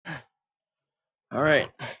All right.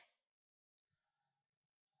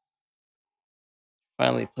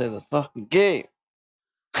 Finally play the fucking game.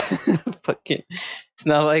 Fucking, it's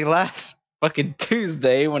not like last fucking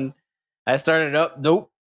Tuesday when I started up.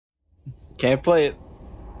 Nope, can't play it.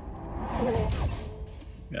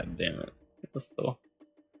 God damn it! I'm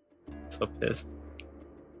so pissed.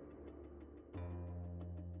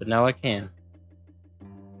 But now I can.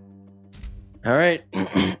 All right.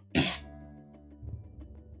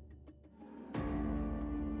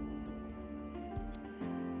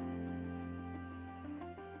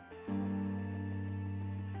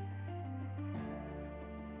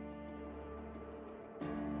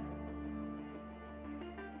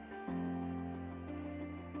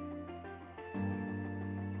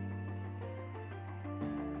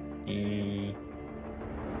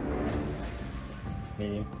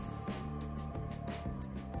 Medium.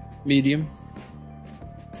 Medium.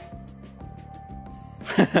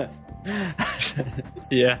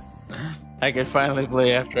 Yeah, I could finally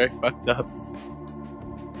play after I fucked up.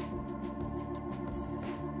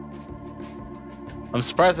 I'm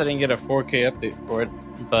surprised I didn't get a 4K update for it,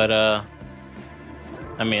 but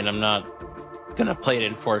I mean, I'm not gonna play it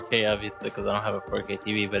in 4K obviously because I don't have a 4K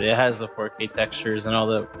TV, but it has the 4K textures and all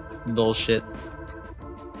the bullshit.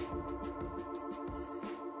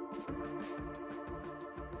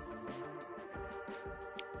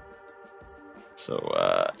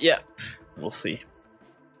 So yeah, we'll see.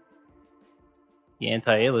 The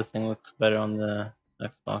anti-aliasing looks better on the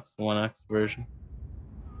Xbox One X version.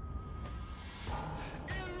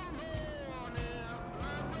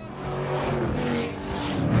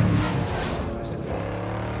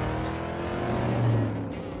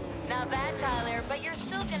 Not bad, Tyler, but you're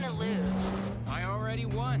still gonna lose. I already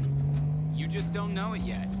won. You just don't know it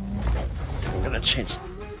yet. I'm gonna change the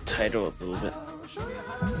title a little bit.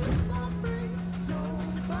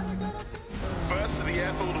 First to the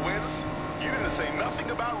airfield wins. You didn't say nothing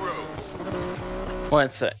about roads. One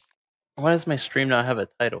sec. Why does my stream not have a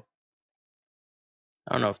title?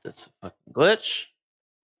 I don't know if that's a fucking glitch.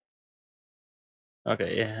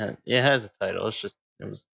 Okay, it has a title. It's just, it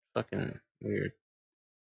was fucking weird.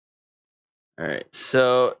 Alright,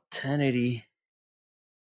 so 1080.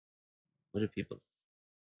 What do people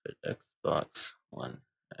put? Xbox One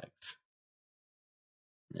X.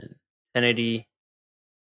 And 1080p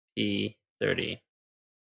 30.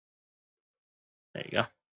 There you go.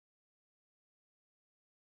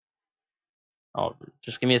 Oh,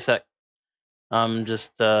 just give me a sec. I'm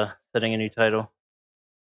just setting a new title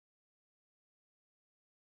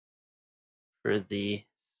for the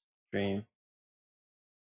stream.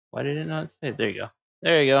 Why did it not say? There you go.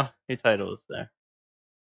 There you go. New title is there.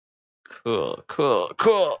 Cool, cool,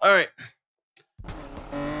 cool. All right.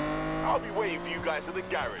 I'll be waiting for you guys at the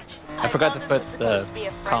garage. I forgot to put the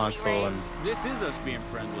console and This is us being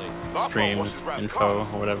friendly. stream info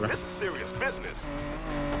or whatever. This is serious business.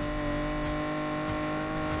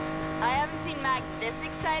 I haven't seen Max this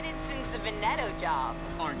excited since the Veneto job.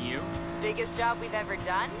 Aren't you? Biggest job we've ever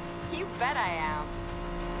done? You bet I am.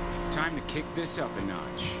 Time to kick this up a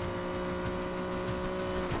notch.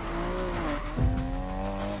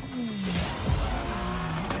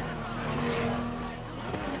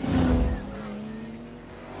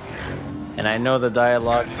 And I know the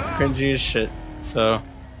dialogue cringy as shit, so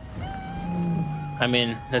I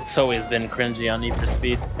mean, it's always been cringy on Need for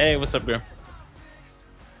Speed. Hey, what's up, girl?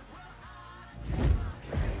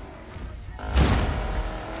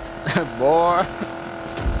 Boy.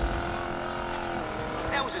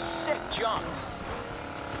 That was a sick jump.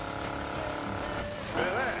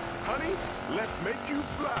 Relax, honey. Let's make you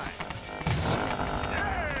fly.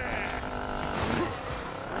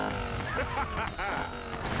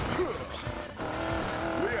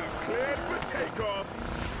 We are cleared for takeoff.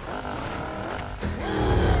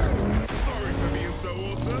 Sorry for being so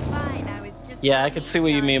awesome. Fine, I was just. Yeah, I can see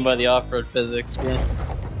what you mean by the off-road physics, bro.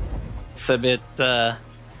 It's a bit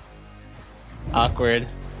awkward.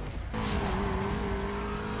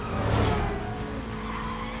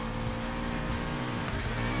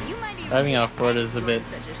 Driving off-road is a bit.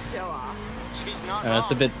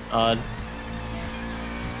 It's a bit odd.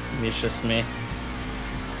 Maybe it's just me.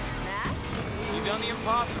 You've done the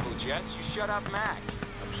impossible, Jess. You shut up Mac.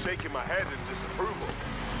 I'm shaking my head in disapproval.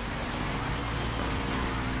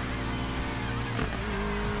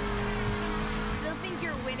 Still think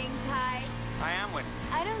you're winning, Ty? I am winning.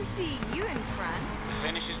 I don't see you in front. The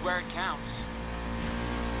finish is where it counts.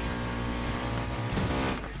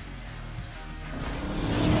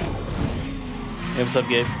 Hey, what's up,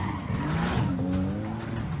 Gabe?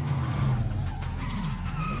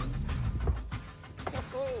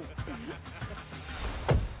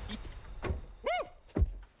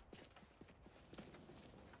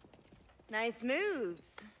 Nice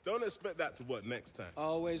moves. Don't expect that to work next time.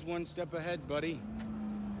 Always one step ahead, buddy.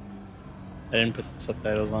 I didn't put the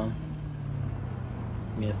subtitles on.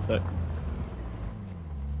 Give me a sec.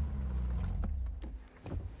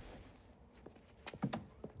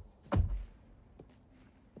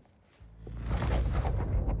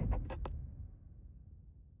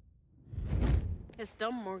 It's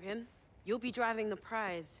done, Morgan. You'll be driving the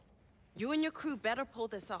prize. You and your crew better pull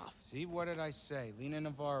this off. See, what did I say? Lena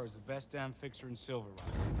Navarro is the best damn fixer in Silver Rock.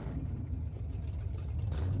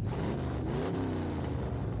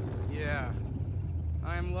 Yeah.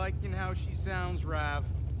 I'm liking how she sounds, Rav.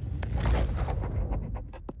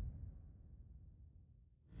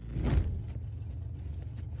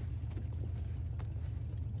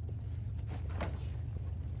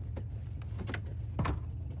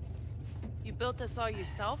 You built this all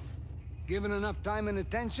yourself? Given enough time and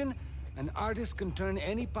attention, an artist can turn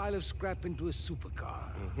any pile of scrap into a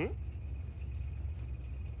supercar.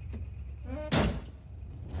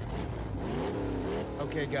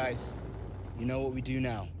 Okay, guys. You know what we do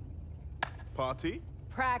now. Party?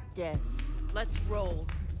 Practice. Let's roll.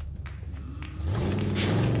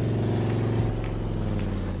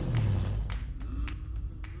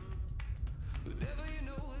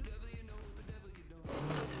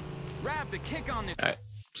 Rav, the kick on this. Alright,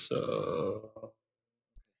 so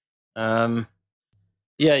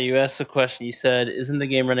yeah, you asked a question. You said, isn't the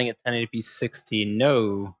game running at 1080p 60?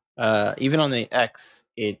 No. Even on the X,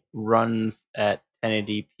 it runs at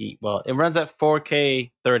 1080p. Well, it runs at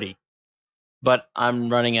 4K 30, but I'm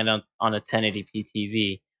running it on a 1080p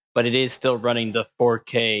TV. But it is still running the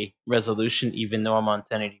 4K resolution, even though I'm on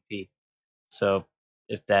 1080p. So,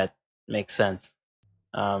 if that makes sense.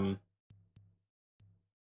 Yeah.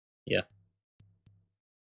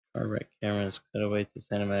 Car wreck cameras, cutaway to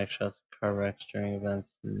cinematic shots of car wrecks during events.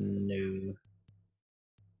 No.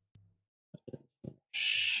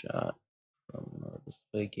 Shot from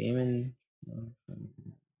display gaming. No.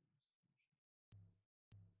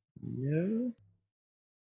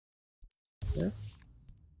 Yes.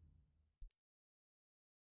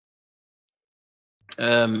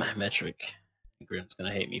 Metric. Grim's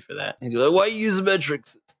gonna hate me for that. He'll be like, why you use a metric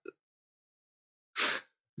system?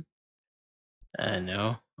 I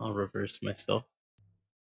know. I'll reverse myself.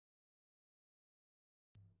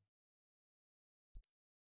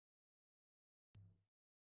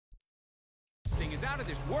 This thing is out of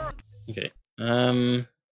this world. Okay.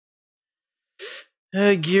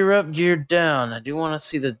 Gear up, gear down. I do want to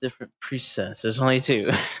see the different presets. There's only two.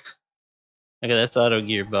 Okay, that's auto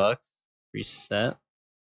gearbox preset.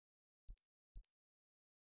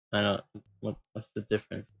 I know. What's the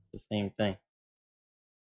difference? It's the same thing.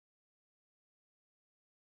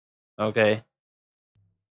 Okay.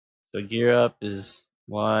 So gear up is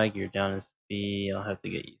Y, gear down is B. I'll have to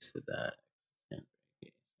get used to that.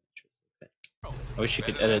 I wish you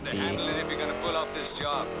could edit the. Handle it if you're gonna pull off this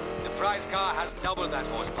job. The prize car has double that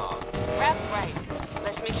horsepower. Rap's right.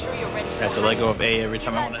 Let's make sure you're ready. I have to let go of A every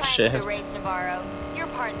time I want to shift. Race, Navarro. Your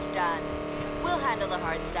part's done. We'll handle the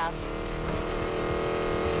hard stuff.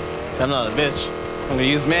 I'm not a bitch. I'm gonna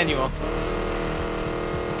use manual.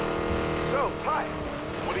 So, Ty,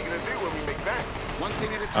 what are you gonna do when we make that? One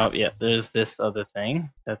thing at a time. Oh yeah, there's this other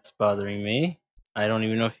thing that's bothering me. I don't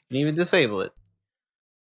even know if you can even disable it.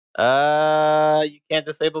 You can't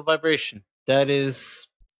disable vibration. That is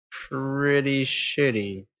pretty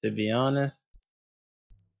shitty, to be honest.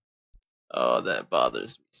 Oh, that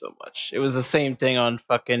bothers me so much. It was the same thing on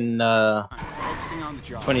fucking Focusing on the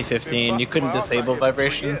job. 2015. You couldn't disable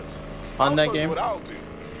vibrations on that game. What I'll do.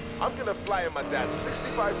 I'm gonna fly in my dad's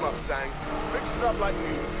 65 Mustang, fix it up like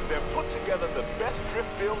new, then put together the best drift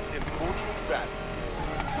film in Fortune Valley.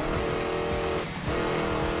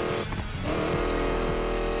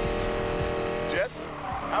 Jess,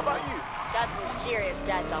 how about you? Got some serious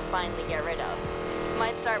debts I'll finally get rid of.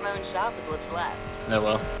 Might start my own shop with what's left. Oh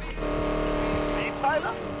well. Hey,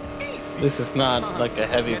 Tyler? Easy. This is not like a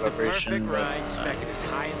heavy Get the vibration, perfect but ride, spec it as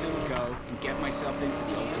high as it'll go, and get myself into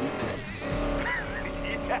the ultimate race.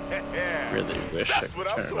 Yeah. really wish I That's could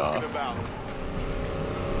what turn I'm it off. talking about.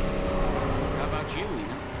 How about you,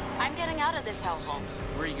 Lena? I'm getting out of this hellhole.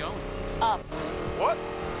 Where are you going? Up. What?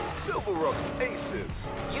 Silver Rock Aces.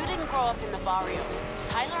 You didn't grow up in the barrio.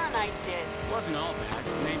 Tyler and I did. Wasn't all bad.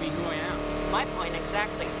 Maybe who I am. My point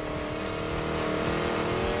exactly.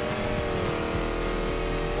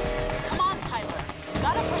 Come on, Tyler.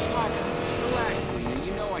 Gotta push harder. Relax, Lena.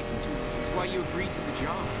 You know I can do this. It's why you agreed to the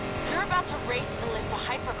job. You're about to race and lift a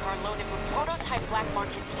hypercar loaded with prototype black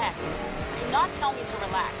market tech. Do not tell me to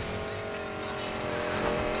relax.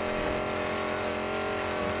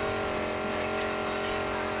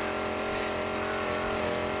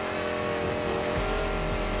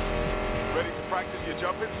 practice your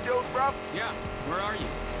jumping skills, bruv? Yeah, where are you?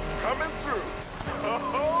 Coming through.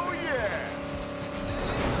 Oh, yeah.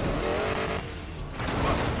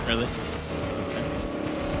 Really? Okay.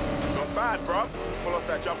 Not bad, bruv. Pull off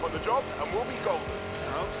that jump on the job, and we'll be golden.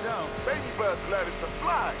 I hope so. Baby bird's learning to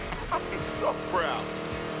fly. I'm so proud.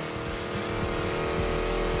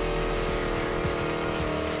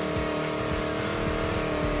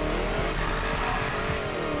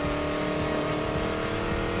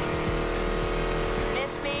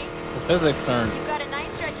 Miss me? The physics aren't You've got a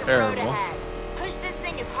nice stretch of road terrible. ahead. Push this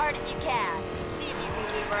thing as hard as you can. See if you can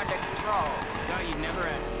keep her under control. Thought you'd never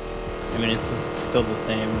ask. I mean, it's still the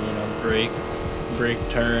same, you know, brake,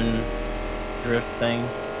 turn, drift thing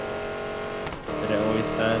that I always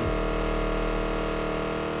had.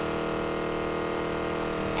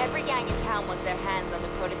 Every gang in town wants their hands on the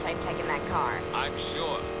prototype tech in that car. I'm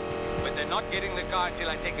sure. But they're not getting the car till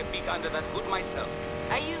I take a peek under that hood myself.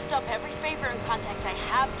 I used up every favor and contact I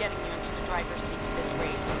have getting you into the driver's seat of this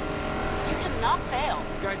race. You cannot fail.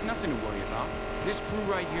 Guys, nothing to worry about. This crew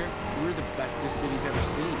right here, we're the best this city's ever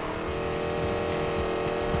seen.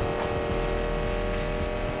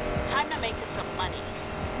 Time to make us some money.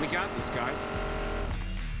 We got this, guys.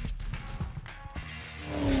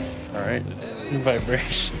 Alright.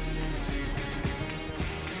 Vibration.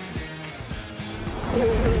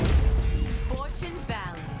 Fortune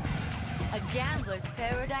Valley. A gambler's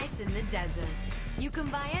paradise in the desert. You can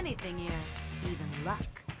buy anything here, even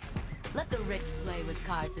luck. Let the rich play with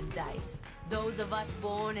cards and dice. Those of us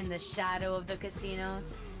born in the shadow of the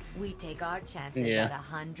casinos, we take our chances at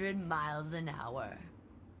 100 miles an hour.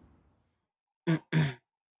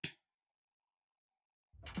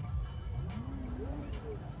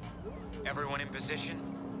 Everyone in position?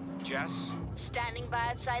 Jess? Standing by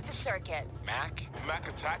outside the circuit. Mac? Mac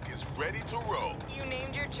Attack is ready to roll. You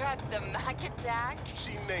named your truck the Mac Attack?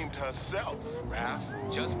 She named herself. Raph,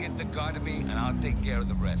 just get the car to me and I'll take care of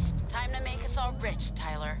the rest. Time to make us all rich,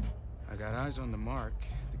 Tyler. I got eyes on the mark.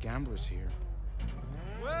 The gambler's here.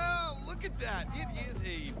 Well, look at that. It is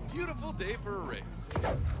a beautiful day for a race.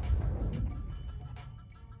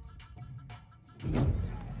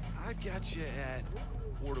 I've got you at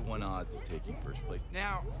 4-to-1 odds of taking first place.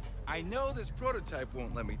 Now, I know this prototype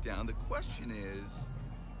won't let me down. The question is,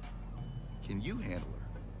 can you handle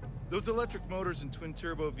her? Those electric motors and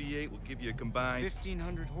twin-turbo V8 will give you a combined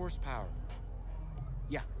 1,500 horsepower.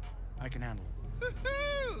 Yeah, I can handle it.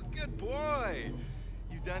 Woohoo! Good boy!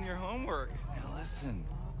 You've done your homework. Now listen,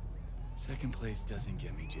 second place doesn't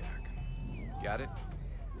get me jack. Got it?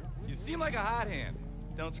 You seem like a hot hand.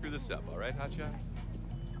 Don't screw this up, all right, hotshot?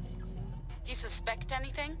 Do you suspect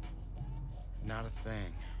anything? Not a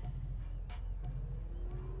thing.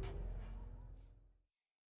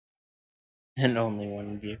 And only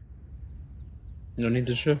one view. No need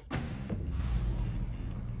to show.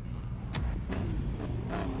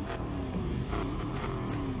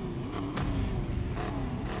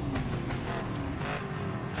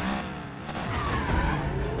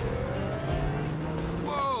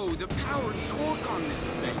 Whoa, the power and torque on this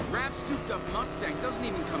thing. Raph's souped-up Mustang doesn't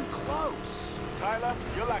even come close. Tyler,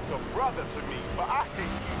 you're like a brother to me, but I hate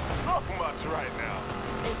you so much right now.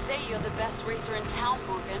 They say you're the best racer in town,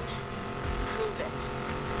 Morgan. Prove it.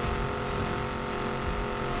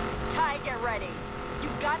 Ty, get ready.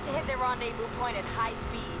 You've got to hit the rendezvous point at high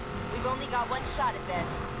speed. We've only got one shot at this.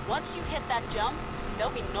 Once you hit that jump,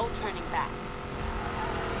 there'll be no turning back.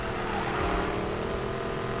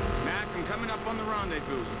 Mac, I'm coming up on the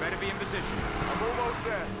rendezvous. You better be in position. I'm almost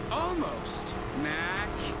there. Almost. Mac.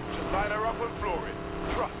 Just line her up and floor it.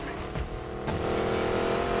 Trust me.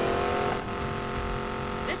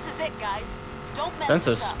 This is it, guys. Don't mess Sense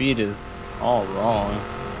of this up. speed is all wrong.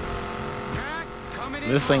 Mac, coming in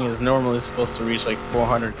This thing hot. is normally supposed to reach like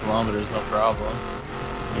 400 kilometers, no problem.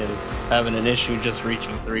 Yet it's having an issue just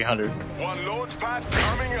reaching 300. One launch pad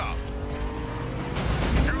coming up.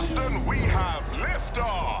 Houston, we have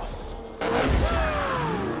liftoff.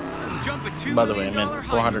 Jump a $2 By the way, I million meant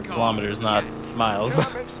 400 hypercar. kilometers, not miles. Can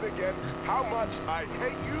I mention again how much I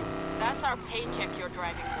hate you? That's our paycheck you're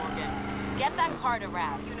driving, Morgan. Get that car to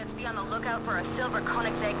Rav. Units, be on the lookout for a silver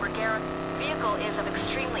Koenigsegg Regera. Vehicle is of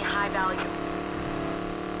extremely high value.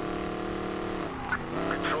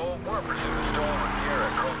 Control, we're pursuing stolen Regera,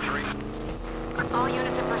 code 3. All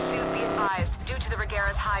units in pursuit, be advised. Due to the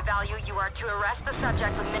Regera's high value, you are to arrest the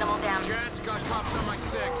subject with minimal damage. Jess, got cops on my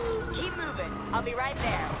 6. Keep moving. I'll be right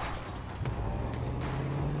there.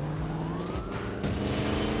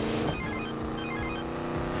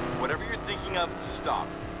 Whatever you're thinking of, stop.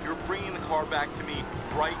 You're bringing the car back to me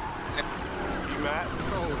right now. You mad?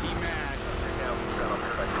 Oh, he mad.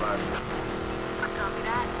 Copy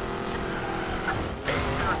that.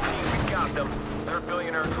 13, we got them. They're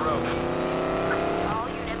billionaire drones. All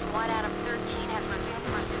units 1 out of 13 have resumed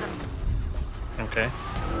pursuit. Okay.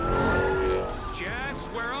 Jess,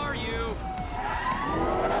 where are you?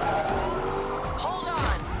 Hold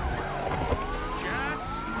on. Jess?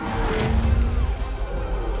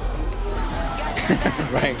 Got your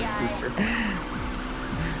back, Right. big guy.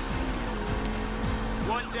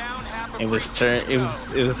 One down, half a It was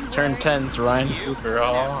turn 10's Ryan Cooper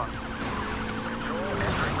all along.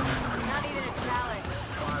 Not even a challenge.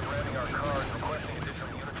 5 ramming our cars, requesting additional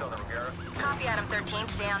units on the Regera. Copy Adam 13,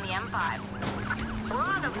 stay on the M5. We're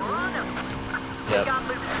on them. Yep.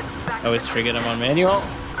 I always forget I'm on manual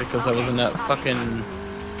because I was in that fucking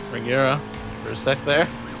Regera for a sec there.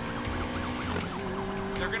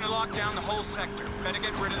 They're gonna lock down the whole sector. Better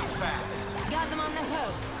get rid of them fast. Got them on the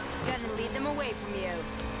hook. Gonna lead them away from you.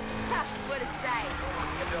 Ha! What a sight.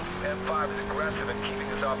 M5 is aggressive in keeping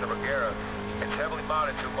us off the Regera. It's heavily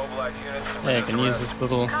modded to immobilize units. Hey, I can use this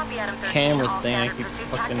little camera thing I keep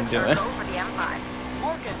fucking doing.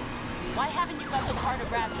 Morgan, why haven't you got the car to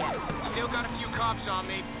grab yet? Still got a few cops on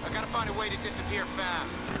me. I gotta find a way to disappear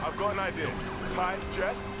fast. I've got an idea. Ty,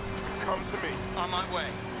 Jess, come to me. On my way.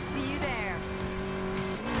 See you there.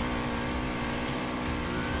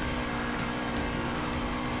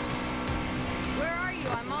 Where are you?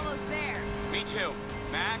 I'm almost there. Me too.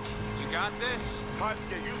 Mac, you got this? Time to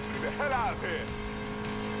get you two the hell out of here.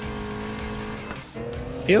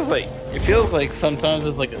 It feels like sometimes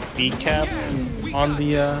there's like a speed cap on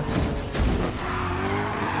the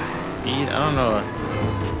speed. I don't know.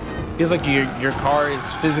 It feels like your car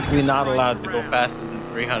is physically not allowed to go faster than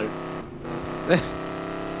 300. Bring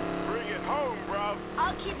it home, bro.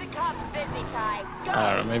 I'll keep the cops busy, Ty. Go.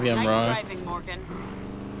 I don't know, maybe I'm Nice wrong. driving, Morgan.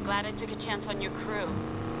 Glad I took a chance on your crew.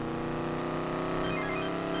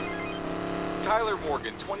 Tyler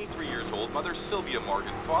Morgan, 23 years old, mother Sylvia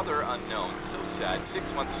Morgan, father unknown. So sad, 6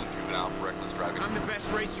 months in juvenile for reckless driving. I'm the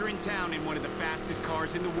best racer in town in one of the fastest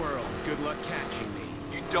cars in the world. Good luck catching me.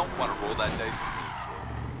 You don't want to roll that dice.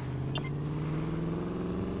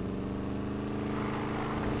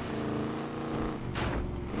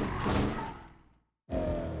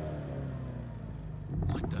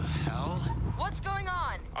 What the hell? What's going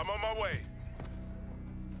on? I'm on my way.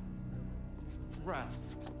 Rav.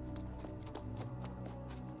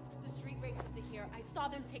 The street racers are here. I saw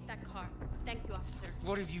them take that car. Thank you, officer.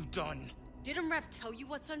 What have you done? Didn't Rev tell you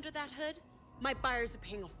what's under that hood? My buyers are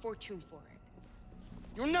paying a fortune for it.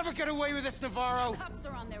 You'll never get away with this, Navarro! Cops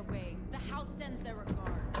are on their way. The house sends their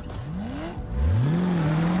regards.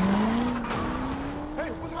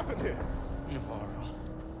 Hey, what happened here? Navarro.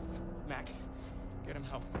 Mac, get him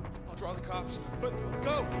help. I'll draw the cops. But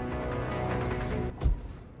go!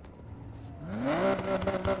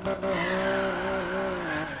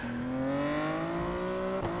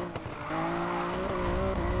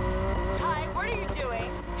 Ty, what are you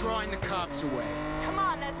doing? Drawing the cops away. Come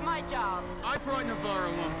on, that's my job. I brought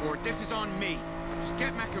Navarro on board. This is on me. Just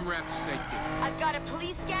get Mac and Rev to safety. I've got a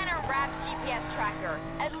police scanner and Rap's GPS tracker.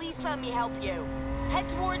 At least let me help you. Head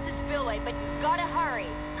towards the spillway, but you've gotta hurry.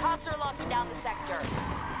 Cops are locking down the sector.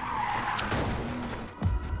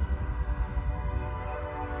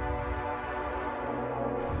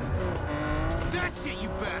 That's it, you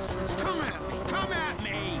bastards! Come at me! Come at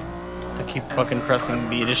me! I keep fucking pressing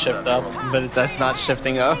B to shift up, but that's not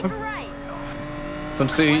shifting up. So I'm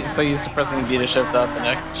so used to pressing B to shift up and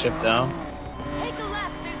I can shift down. Take a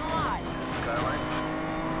left through the lot.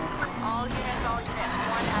 All units, 1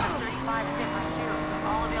 out of 35 is in pursuit.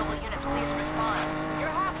 All available units, please respond.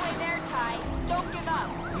 You're halfway there, Ty. Don't give up.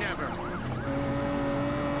 Never.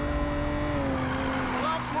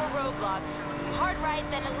 Lots more roadblocks. Hard right,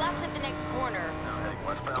 then a left at the next corner. Now heading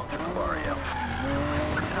westbound to the barrio.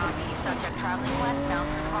 Copy. Subject traveling westbound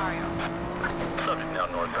through the barrio. Subject now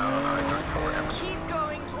northbound on I-34M. She's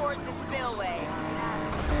going towards the spillway.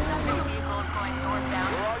 Subject vehicle is going northbound.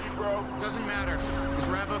 Where are you, bro? Doesn't matter. Is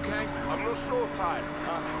Rav okay? I'm not sure, Ty.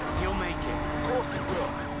 He'll make it. Of course he will.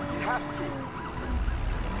 He has to.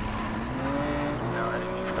 Now heading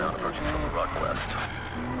eastbound, approaching Silver Rock West.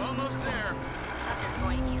 Almost there. Subject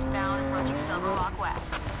going eastbound, approaching Silver Rock West.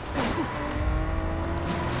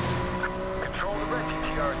 Control the red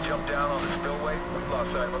GTR and jump down on the spillway. We've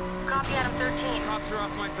lost sight of him. Copy Adam 13. Cops are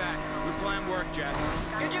off my back. We plan work, Jess.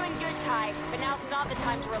 You're doing good, Ty, but now's not the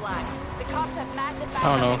time to relax. The cops have massive I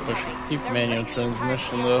don't know if I should keep manual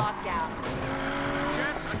transmission though.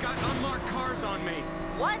 Jess, I got unmarked cars on me.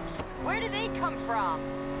 What? Where did they come from?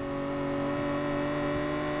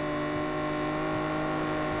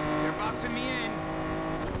 They're boxing me in.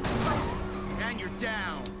 And you're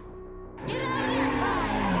down. Get out of here, Ty!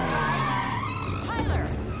 Tyler!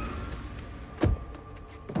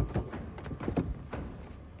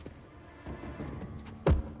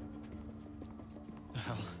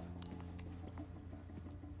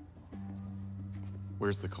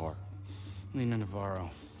 Where's the car? Lena Navarro.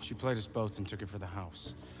 She played us both and took it for the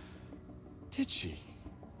house. Did she?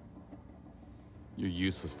 You're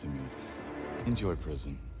useless to me. Enjoy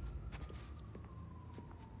prison.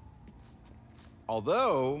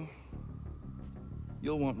 Although,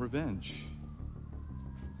 you'll want revenge.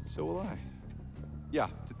 So will I. Yeah,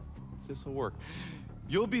 this'll work.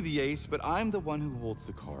 You'll be the ace, but I'm the one who holds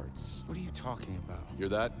the cards. What are you talking about? Hear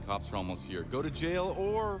that? Cops are almost here. Go to jail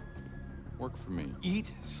or work for me.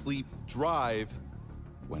 Eat, sleep, drive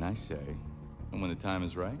when I say, and when the time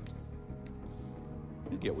is right,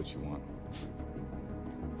 you'll get what you want.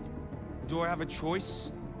 Do I have a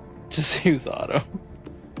choice? Just use auto.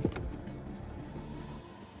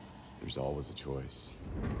 There's always a choice.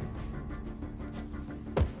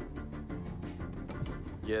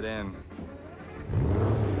 Get in.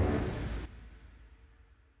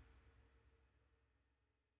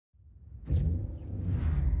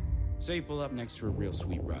 Say you pull up next to a real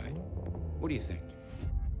sweet ride. What do you think?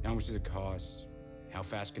 How much does it cost? How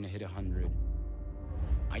fast can it hit 100?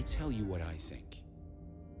 I tell you what I think.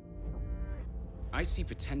 I see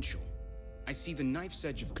potential. I see the knife's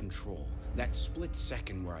edge of control. That split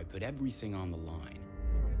second where I put everything on the line.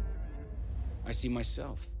 I see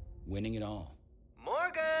myself winning it all.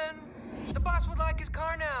 Morgan! The boss would like his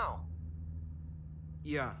car now.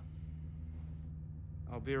 Yeah.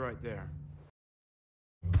 I'll be right there.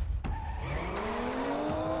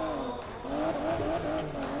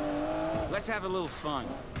 Let's have a little fun.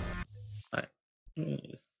 Alright.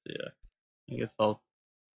 Yeah. I guess I'll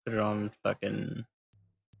put it on fucking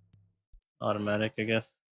automatic, I guess.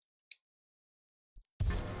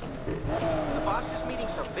 The boss is meeting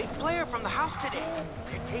some big player from the house today.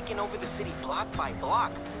 They're taking over the city block by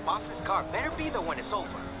block. Boss's car better be there when it's over.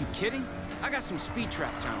 You kidding? I got some speed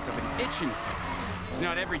trap times I've been itching to test. It's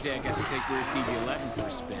not every day I get to take Rear's DB11 for a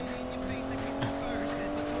spin.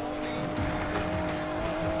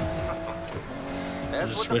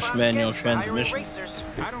 Just switch manual transmission.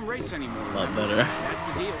 I don't race anymore. A lot better.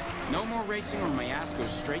 That's the deal. No more racing or my ass goes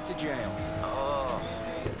straight to jail. Oh,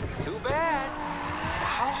 too bad. The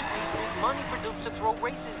house pays money for dupes to throw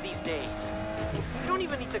races these days. You don't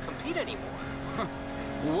even need to compete anymore.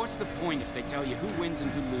 Well, what's the point if they tell you who wins and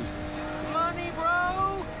who loses? Money,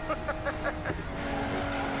 bro!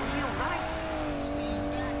 Real nice.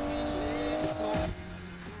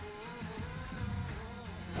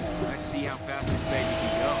 Let's see how fast this baby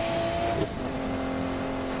can go.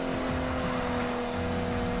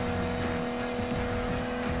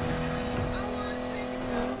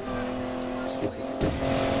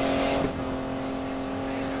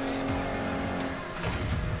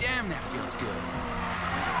 Damn, that feels good.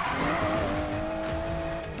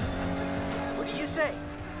 What do you say?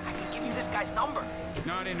 I can give you this guy's number.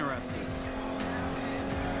 Not interested.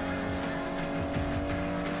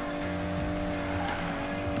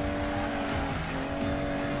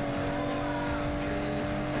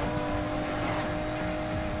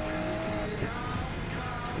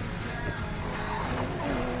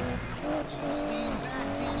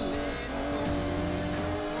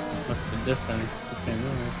 What's the difference between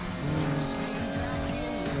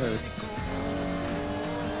those?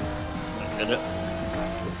 Did it?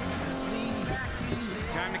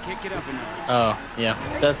 Time to kick it up a notch. Oh, yeah,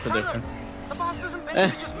 that's the difference.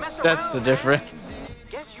 That's the difference.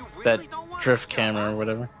 That drift camera or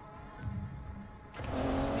whatever.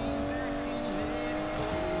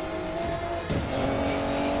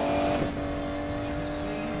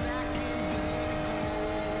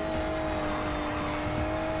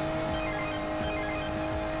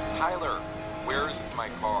 Tyler, where's my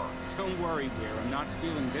car? Don't worry, Weir. I'm not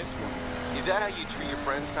stealing this one. Is that how you treat your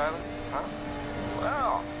friends, Tyler? Huh?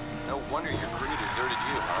 Well, no wonder your crew deserted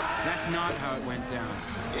you, huh? That's not how it went down.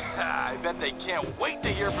 Yeah, I bet they can't wait to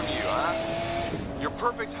hear from you, huh? Your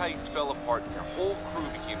perfect heist fell apart and your whole crew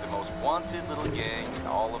became the most wanted little gang in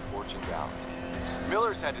all of Fortune Valley.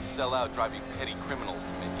 Miller's had to sell out driving petty criminals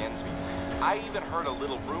to make ends meet. I even heard a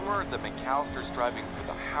little rumor that McAllister's driving for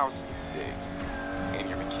the house these days. And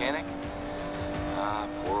your mechanic? Ah,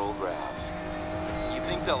 poor old Ravs. You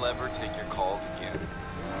think they'll ever take your calls again?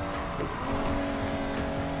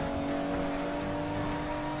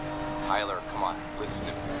 Tyler, come on, listen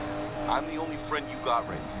to me. I'm the only friend you got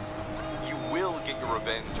right now. You will get your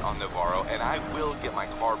revenge on Navarro, and I will get my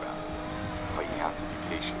car back. But you have to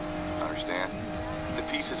be patient, understand? The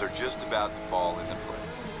pieces are just about to fall into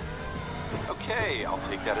place. Okay, I'll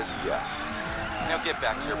take that as a yes. Now get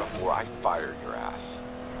back here before I fire your ass.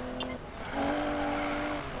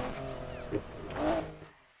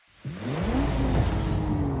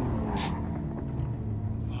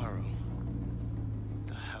 Navarro. What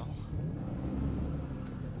the hell?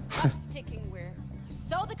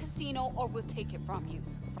 sell the casino or we'll take it from you.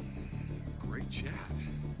 Great chat.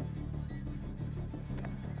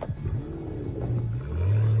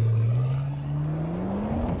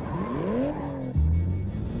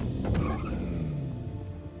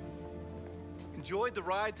 Enjoyed the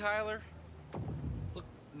ride, Tyler? Look,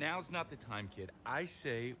 now's not the time, kid. I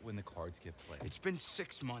say when the cards get played. It's been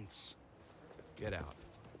 6 months. Get out.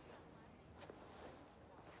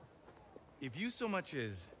 If you so much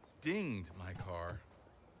as dinged my car,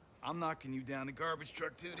 I'm knocking you down the garbage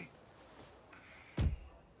truck, Tootie.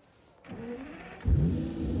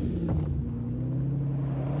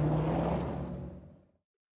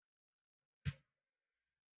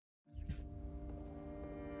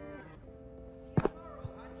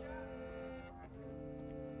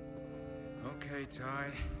 Okay,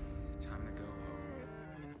 Ty. Time to go home.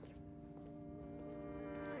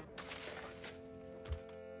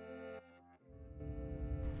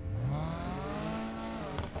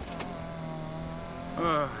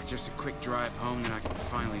 Just a quick drive home, then I can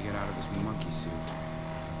finally get out of this monkey suit.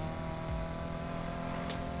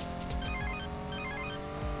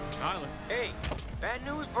 Tyler. Hey, bad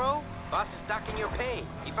news, bro. Boss is docking your pay.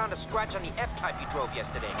 He found a scratch on the F-Type you drove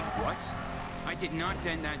yesterday. What? I did not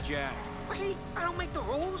dent that Jag. Really? I don't make the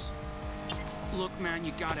rules? Look, man,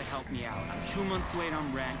 you gotta help me out. I'm 2 months late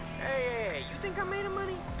on rent. Hey, you think I made of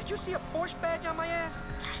money? Did you see a Porsche badge on my ass?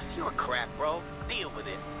 You're a crap, bro. Deal with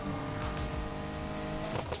it.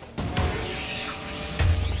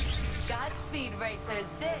 Godspeed, racers.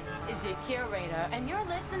 This is your curator, and you're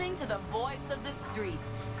listening to the voice of the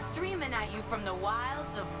streets, streaming at you from the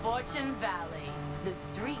wilds of Fortune Valley. The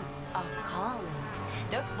streets are calling.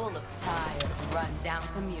 They're full of tired, run-down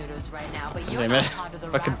commuters right now, but you're not part of the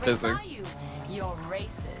rat race, are you? You're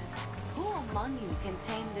racers. Who among you can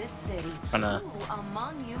tame this city? Who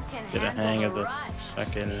among you can get a hang of the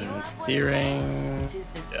fucking steering. Tis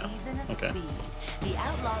the season of speed. The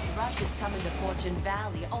Outlaws Rush is coming to Fortune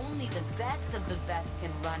Valley. Only the best of the best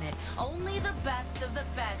can run it. Only the best of the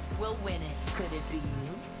best will win it. Could it be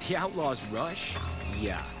you? The Outlaws Rush?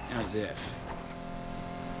 Yeah, as if.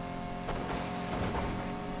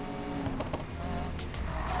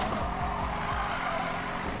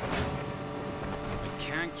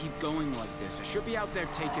 Keep going like this. I should be out there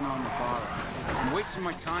taking on Navarro. I'm wasting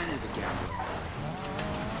my time with the gambler.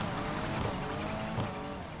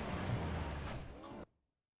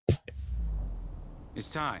 It's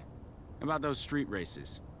Ty. How about those street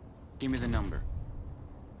races? Give me the number.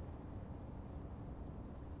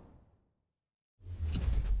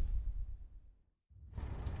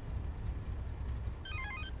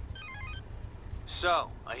 So,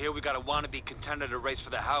 I hear we got a wannabe contender to race for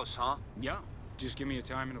the house, huh? Yeah. Just give me a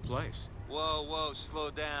time and a place. Whoa, slow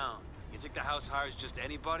down. You think the house hires just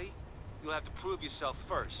anybody? You'll have to prove yourself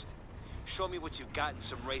first. Show me what you've got in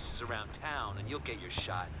some races around town, and you'll get your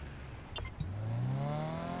shot.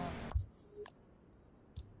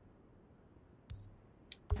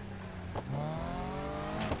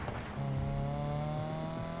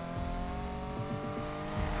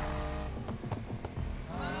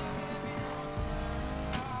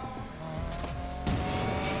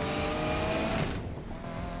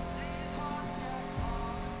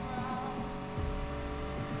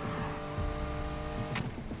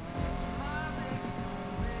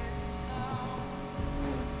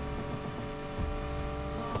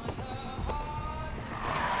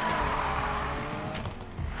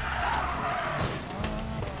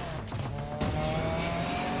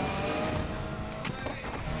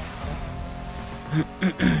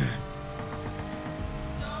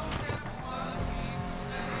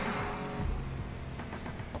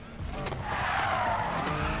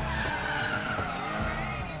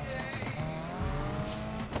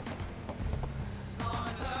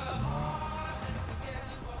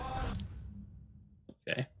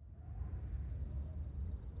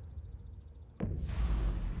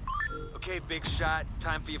 Okay, big shot.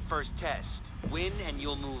 Time for your first test. Win and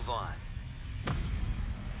you'll move on.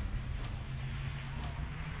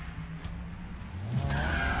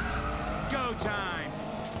 Go time!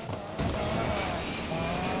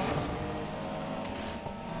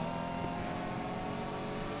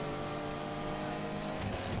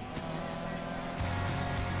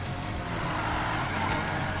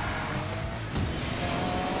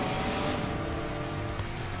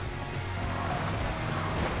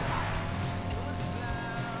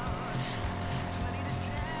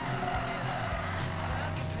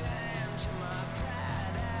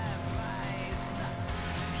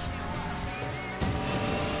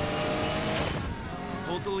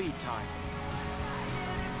 Hold the lead, Ty.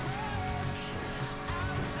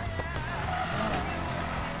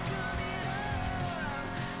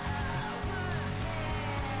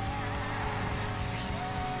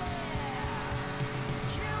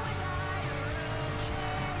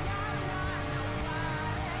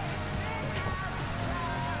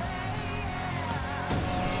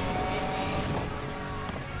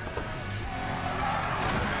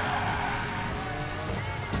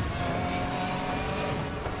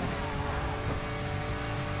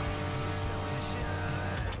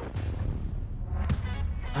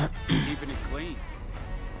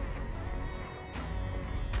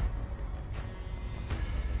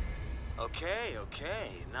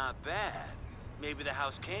 Okay, not bad. Maybe the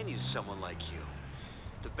house can use someone like you.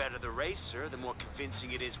 The better the racer, the more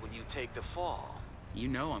convincing it is when you take the fall. You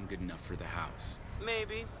know I'm good enough for the house.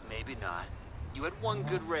 Maybe, maybe not. You had one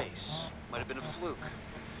good race. Might have been a fluke.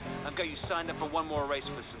 I've got you signed up for one more race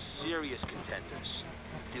with some serious contenders.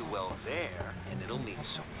 Do well there, and it'll mean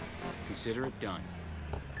something. Consider it done.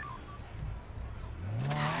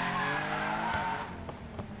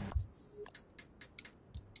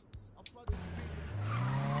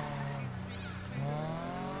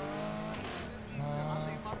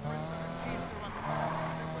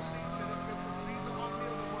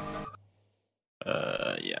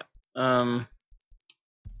 Yeah.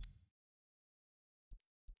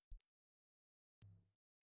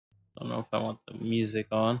 Don't know if I want the music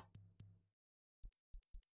on.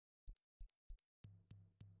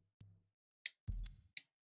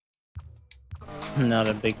 I'm not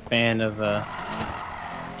a big fan of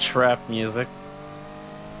trap music,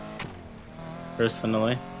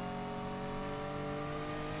 personally.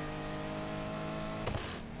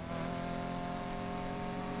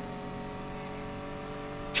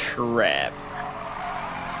 Trap.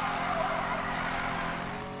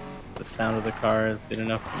 The sound of the car is good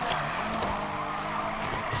enough for me.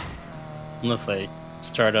 Unless I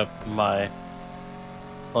start up my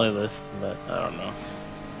playlist, but I don't know.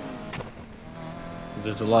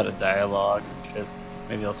 There's a lot of dialogue and shit.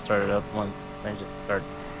 Maybe I'll start it up once I just start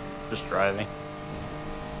driving.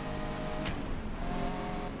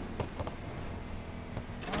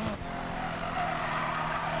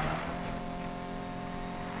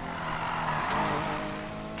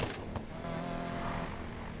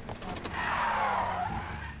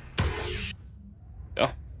 Go.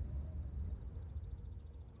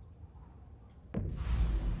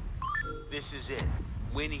 This is it.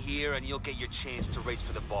 Win here and you'll get your chance to race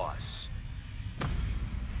for the boss.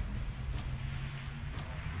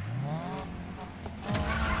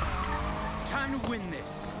 Time to win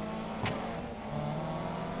this.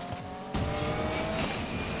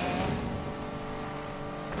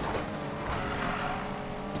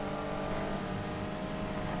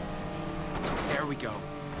 There we go.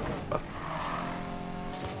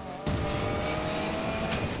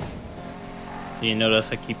 So you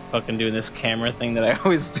notice I keep fucking doing this camera thing that I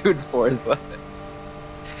always do in Forza.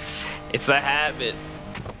 It's a habit.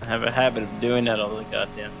 I have a habit of doing that all the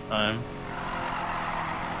goddamn time.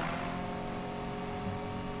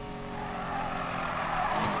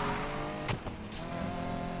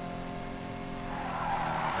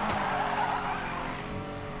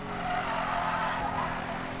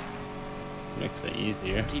 Makes it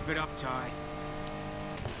easier. Keep it up, Ty.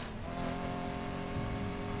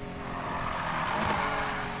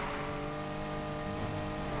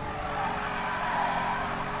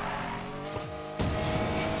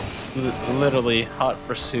 Literally hot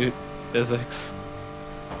pursuit physics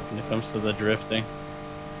when it comes to the drifting.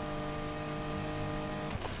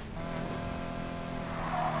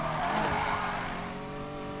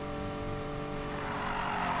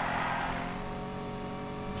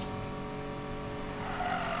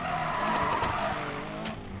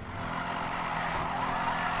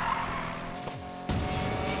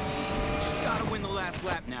 Just gotta win the last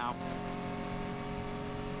lap now.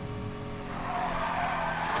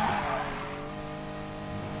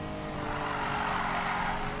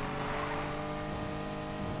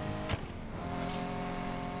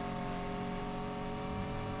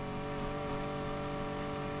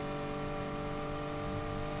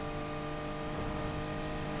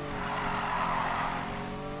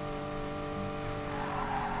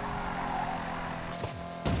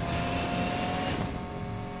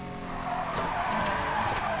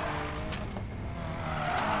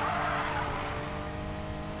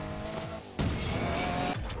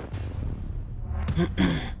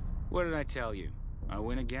 What did I tell you? I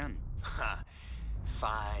win again.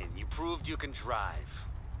 Fine, you proved you can drive.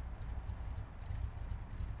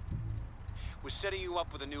 We're setting you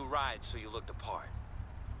up with a new ride so you look the part.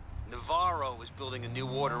 Navarro is building a new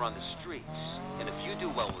order on the streets, and if you do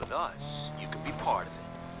well with us, you can be part of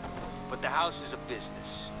it. But the house is a business.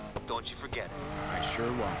 Don't you forget it. I sure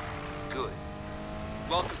won't. Good.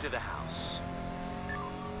 Welcome to the house.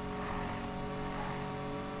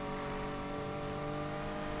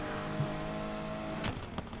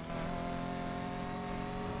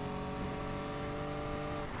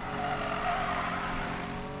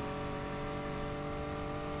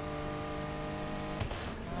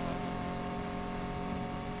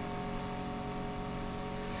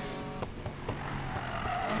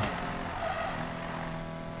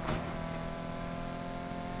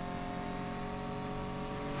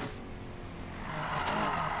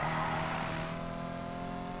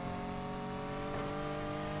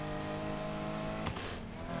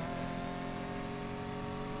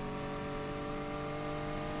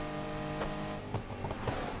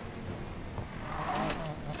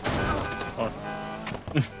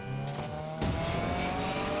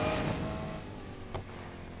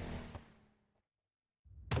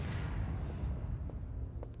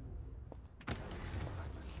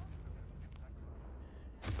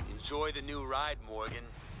 ride, Morgan.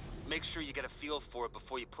 Make sure you get a feel for it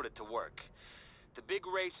before you put it to work. The big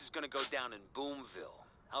race is gonna go down in Boomville.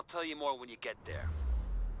 I'll tell you more when you get there.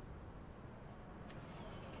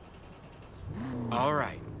 All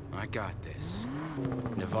right, I got this.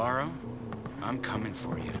 Navarro, I'm coming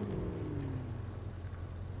for you.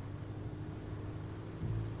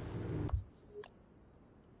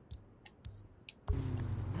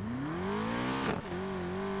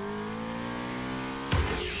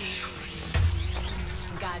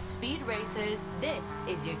 Godspeed, racers. This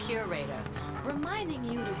is your curator, reminding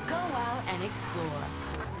you to go out and explore.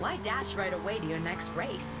 Why dash right away to your next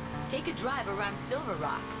race? Take a drive around Silver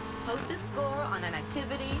Rock. Post a score on an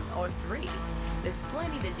activity or 3. There's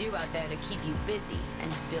plenty to do out there to keep you busy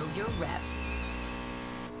and build your rep.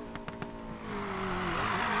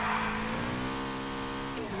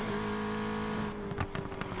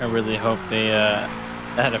 I really hope they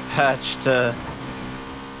add a patch to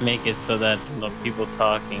make it so that people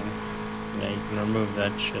talking, you can remove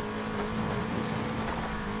that shit.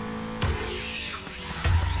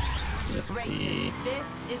 Racers,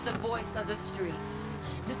 this is the voice of the streets.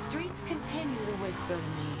 The streets continue to whisper to me.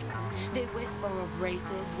 They whisper of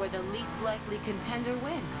races where the least likely contender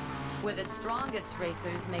wins, where the strongest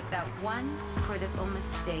racers make that one critical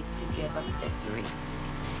mistake to give up victory.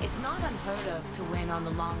 It's not unheard of to win on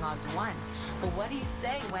the long odds once, but what do you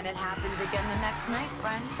say when it happens again the next night,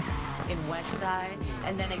 friends? In Westside,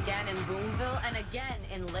 and then again in Boomville, and again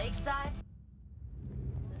in Lakeside?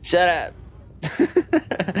 Shut up!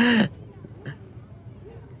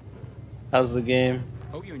 How's the game?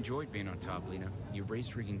 Hope you enjoyed being on top, Lena. Your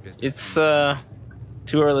race rigging business. It's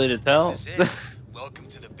too early to tell. This is it. Welcome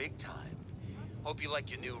to the big time. Hope you like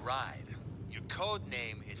your new ride. Your code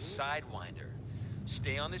name is Sidewinder.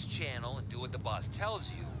 Stay on this channel and do what the boss tells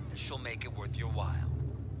you, and she'll make it worth your while.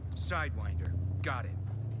 Sidewinder. Got it.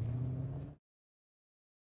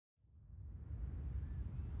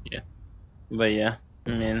 Yeah. But yeah, I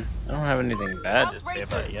mean, I don't have anything bad to say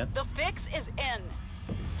about it yet. The fix is in.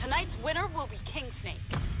 Tonight's winner will be King Snake.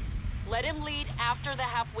 Let him lead after the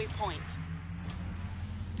halfway point.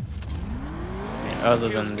 I mean, other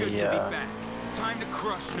than the time to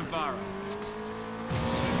crush Navarro.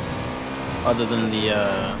 Other than the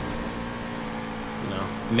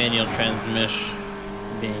manual transmission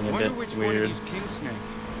being a bit which weird. One of King Snake.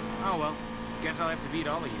 Oh well, guess I'll have to beat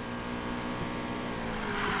all of you.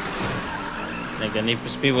 Like, the Need for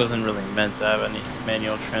Speed wasn't really meant to have any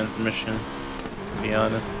manual transmission, to be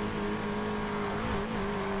honest.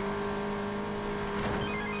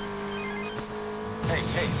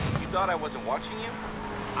 Hey, you thought I wasn't watching you?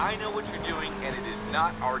 I know what you're doing, and it is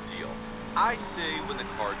not our deal. I say when the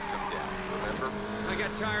cards come down, remember? I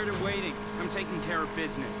got tired of waiting. I'm taking care of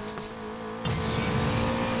business.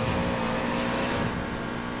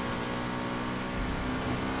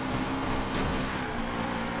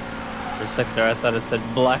 For a sec there, I thought it said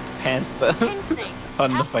Black Panther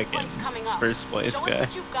on the fucking first place guy.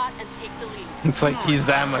 It's like he's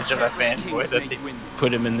that much of a fanboy that they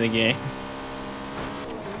put him in the game.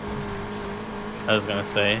 I was gonna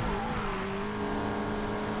say.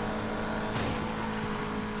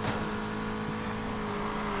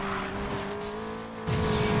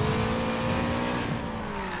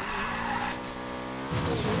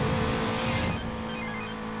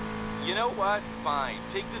 You know what? Fine.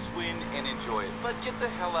 Take this win and enjoy it. But get the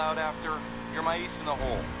hell out after. You're my ace in the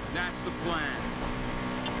hole. That's the plan.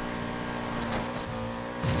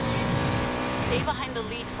 Stay behind the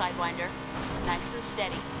lead, Sidewinder. Nice and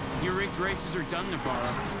steady. Your rigged races are done,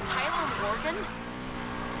 Navarro. Tyler Morgan?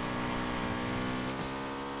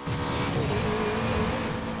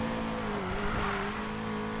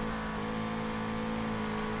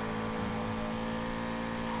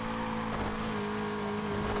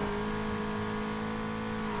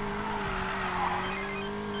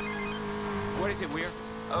 What is it, Weir?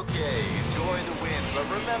 Okay, enjoy the win, but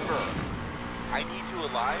remember, I need you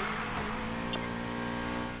alive.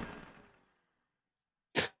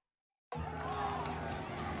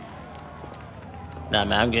 Nah,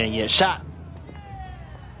 man, I'm gonna get shot.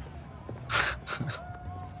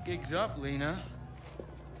 Gig's up, Lena.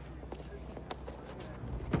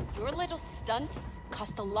 Your little stunt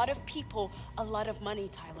cost a lot of people a lot of money,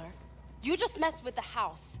 Tyler. You just messed with the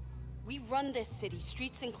house. We run this city,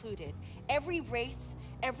 streets included. Every race,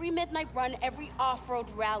 every midnight run, every off-road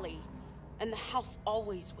rally. And the house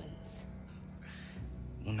always wins.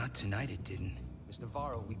 Well, not tonight it didn't. Miss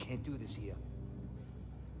Navarro, we can't do this here.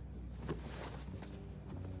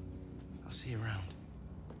 I'll see you around.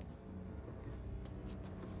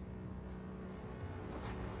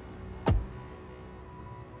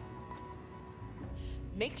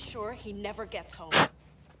 Make sure he never gets home.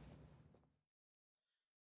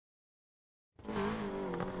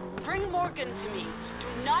 Bring Morgan to me.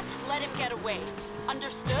 Do not let him get away.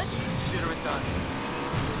 Understood? Consider it done.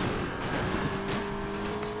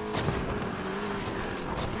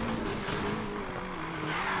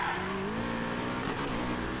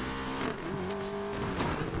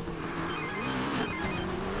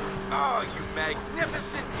 Oh, you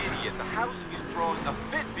magnificent idiot. The house is throwing a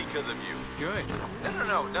fit because of you. Good.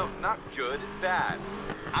 No, not good. Bad.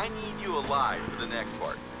 I need you alive for the next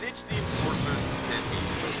part. Ditch the enforcers and me.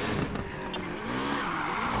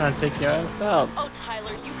 Trying to take your ass out. Oh,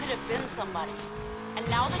 Tyler, you could have been somebody. And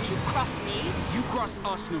now that you've crossed me... You crossed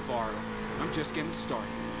us, Navarro. I'm just getting started.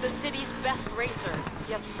 The city's best racer,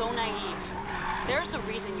 yet so naive. There's a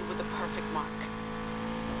reason you were the perfect mark.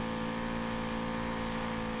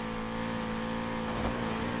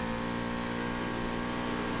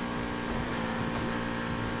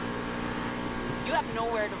 You have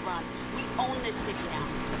nowhere to run. We own this city now.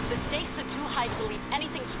 The stakes are too high to leave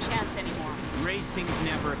anything to chance anymore. Racing's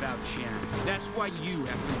never about chance. That's why you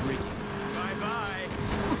have to rig it. Bye-bye.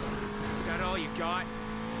 Got all you got?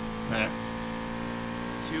 Yeah.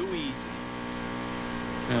 Too easy.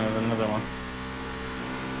 Yeah, another one.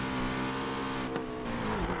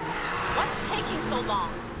 What's taking so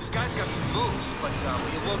long? This guy's got some moves, but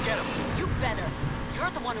we'll get him. You better.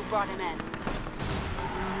 You're the one who brought him in.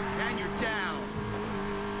 And you're down.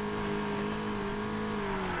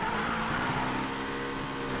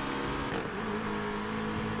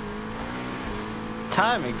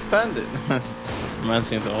 Time extended. Reminds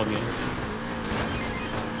me of the old game.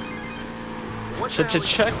 Such a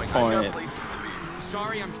checkpoint.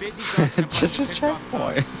 Sorry, I'm busy. Such a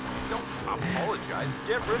checkpoint. Don't apologize.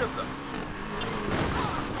 Get rid of them.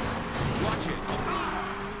 Watch it.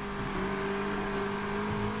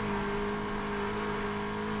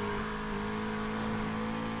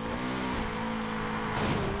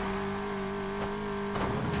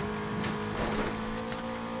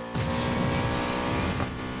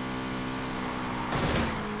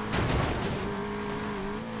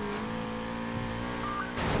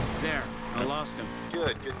 There, I lost him.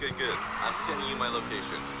 Good. I'm sending you my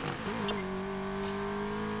location.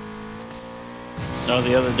 No,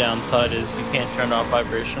 the other downside is you can't turn off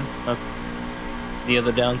vibration. That's the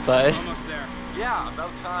other downside. Almost there. Yeah,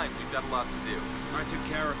 about time. We've got a lot to do. I took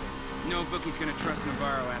care of it. No bookie's gonna trust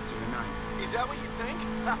Navarro after tonight. Is that what you think?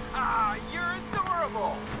 Ha you're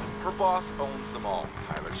adorable! Her boss owns them all,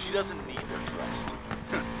 Tyler. She doesn't need their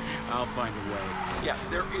trust. I'll find a way. Yes,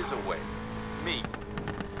 there is a way. Me.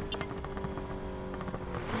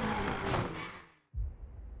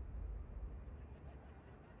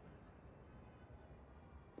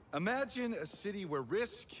 Imagine a city where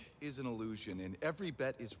risk is an illusion and every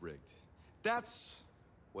bet is rigged. That's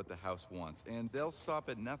what the house wants, and they'll stop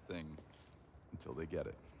at nothing until they get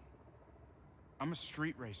it. I'm a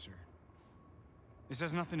street racer. This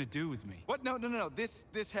has nothing to do with me. What? No.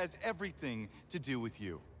 This has everything to do with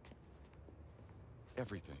you.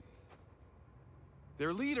 Everything.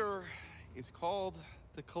 Their leader is called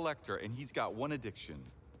the Collector, and he's got one addiction.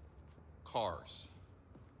 Cars.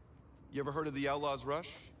 You ever heard of the Outlaws Rush?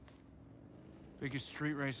 Biggest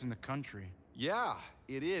street race in the country. Yeah,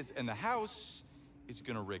 it is, and the house is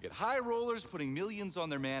gonna rig it. High rollers putting millions on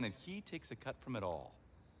their man, and he takes a cut from it all.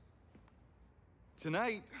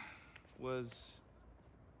 Tonight was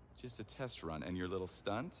just a test run, and your little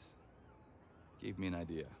stunt gave me an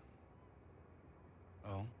idea.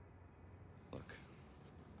 Oh? Look,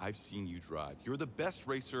 I've seen you drive. You're the best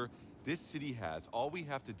racer this city has. All we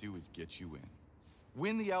have to do is get you in.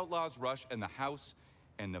 Win the Outlaws Rush, and the house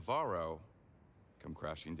and Navarro come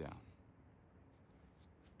crashing down.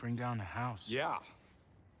 Bring down the house? Yeah.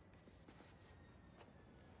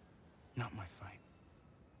 Not my fight.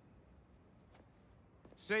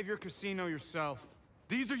 Save your casino yourself.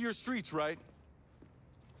 These are your streets, right?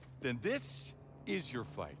 Then this is your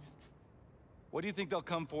fight. What do you think they'll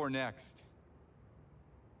come for next?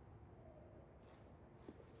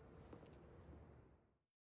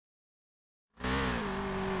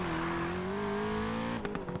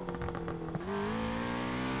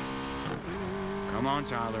 Come on,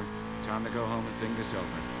 Tyler. Time to go home and think this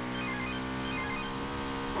over.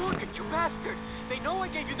 Look at you bastards! They know I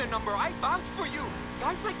gave you their number. I vouched for you.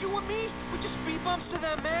 Guys like you and me, we just speed bumps to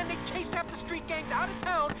them, man. They chase after street gangs out of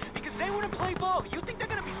town because they wouldn't play ball. You think they're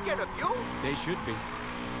gonna be scared of you? They should be.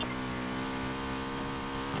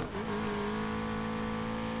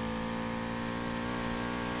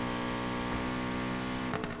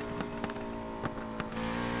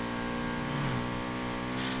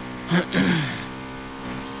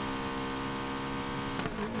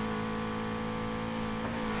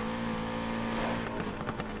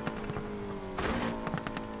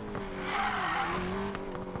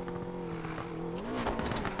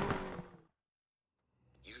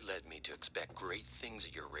 signs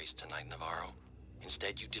at your race tonight, Navarro.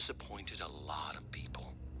 Instead, you disappointed a lot of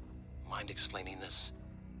people. Mind explaining this?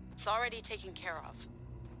 It's already taken care of.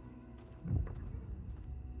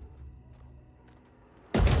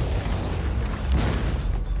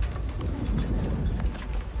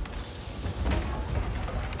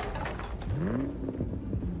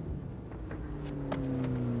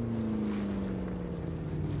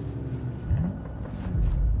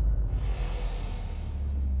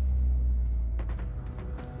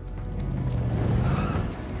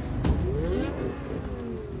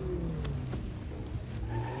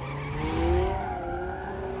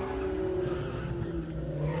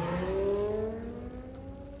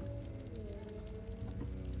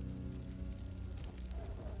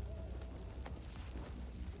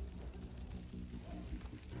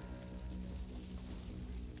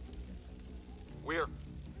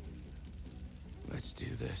 Let's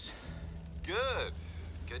do this. Good.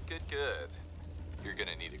 Good. You're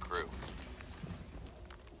gonna need a crew.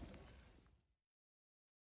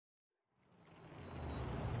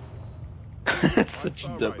 Such a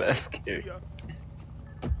dumbass character.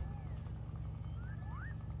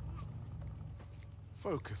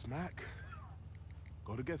 Focus, Mac.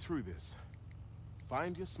 Gotta get through this.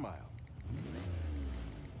 Find your smile.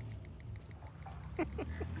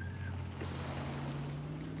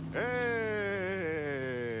 Hey!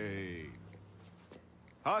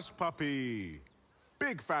 Hush, puppy.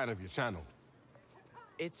 Big fan of your channel.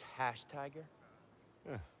 It's Tiger.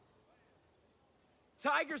 Yeah.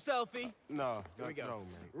 Tiger selfie. No, Here we go. No,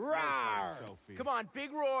 mate. Roar! Selfie. Come on,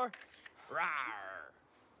 big roar. Roar!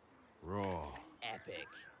 Raw. Epic.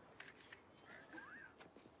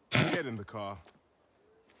 Get in the car.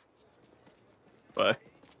 Bye.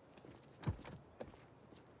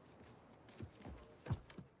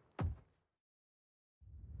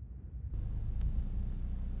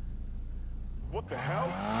 What the hell?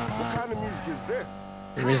 What kind of music is this?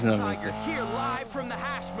 There is no Tiger music. here live from the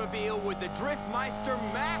Hashmobile with the Driftmeister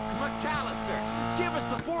Mac McAllister. Give us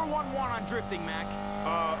the 411 on drifting, Mac.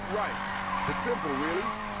 Right. It's simple, really.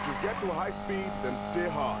 Just get to a high speed, then steer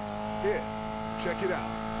hard. Here, check it out.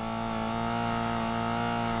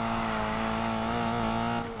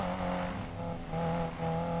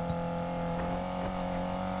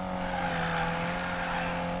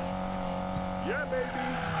 Yeah, baby.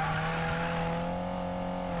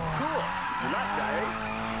 Cool. You like that, eh?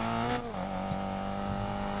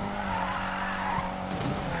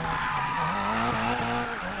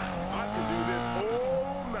 I can do this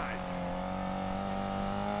all night.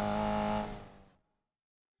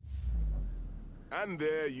 And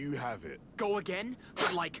there you have it. Go again,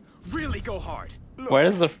 but like, really go hard. Look, Why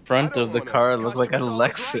does the front I don't of the wanna car look like a customers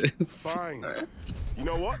always right. Lexus? Fine. You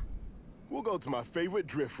know what? We'll go to my favorite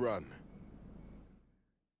drift run.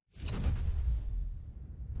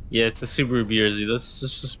 Yeah, it's a Subaru BRZ. Let's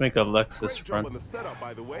just make a Lexus Great job front. on the setup,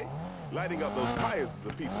 by the way. Lighting up those tires is a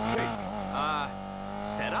piece of cake.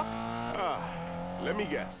 Setup? Let me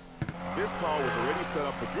guess. This car was already set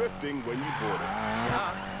up for drifting when you bought it.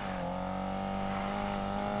 Duh.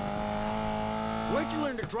 Where'd you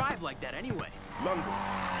learn to drive like that anyway? London.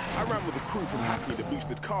 I ran with a crew from Hackney that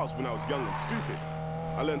boosted cars when I was young and stupid.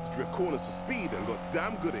 I learned to drift corners for speed and got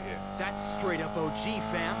damn good at it. That's straight up OG,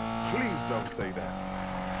 fam. Please don't say that.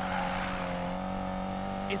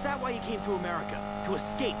 Is that why you came to America? To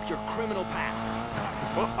escape your criminal past?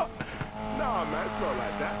 Nah, man, it's not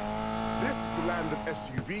like that. This is the land of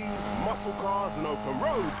SUVs, muscle cars, and open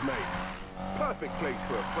roads, mate. Perfect place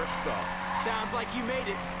for a fresh start. Sounds like you made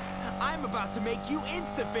it. I'm about to make you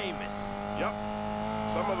insta-famous. Yup.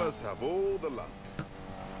 Some of us have all the luck.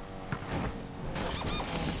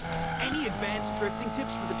 Any advanced drifting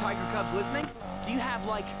tips for the Tiger Cubs listening? Do you have,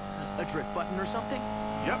 like, a drift button or something?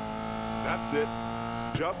 Yep. That's it.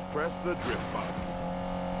 Just press the drift button.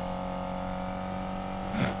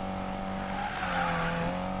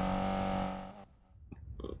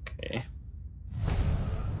 Okay.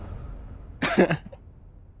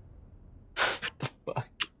 What the fuck?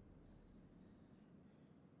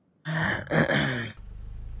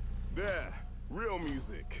 There. Real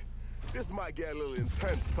music. This might get a little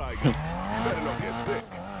intense, Tiger. You better not get sick.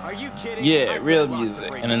 Are you kidding? Yeah, I've real played lots of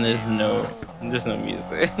music, racing and then there's games. no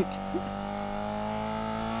music.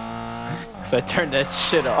 Cause I turned that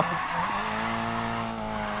shit off.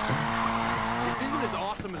 This isn't as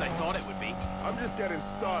awesome as I thought it would be. I'm just getting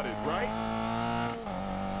started, right?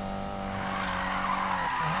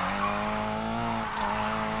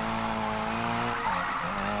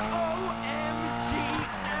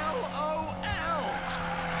 OMG-LOL!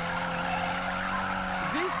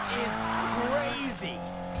 This is crazy.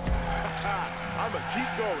 I'ma keep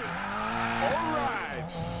going. All right.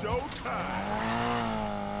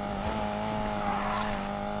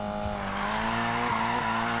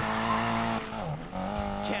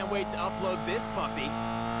 wait to upload this puppy.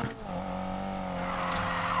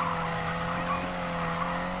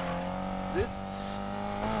 This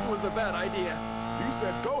was a bad idea. You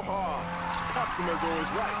said go hard. Customer's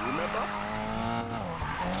always right, remember?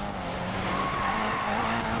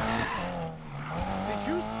 Did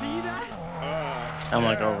you see that? I'm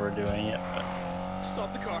like overdoing it, but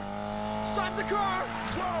Stop the car. Stop the car!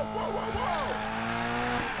 Whoa, whoa, whoa, whoa!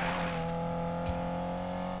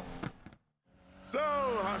 So,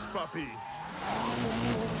 hush puppy.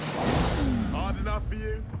 Hard enough for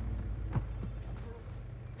you?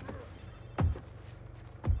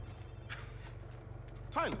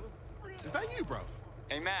 Tyler, is that you, bro?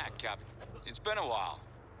 Hey, Mac, Captain. It's been a while.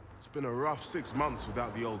 It's been a rough 6 months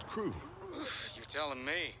without the old crew. You're telling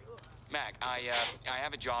me. Mac, I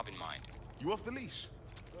have a job in mind. You off the leash?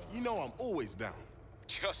 You know I'm always down.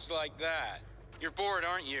 Just like that. You're bored,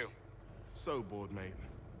 aren't you? So bored, mate.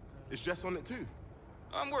 Is Jess on it too?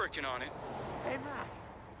 I'm working on it. Hey, Mac.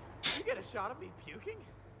 Did you get a shot of me puking?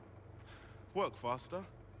 Work faster.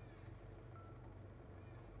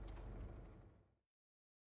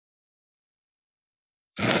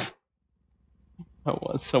 I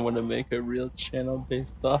want someone to make a real channel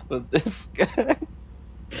based off of this guy.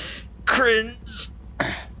 Cringe.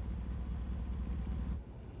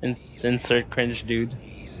 Insert cringe dude.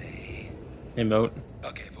 Emote.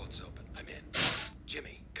 Okay, vote's open. I'm in.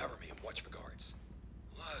 Jimmy, cover me and watch for guards.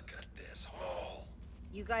 Look at this hole.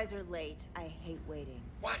 You guys are late. I hate waiting.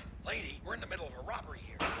 What? Lady, we're in the middle of a robbery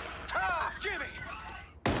here. Ah, Jimmy!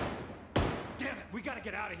 Damn it, we gotta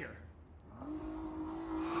get out of here.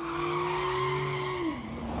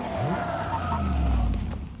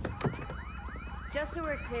 Just so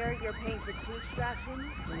we're clear, you're paying for 2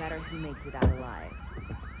 extractions, no matter who makes it out alive.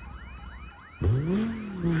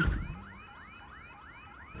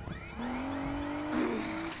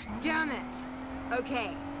 Damn it!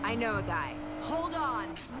 Okay, I know a guy. Hold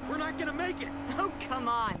on! We're not gonna make it! Oh, come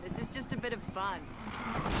on. This is just a bit of fun.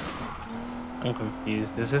 I'm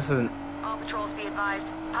confused. Is this an All patrols be advised.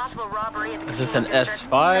 Possible robbery at the is this an casino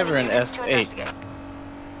district. S5 or an Sending units to S8? investigate.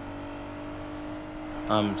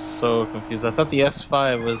 I'm so confused. I thought the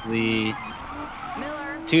S5 was the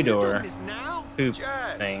Miller. 2-door This now? coupe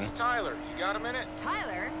Jess, thing. Tyler, you got a minute?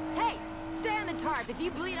 Tyler? Hey! Stay on the tarp. If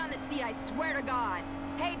you bleed on the seat, I swear to God.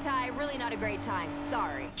 Hey, Ty, really not a great time.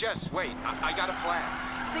 Sorry. Jess, wait, I got a plan.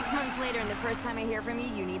 6 months later, and the first time I hear from you,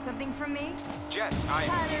 you need something from me? Jess,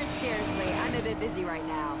 Tyler, seriously, I'm a bit busy right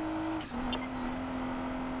now.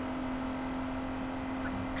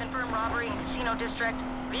 Confirm robbery in casino district.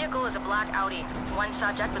 Vehicle is a black Audi. 1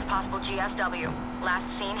 subject with possible GSW. Last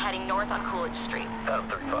seen heading north on Coolidge Street. Adam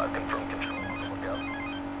 35, confirm control. Look out.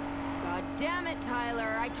 God damn it,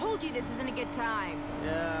 Tyler. I told you this isn't a good time.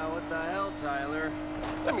 Yeah, what the hell, Tyler?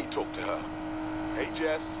 Let me talk to her. Hey,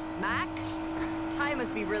 Jess. Mac? Ty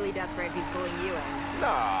must be really desperate if he's pulling you in.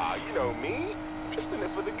 Nah, you know me. Just in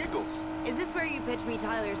it for the giggles. Is this where you pitch me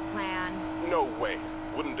Tyler's plan? No way.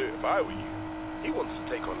 Wouldn't do it if I were you. He wants to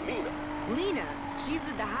take on Lena. Lena? She's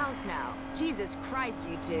with the house now. Jesus Christ,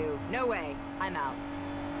 you two. No way. I'm out.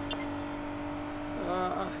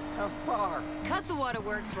 How far? Cut the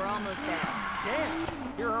waterworks. We're almost there. Damn,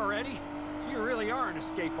 you're already? You really are an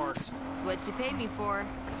escape artist. It's what you paid me for.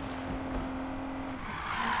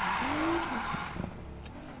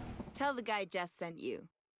 Tell the guy Jess sent you.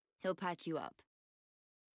 He'll patch you up.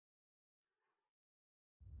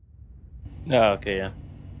 Oh, okay, yeah.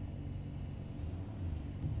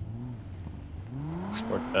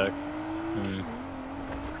 Sport back.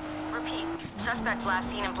 Repeat. Suspect last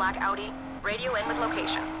seen in black Audi. Radio in with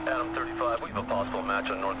location. Adam 35, we have a possible match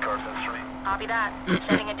on North Carson Street. Copy that.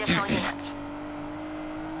 Sending additional units.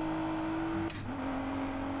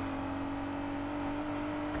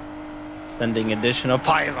 Sending additional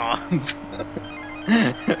pylons.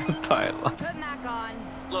 Pylon. Put Mac on.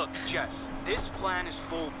 Look, Jess, this plan is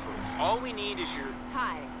foolproof. All we need is your...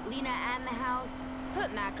 Ty, Lena and the house.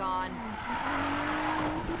 Put Mac on.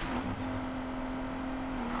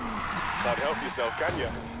 Can't help yourself, can you?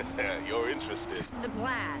 You're interested. The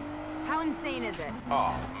plan. How insane is it?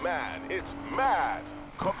 Oh, man, it's mad.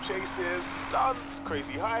 Cop chases, stunts,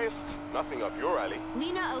 crazy heists, nothing up your alley.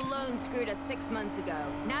 Lena alone screwed us 6 months ago.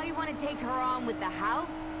 Now you want to take her on with the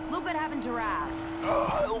house? Look what happened to Rav.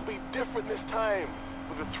 It'll be different this time.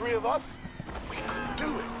 With the 3 of us, we can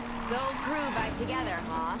do it. The old crew back together,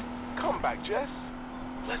 huh? Come back, Jess.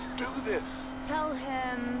 Let's do this. Tell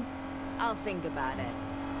him I'll think about it.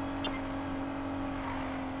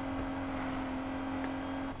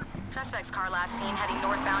 Suspect's car last seen heading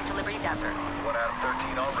northbound to Liberty Desert. 1 Adam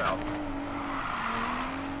 13 en route.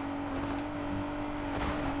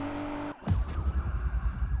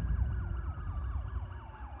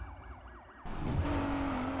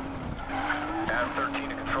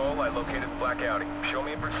 flight located in Black Audi. Show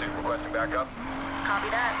me in pursuit. Requesting backup.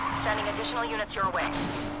 Copy that. Sending additional units your way.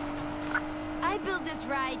 I built this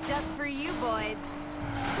ride just for you boys.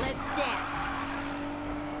 Let's dance.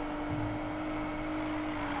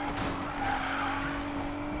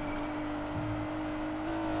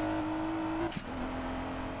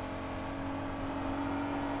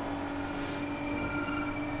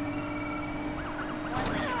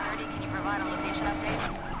 Can you provide a location update?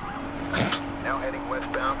 Now heading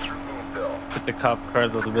westbound through Boonville. Hit the cop car a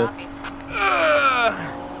little bit.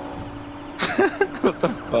 What the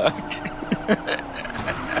fuck?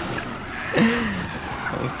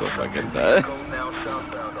 I'm so fucking dead. Now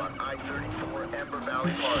southbound on I-34 Ember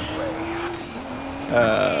Valley Parkway.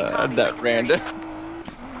 That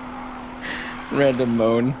random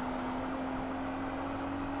moan.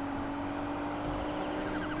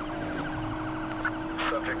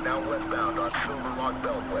 Subject now westbound on Silver Rock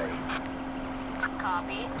Beltway.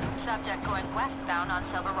 Copy. Subject going westbound on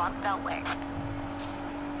Silver Rock Beltway.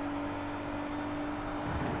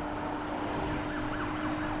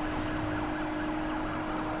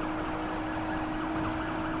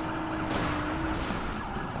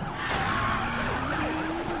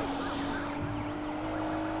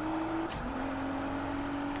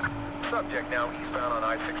 Subject now eastbound on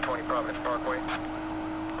I-620 Providence Parkway.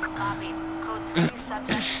 Copy. Code 3,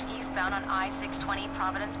 subject eastbound on I-620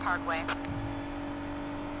 Providence Parkway.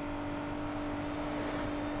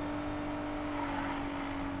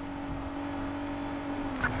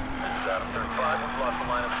 Adam 35, we've lost the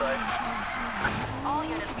line of sight. All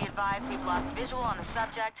units be advised we've lost visual on the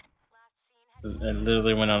subject. It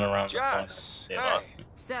literally went on around the phone. They lost me.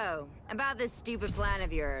 So, about this stupid plan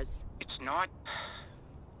of yours. It's not...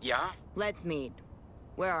 Yeah? Let's meet.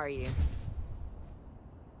 Where are you?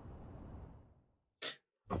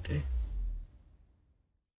 Okay.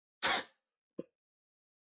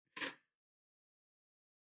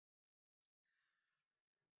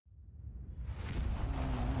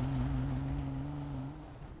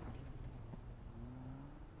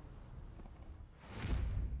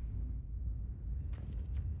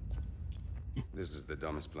 This is the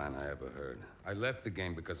dumbest plan I ever heard. I left the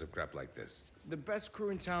game because of crap like this. The best crew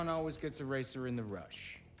in town always gets a racer in the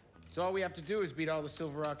rush. So all we have to do is beat all the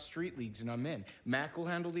Silver Rock street leagues and I'm in. Mac will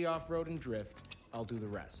handle the off-road and drift. I'll do the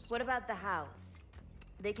rest. What about the house?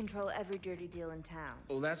 They control every dirty deal in town.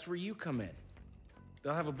 Well, that's where you come in.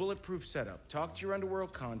 They'll have a bulletproof setup. Talk to your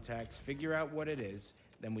underworld contacts, figure out what it is,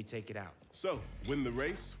 then we take it out. So, win the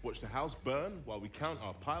race, watch the house burn while we count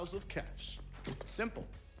our piles of cash. Simple.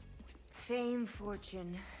 Fame,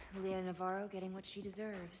 fortune, Leah Navarro getting what she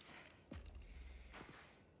deserves.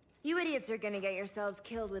 You idiots are gonna get yourselves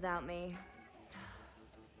killed without me.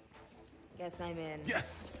 Guess I'm in.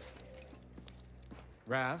 Yes!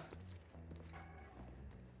 Rav?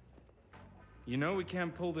 You know we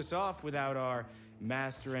can't pull this off without our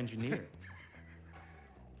master engineer.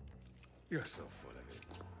 You're so full of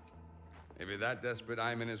it. If you're that desperate,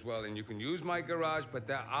 I'm in as well, and you can use my garage, but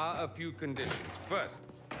there are a few conditions. First...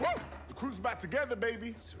 Whoa! The crew's back together,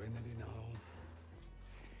 baby! Serenity, no.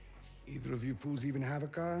 Either of you fools even have a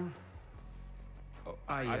car? Oh,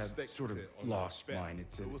 I sort of lost mine.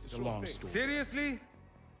 It's a long story. Seriously?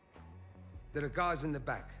 There are cars in the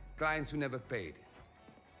back. Clients who never paid.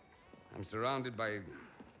 I'm surrounded by...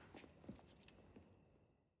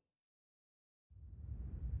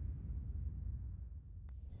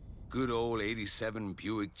 good old 87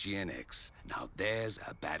 Buick GNX. Now there's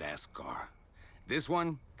a badass car. This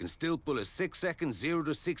one can still pull a 6-second 0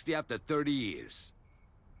 to 60 after 30 years.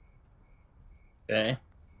 Okay.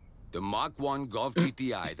 The Mark I Golf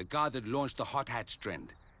GTI, the car that launched the hot hatch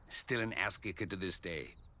trend, still an ass kicker to this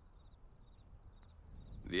day.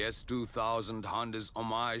 The S2000 Honda's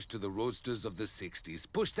homage to the roadsters of the 60s.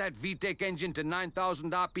 Push that VTEC engine to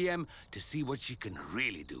 9,000 RPM to see what she can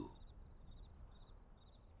really do.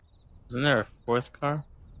 Isn't there a fourth car?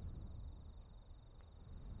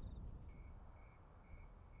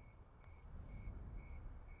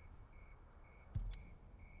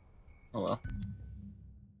 Oh well.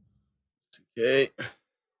 Okay.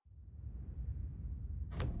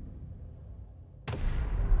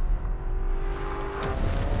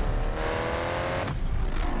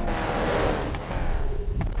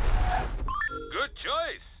 Good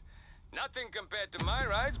choice. Nothing compared to my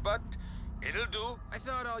rides, but it'll do. I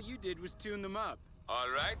thought all you did was tune them up. All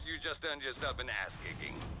right, you just earned yourself an ass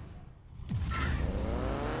kicking.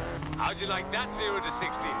 How'd you like that 0 to 60?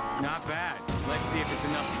 Not bad. Let's see if it's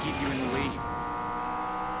enough to keep you in the lead.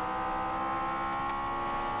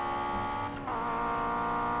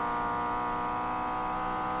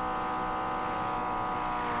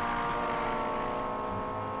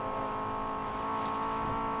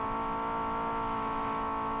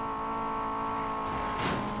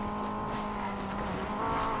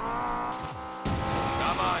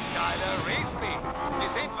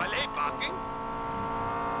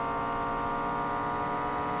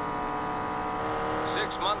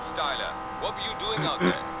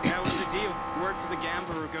 Work for the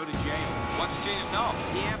gambler or go to jail. What's changed now?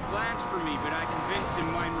 He had plans for me, but I convinced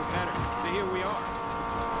him mine were better. So here we are.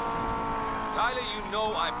 Tyler, you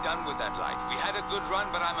know I'm done with that life. We had a good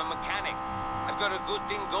run, but I'm a mechanic. I've got a good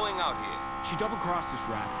thing going out here. She double-crossed us,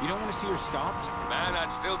 Raph. You don't want to see her stopped? Man,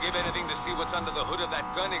 I'd still give anything to see what's under the hood of that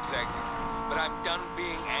gun exactly. But I'm done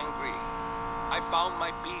being angry. I found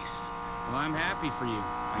my peace. Well, I'm happy for you,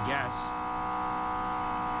 I guess.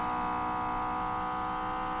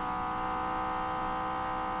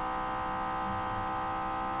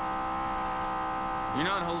 You're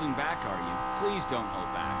not holding back, are you? Please don't hold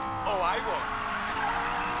back. Oh, I won't.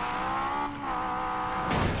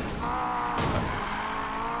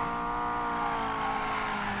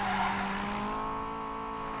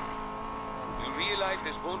 You realize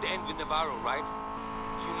this won't end with Navarro, right?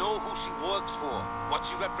 You know who she works for, what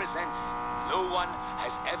she represents. No one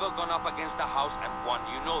has ever gone up against the house and won.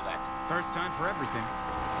 You know that. First time for everything.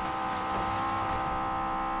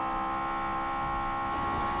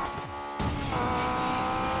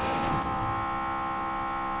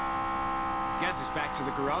 Guess it's back to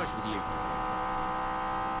the garage with you.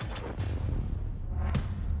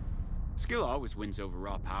 Skill always wins over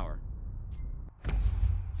raw power.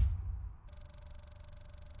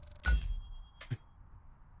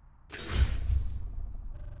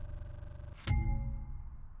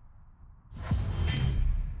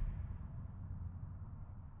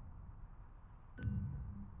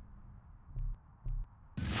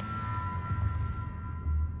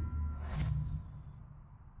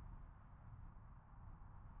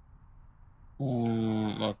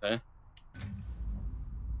 Okay.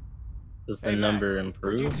 Does the Hey, number Mac,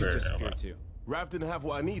 improve? where'd you two Or disappear what? to? Raph didn't have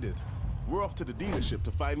what I needed. We're off to the dealership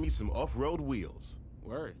to find me some off-road wheels.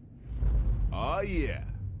 Word. Oh, yeah.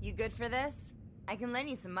 You good for this? I can lend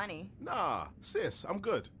you some money. Nah, sis, I'm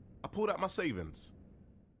good. I pulled out my savings.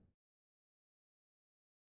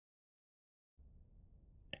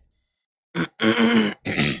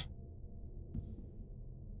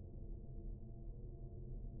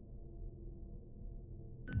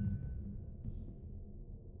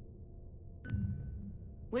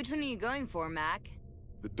 Which one are you going for, Mac?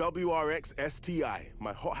 The WRX STI,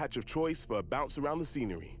 my hot hatch of choice for a bounce around the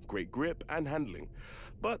scenery. Great grip and handling.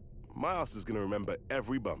 But my ass is gonna remember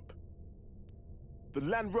every bump. The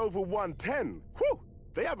Land Rover 110, whew!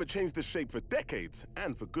 They haven't changed this shape for decades,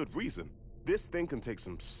 and for good reason. This thing can take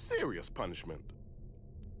some serious punishment.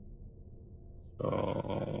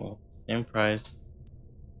 So, same price.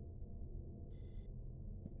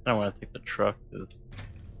 I don't want to take the truck because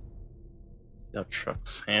see how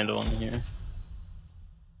trucks handle in here.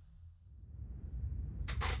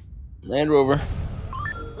 Land Rover.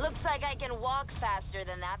 Looks like I can walk faster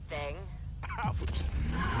than that thing. Ouch.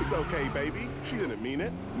 It's okay, baby. She didn't mean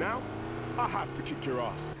it. Now, I have to kick your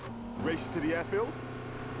ass. Race to the airfield?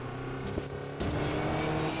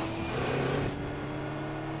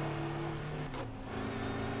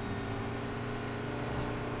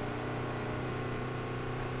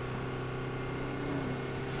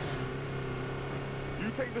 You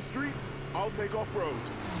take the streets, I'll take off-road.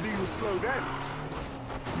 See who's slow then.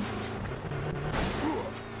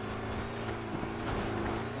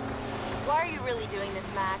 Why are you really doing this,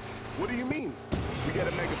 Mac? What do you mean? We get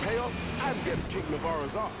a mega payoff and get to kick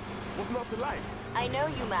Navarro's ass. What's not to like? I know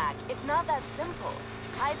you, Mac. It's not that simple.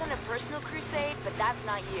 Ty's on a personal crusade, but that's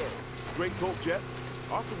not you. Straight talk, Jess.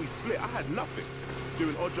 After we split, I had nothing.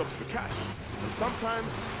 Doing odd jobs for cash. And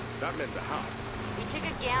sometimes, that meant the house. We took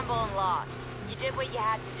a gamble and lost. You did what you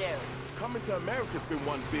had to do. Coming to America's been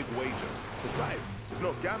one big wager. Besides, it's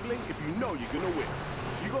not gambling if you know you're gonna win.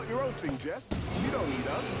 You got your own thing, Jess. You don't need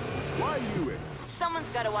us. Why are you in? Someone's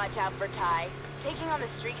got to watch out for Ty. Taking on the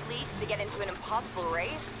street league to get into an impossible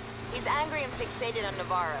race? He's angry and fixated on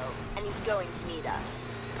Navarro, and he's going to need us.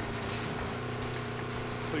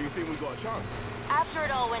 So you think we got a chance? After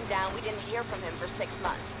it all went down, we didn't hear from him for 6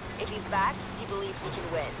 months. If he's back, he believes we can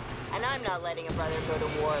win. And I'm not letting a brother go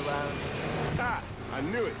to war alone. Ha! I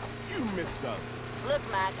knew it. You missed us. Look,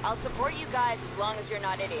 Mac, I'll support you guys as long as you're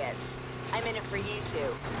not idiots. I'm in it for you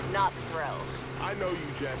two, not the thrills. I know you,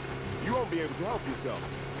 Jess. You won't be able to help yourself.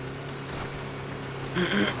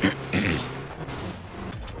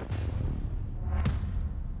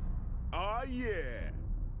 Ah, yeah.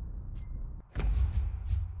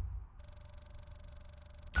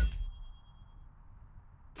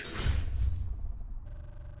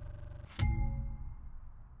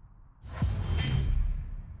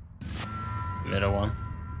 Middle one.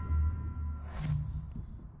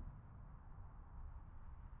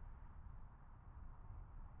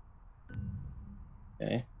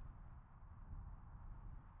 Okay.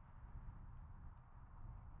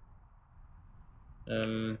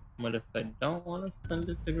 What if I don't want to send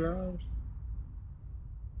it to garage?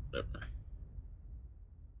 Whatever.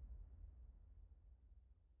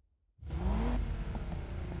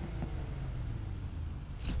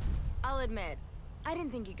 I'll admit, I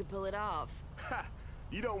didn't think you could pull it off. Ha!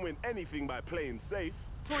 You don't win anything by playing safe.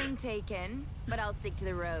 Point taken, but I'll stick to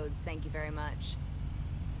the roads, thank you very much.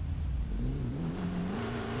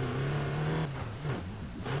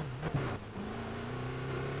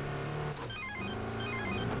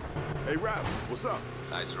 Hey, Rap, what's up?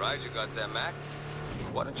 Nice ride you got there, Mac.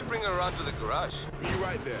 Why don't you bring her around to the garage? Be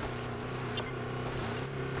right there.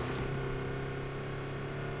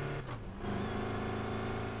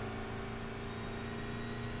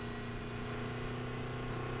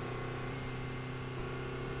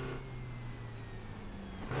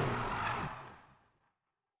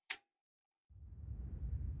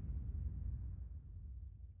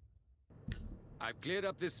 I've cleared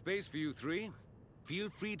up this space for you three. Feel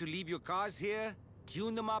free to leave your cars here,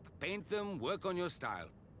 tune them up, paint them, work on your style.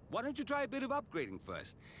 Why don't you try a bit of upgrading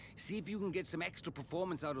first? See if you can get some extra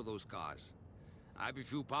performance out of those cars. I have a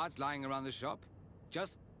few parts lying around the shop.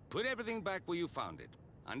 Just put everything back where you found it.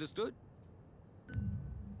 Understood?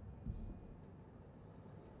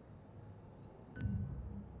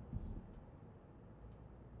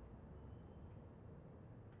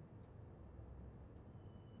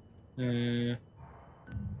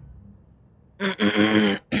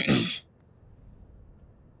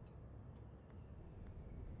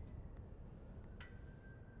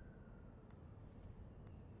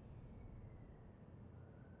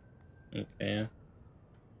 Okay.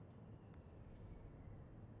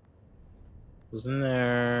 Wasn't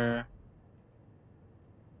there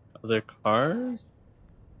other cars?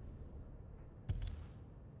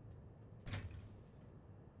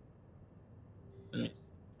 Let me-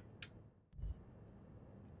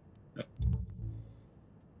 no.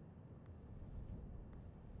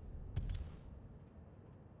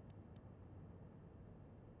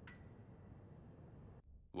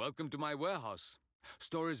 Welcome to my warehouse.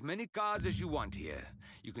 Store as many cars as you want here.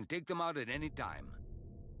 You can take them out at any time.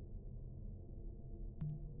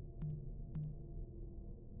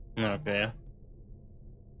 Okay.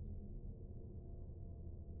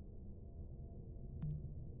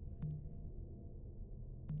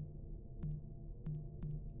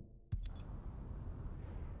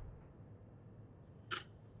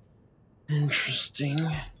 Interesting.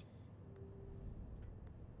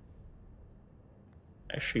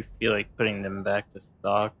 I actually feel like putting them back to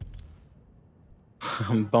stock.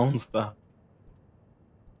 Bone stock.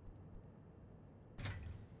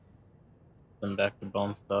 Them back to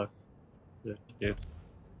bone stock. What do I have to do?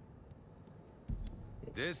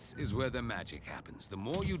 This is where the magic happens. The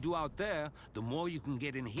more you do out there, the more you can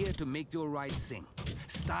get in here to make your ride sing.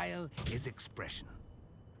 Style is expression.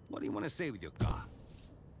 What do you want to say with your car?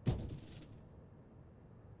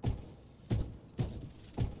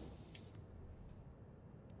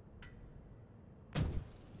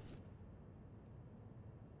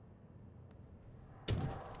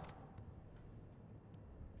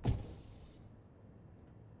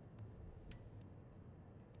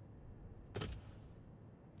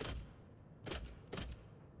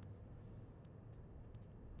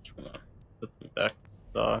 Just wanna put them back to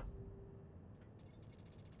stock.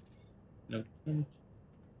 No change.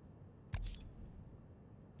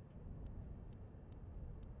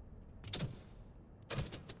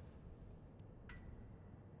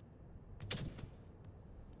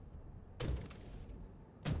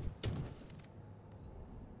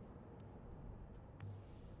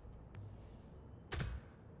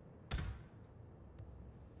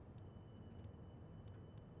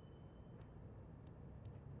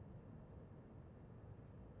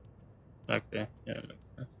 Okay, yeah, that makes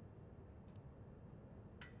sense.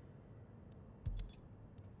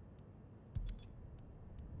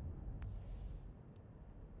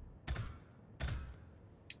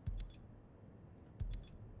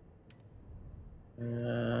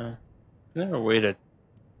 Is there a way to...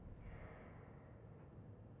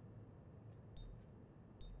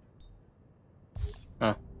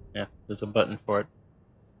 Oh, yeah, there's a button for it.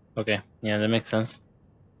 Okay, yeah, that makes sense.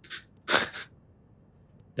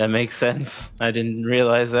 That makes sense. I didn't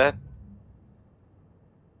realize that.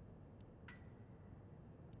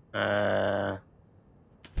 Yeah.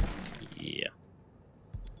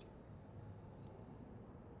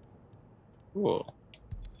 Cool.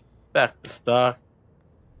 Back to stock.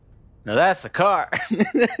 Now that's a car.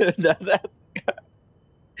 Now that's a car.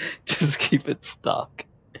 Just keep it stock.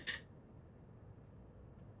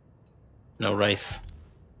 No rice.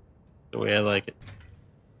 The way I like it.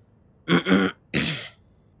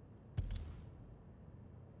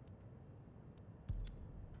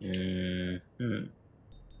 Mm-hmm.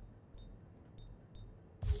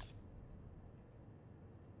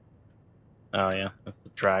 Oh yeah, that's the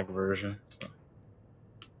drag version. So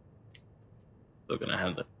still gonna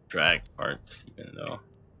have the drag parts, even though.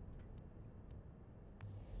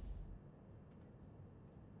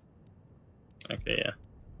 Okay, yeah.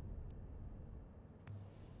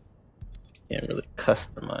 Can't really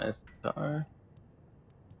customize the car.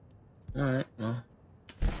 Alright, well.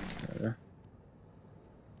 Whatever.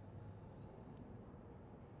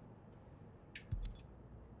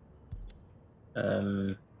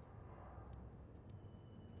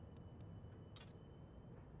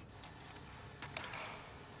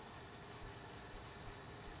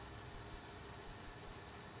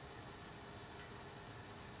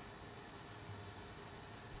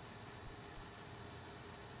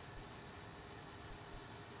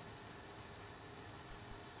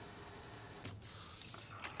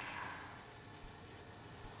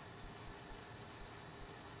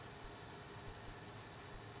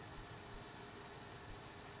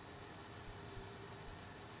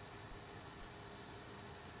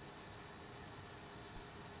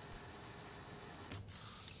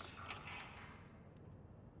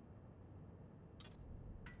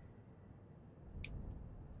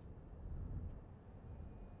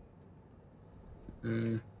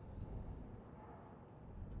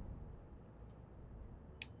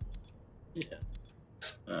 Yeah.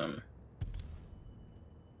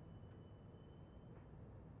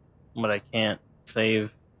 But I can't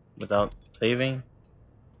save without saving.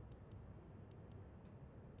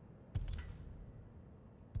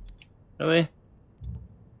 Really?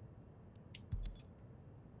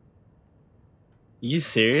 You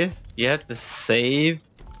serious? You have to save?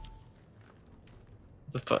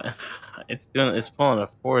 It's pulling a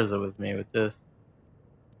Forza with me with this.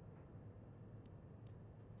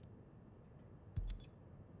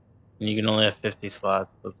 And you can only have 50 slots,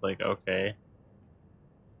 so it's like, okay.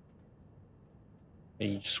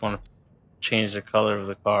 And you just want to change the color of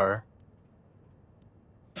the car.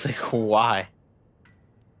 It's like, why?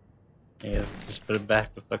 I guess just put it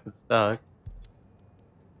back to fucking stock.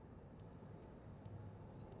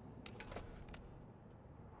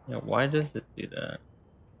 Yeah, why does it do that?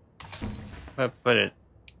 If I put it,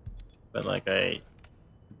 but like I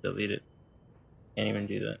delete it, can't even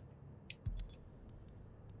do that.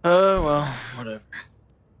 Oh well, whatever.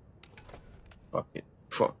 Fuck it.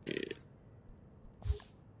 Fuck it.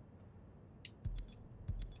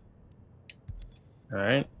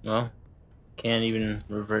 Alright, well, can't even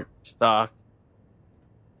revert stock.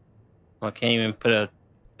 Well, I can't even put a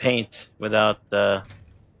paint without the.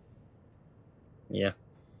 Yeah.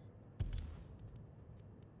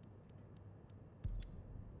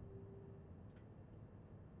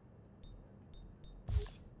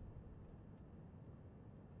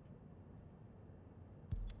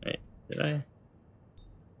 Wait, did I?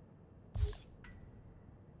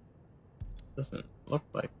 Doesn't look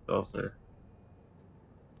like those are.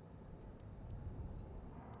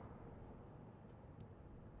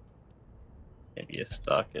 Maybe a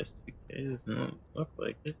stock SDK, doesn't look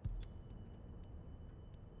like it.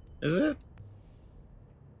 Is it?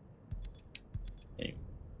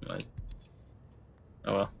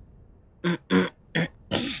 Oh well.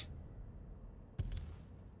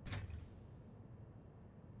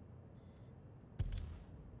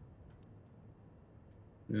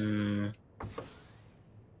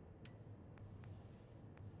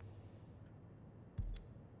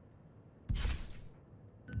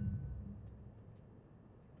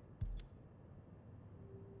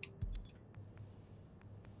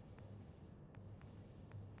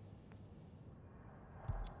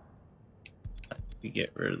 We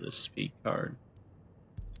get rid of the speed card.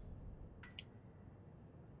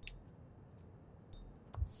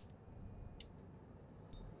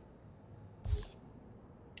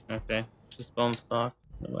 Okay, just bone stock,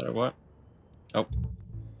 no matter what. Nope.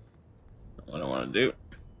 Not what I want to do.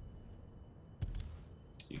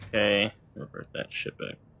 Okay, revert that shit back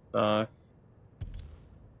to stock.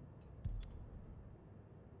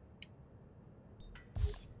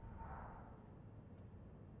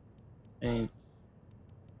 And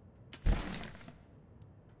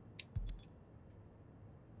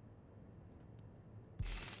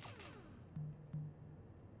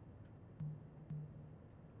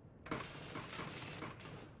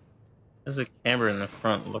there's a camera in the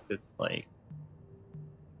front. Look, it's like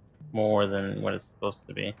more than what it's supposed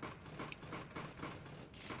to be.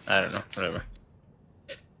 I don't know, whatever.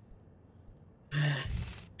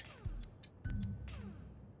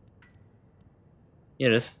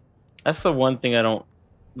 Yeah, that's the one thing I don't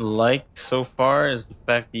like so far is the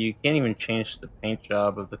fact that you can't even change the paint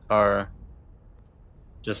job of the car.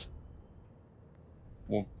 Just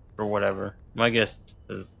for whatever. My guess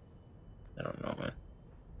is, I don't know, man.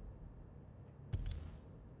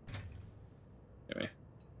 Anyway.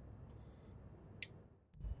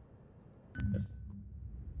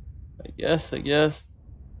 I guess.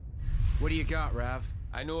 What do you got, Rav?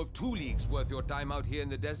 I know of 2 leagues worth your time out here in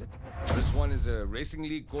the desert. This one is a racing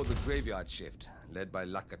league called the Graveyard Shift, led by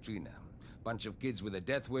La Katrina. Bunch of kids with a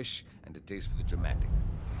death wish and a taste for the dramatic.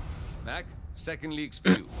 Mac, second league's for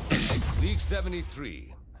you. League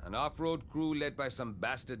 73, an off-road crew led by some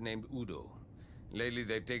bastard named Udo. Lately,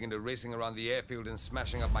 they've taken to racing around the airfield and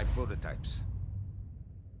smashing up my prototypes.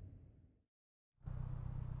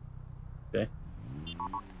 Okay.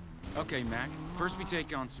 Okay, Mac. First we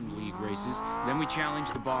take on some league races, then we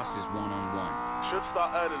challenge the bosses one-on-one. Should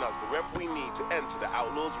start earning us the rep we need to enter the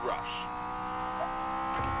Outlaws Rush.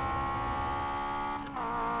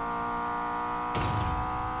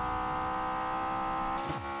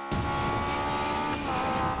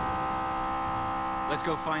 Let's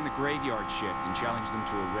go find the Graveyard Shift and challenge them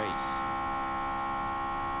to a race.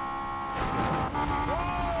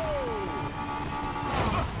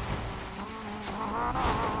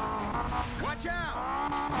 Watch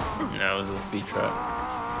out! That was a speed trap.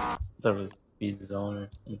 I thought it was a speed zone or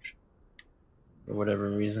some shit. For whatever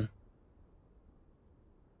reason.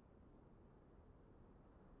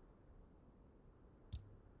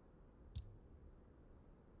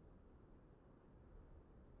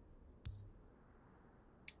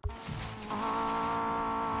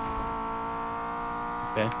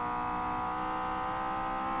 Okay.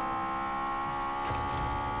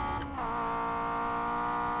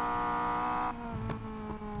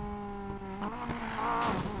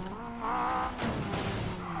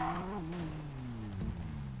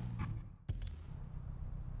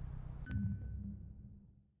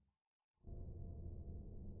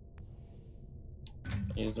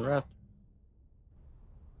 Use the wrap.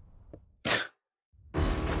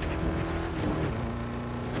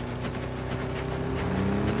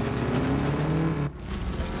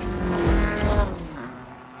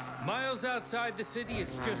 Miles outside the city,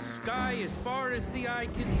 it's just sky as far as the eye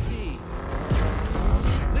can see.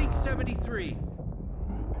 League 73.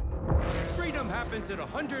 Freedom happens at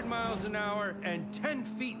 100 miles an hour and 10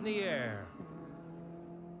 feet in the air.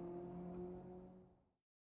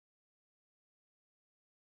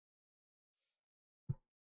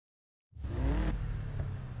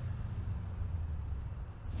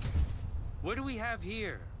 What do we have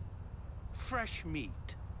here? Fresh meat.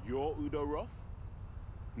 You're Udo Roth?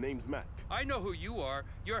 Name's Mac. I know who you are.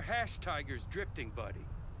 You're Hash Tiger's drifting buddy.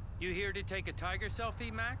 You here to take a tiger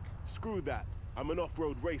selfie, Mac? Screw that. I'm an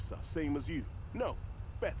off-road racer, same as you. No,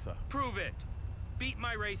 better. Prove it. Beat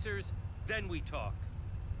my racers, then we talk.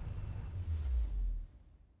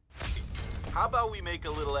 How about we make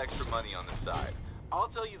a little extra money on the side? I'll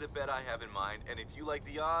tell you the bet I have in mind, and if you like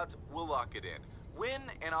the odds, we'll lock it in. Win,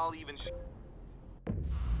 and I'll even...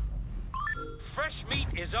 Fresh meat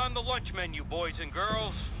is on the lunch menu, boys and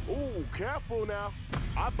girls. Ooh, careful now.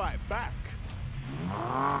 I bite back.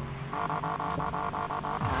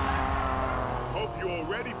 Hope you're all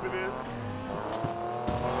ready for this.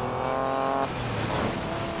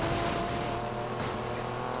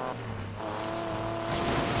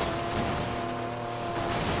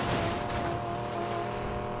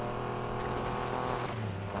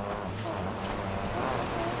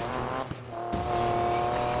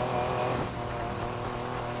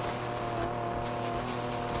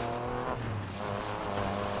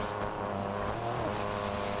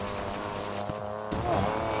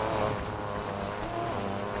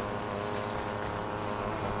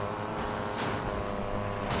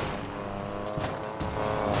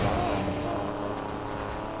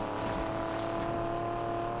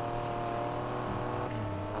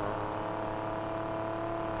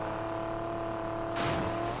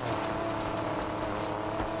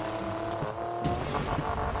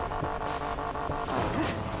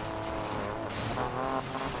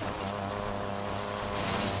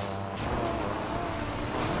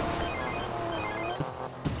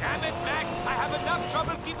 Damn it, Mac! I have enough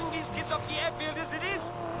trouble keeping these kids off the airfield as it is.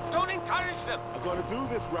 Don't encourage them. I gotta do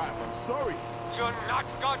this, Raph. I'm sorry. You're not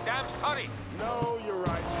goddamn sorry. No, you're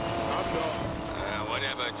right. I'm not.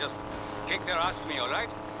 Whatever. Just kick their ass for me, all right?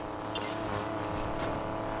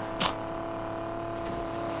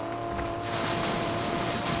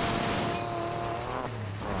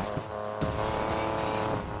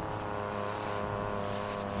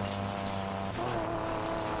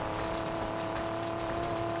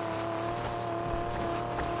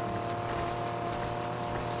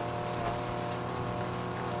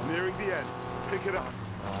 the end. Pick it up.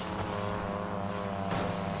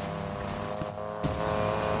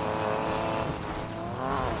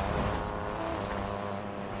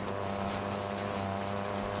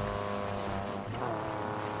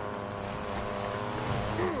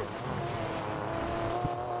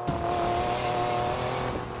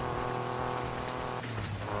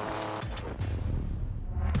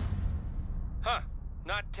 Huh.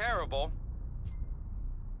 Not terrible.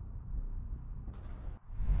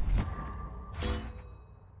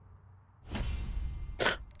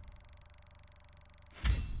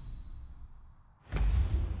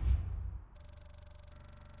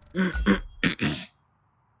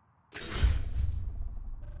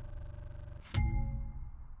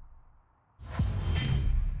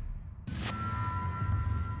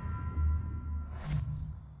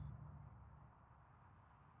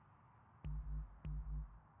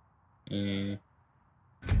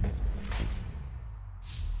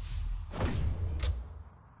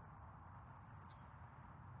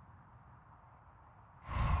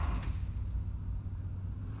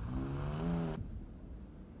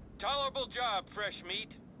 Tolerable job, fresh meat.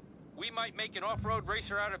 We might make an off-road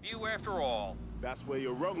racer out of you after all. That's where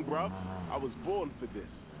you're wrong, bruv. I was born for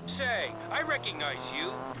this. Say, I recognize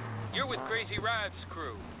you. You're with Crazy Rad's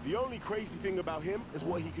crew. The only crazy thing about him is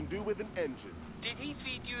what he can do with an engine. Did he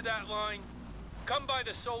feed you that line? Come by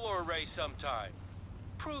the solar array sometime.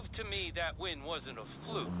 Prove to me that win wasn't a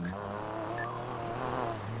fluke.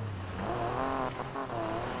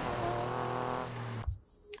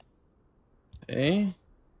 Okay.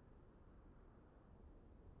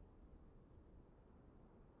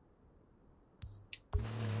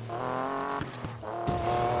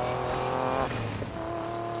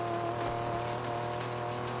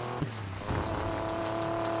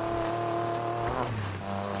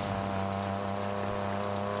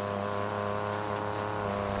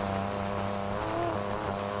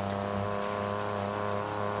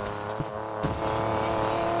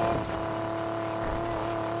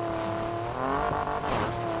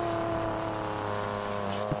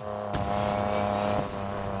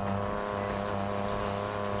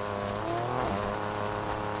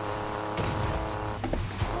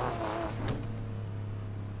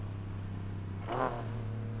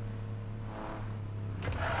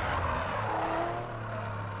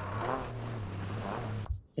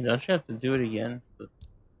 Don't you have to do it again?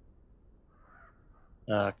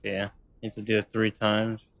 Okay, yeah. You have to do it 3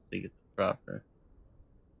 times to get the proper.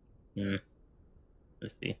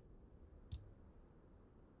 Let's see.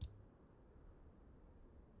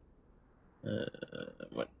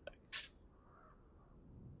 What next?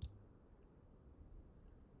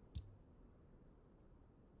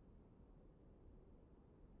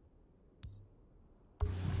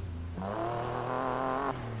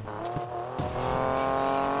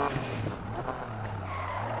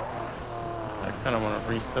 I kind of want to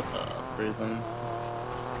reset the prison.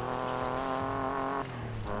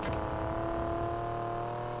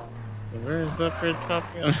 Where is that bridge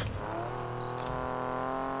popping on?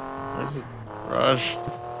 Where's the garage?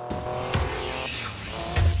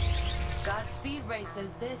 Godspeed,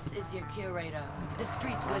 racers. This is your curator. The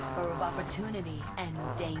streets whisper of opportunity and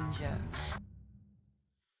danger.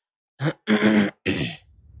 Something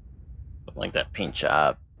like that paint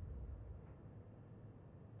job.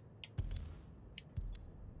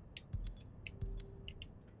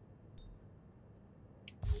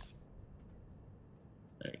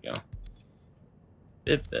 There you go.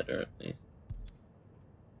 Bit better at least.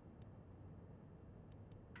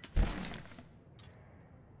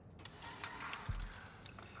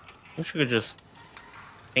 Wish we could just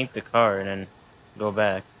paint the car and then go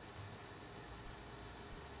back.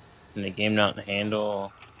 And the game not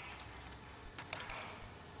handle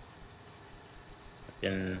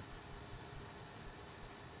fucking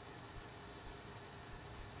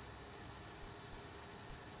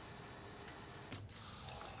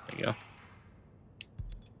there you go.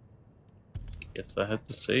 Guess I have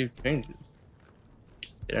to save changes.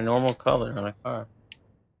 Get a normal color on a car.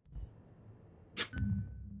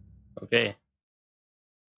 Okay.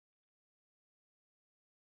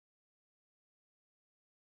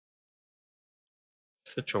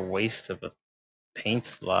 Such a waste of a paint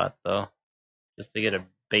slot though. Just to get a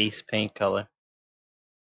base paint color.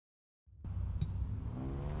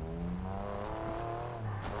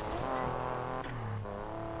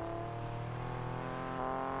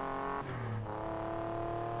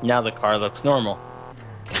 Now the car looks normal.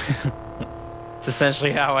 It's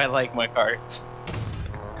essentially how I like my cars.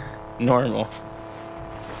 Normal.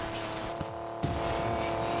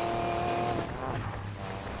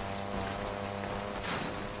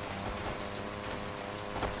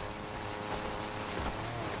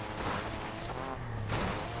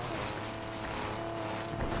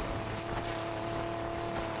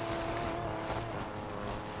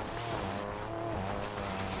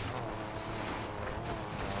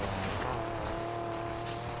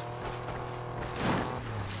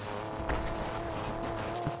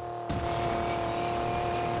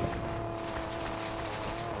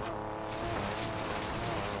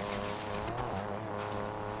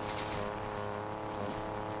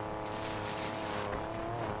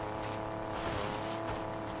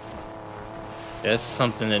 That's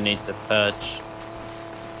something that needs to patch.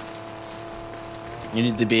 You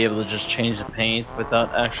need to be able to just change the paint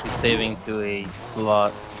without actually saving to a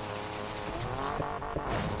slot.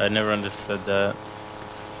 I never understood that.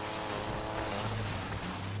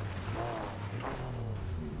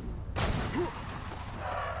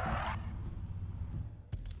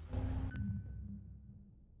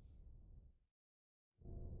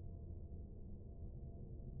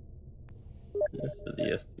 This is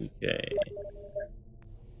the S2K.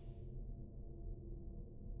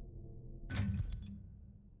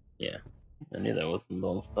 Yeah, I knew that was some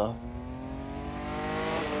bone stuff.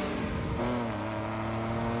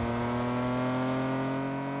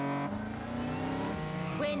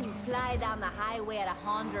 When you fly down the highway at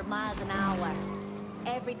 100 miles an hour,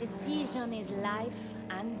 every decision is life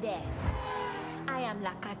and death. I am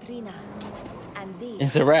La Katrina, and this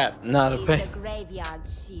It's a rap, not a is paint. the graveyard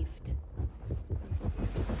shift.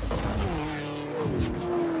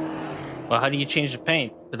 Well, how do you change the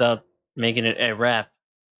paint without making it a rap?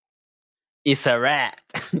 It's a rap.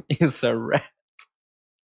 It's a rap.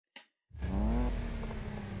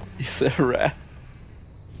 It's a rap.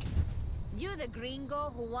 You the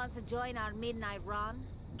gringo who wants to join our midnight run?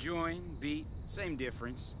 Join, beat, same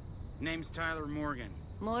difference. Name's Tyler Morgan.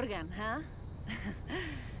 Morgan, huh?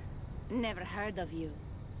 Never heard of you.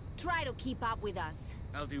 Try to keep up with us.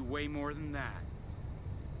 I'll do way more than that.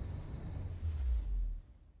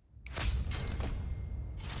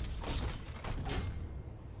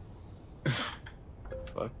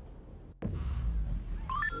 Fuck.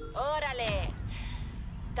 Órale!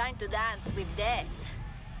 Time to dance with death.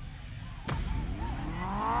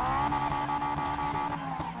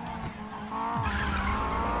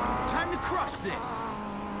 Time to crush this!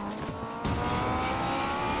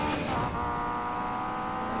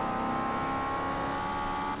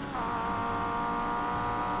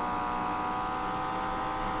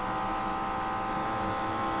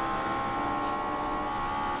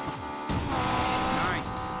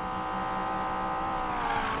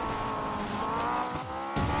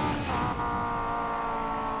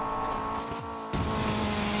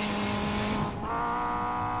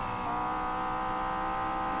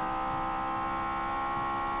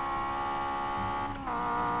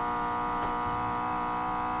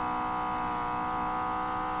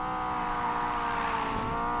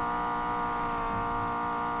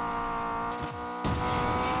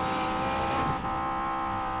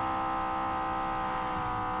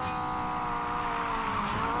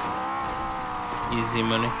 Easy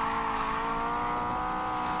money.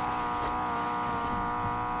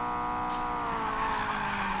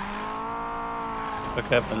 What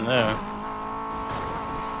happened there?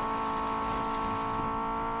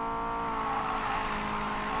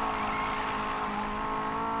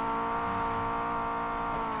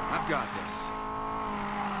 I've got this.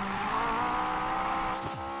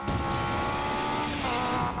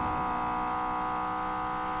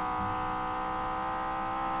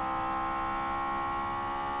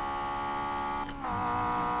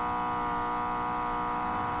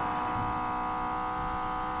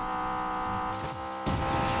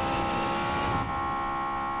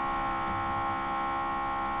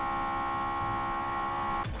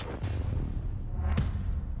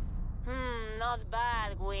 Not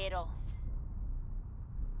bad, Guido.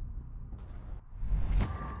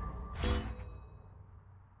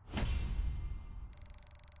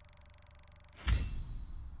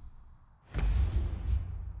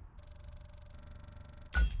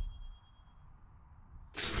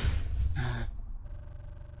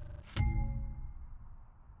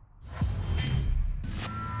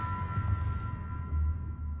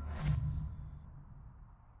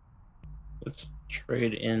 Let's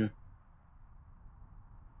trade in.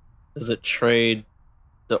 Does it trade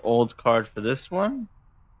the old card for this one?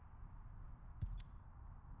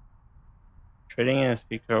 Trading in a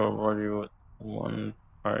speaker will reward you with 1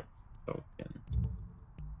 part token.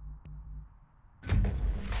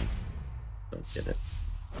 Don't get it.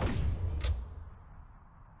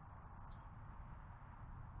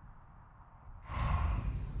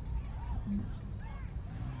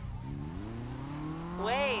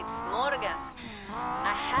 Wait, Morgan.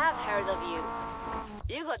 I have heard of you.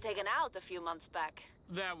 You got taken out a few months back.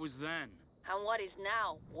 That was then. And what is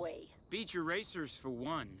now, Way? Beat your racers for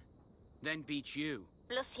one, then beat you.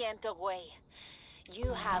 Lo siento, Way.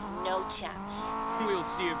 You have no chance. We'll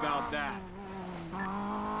see about that.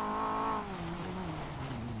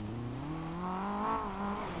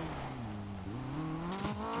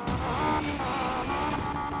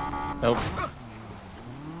 Nope.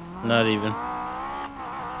 Not even.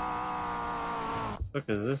 What the fuck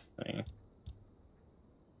is this thing?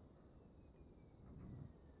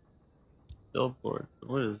 Billboard.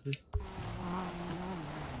 What is this?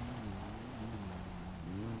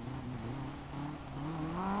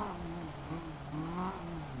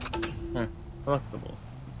 Collectible.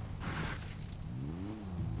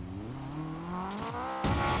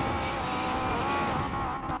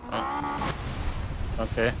 Oh.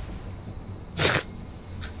 Okay.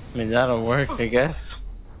 I mean, that'll work, I guess.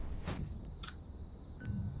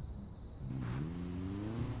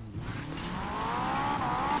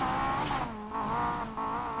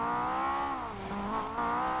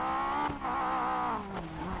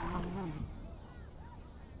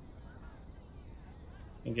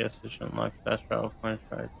 I guess it should unlock fast travel points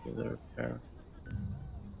right to the repair.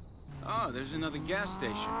 Oh, there's another gas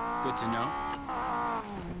station. Good to know.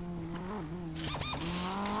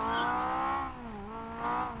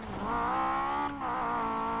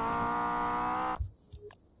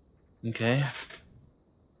 Okay.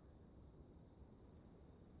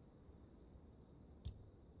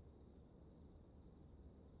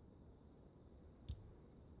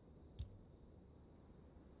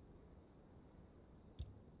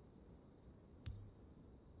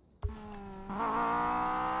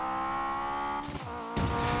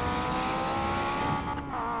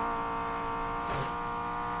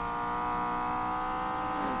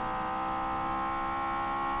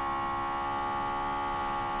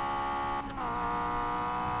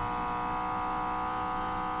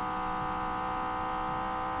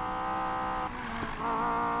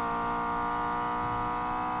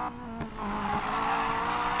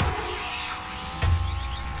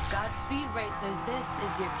 Racers, this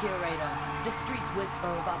is your curator. The streets whisper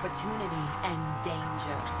of opportunity and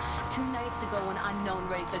danger. 2 nights ago, an unknown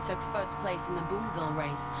racer took first place in the Boomville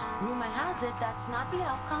race. Rumor has it that's not the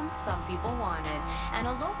outcome some people wanted. And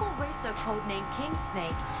a local racer codenamed King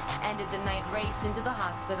Snake ended the night race into the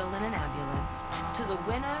hospital in an ambulance. To the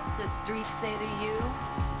winner, the streets say to you,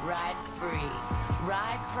 ride free,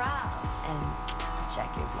 ride proud, and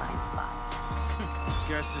check your blind spots.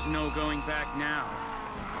 Guess there's no going back now.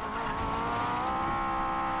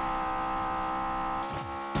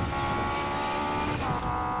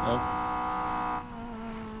 Nope.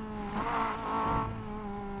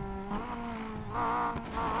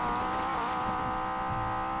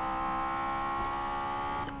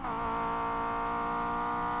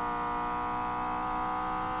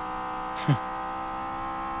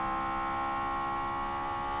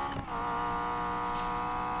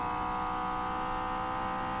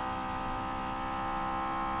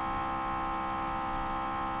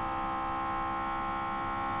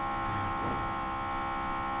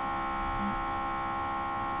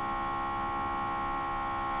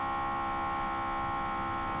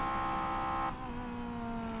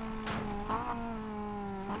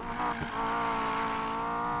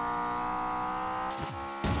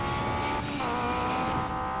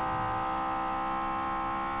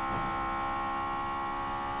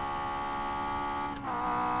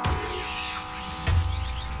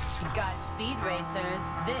 Godspeed, racers.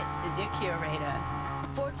 This is your curator.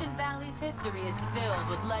 Fortune Valley's history is filled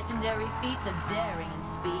with legendary feats of daring and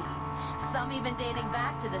speed, some even dating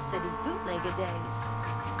back to the city's bootlegger days.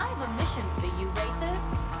 I have a mission for you, racers.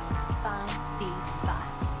 Find these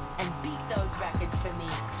spots and beat those records for me.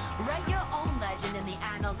 Write your own legend in the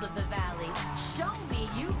annals of the valley. Show me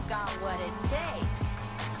you've got what it takes.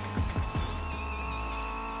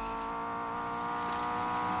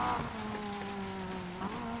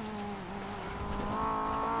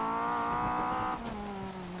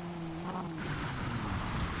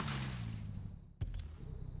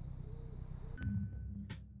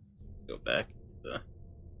 Go back to the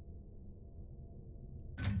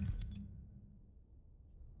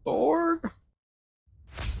board.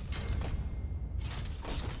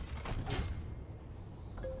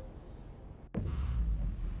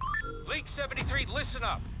 League 73, listen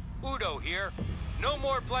up. Udo here. No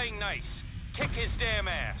more playing nice. Kick his damn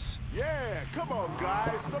ass. Yeah, come on,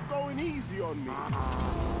 guys. Stop going easy on me.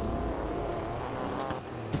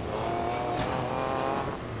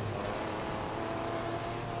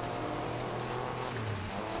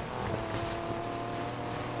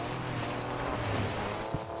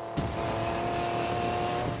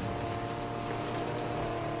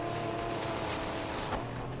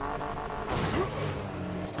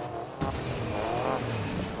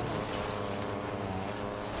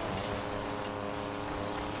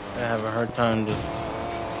 I have a hard time just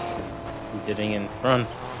getting in front.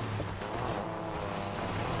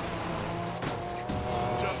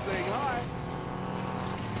 Just saying hi.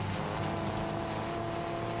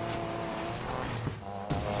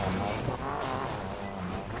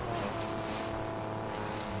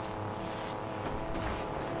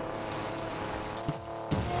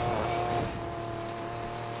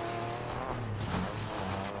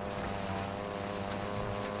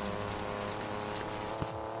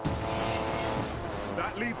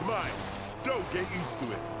 That lead's mine. Don't get used to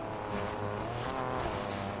it.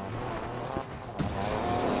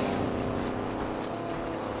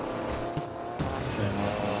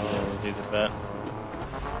 Yeah, we'll do the bet.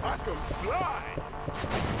 I can fly!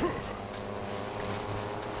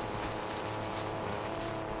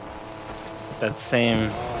 That same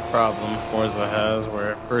problem Forza has,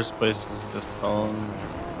 where first place is just falling.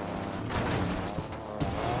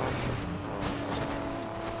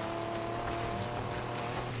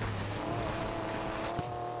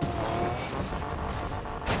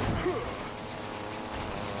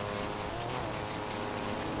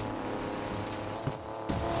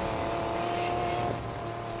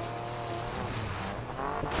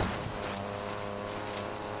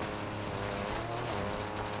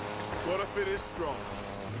 Gotta finish strong.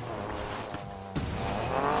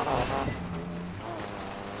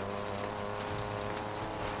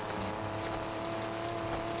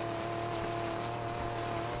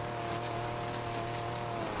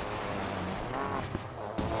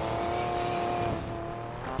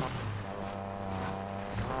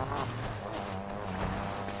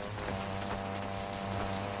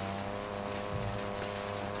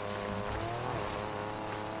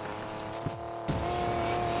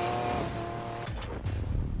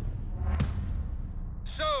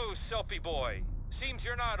 Selfie boy, seems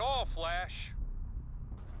you're not all flash.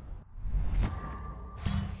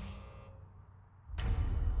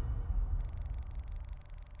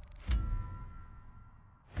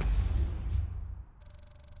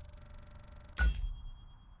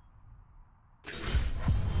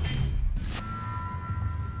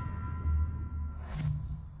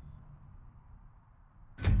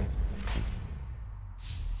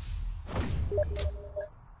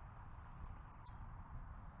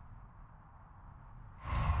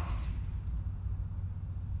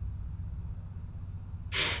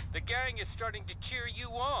 The gang is starting to cheer you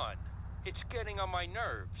on. It's getting on my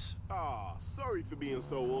nerves. Ah, sorry for being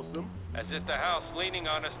so awesome. As if the house leaning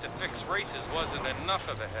on us to fix races wasn't enough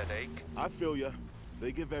of a headache. I feel ya.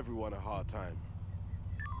 They give everyone a hard time.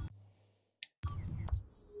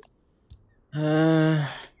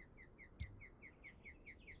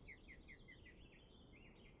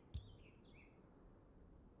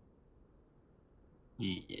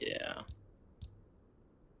 Yeah.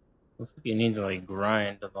 Looks like you need to like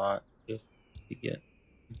grind a lot just to get.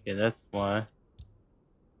 Okay, that's why.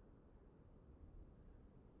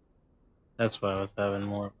 That's why I was having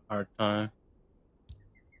more of a hard time.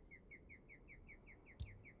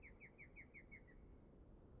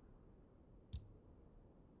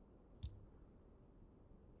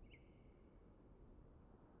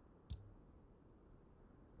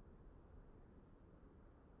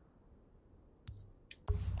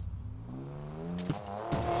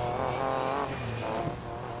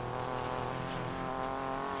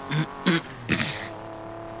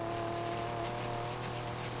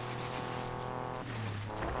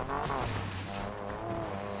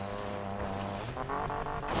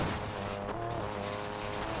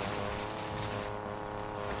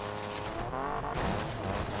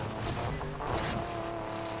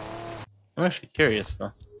 I'm actually curious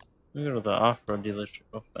though. Let me go to the off-road dealership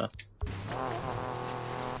real fast.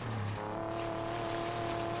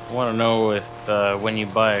 I want to know if when you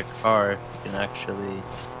buy a car, if you can actually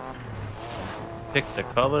pick the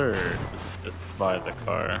color or just buy the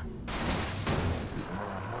car.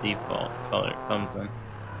 Default color it comes in.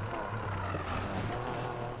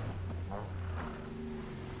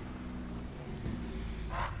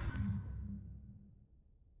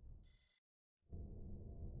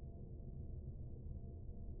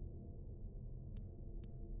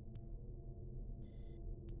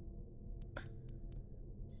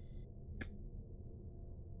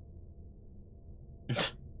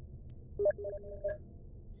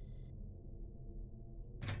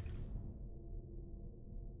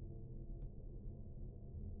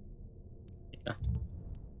 Yeah.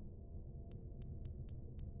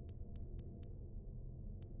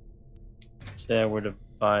 Say I were to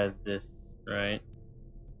buy this, right?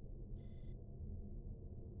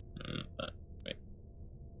 Wait.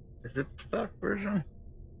 Is it the stock version?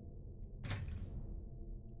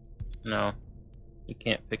 No. You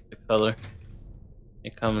can't pick the color.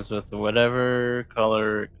 It comes with whatever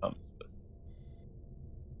color it comes with.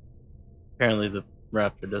 Apparently the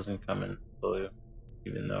Raptor doesn't come in blue,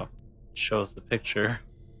 even though it shows the picture.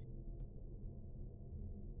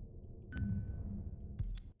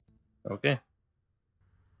 Okay.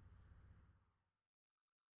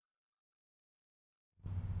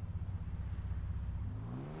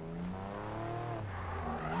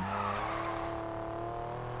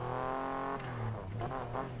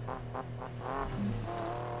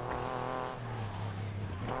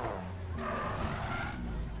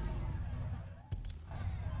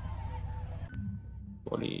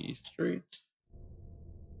 Street.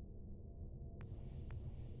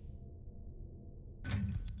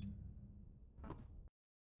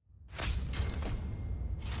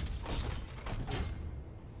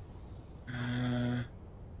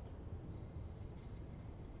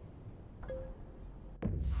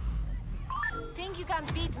 Think you can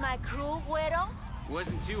beat my crew, Güero?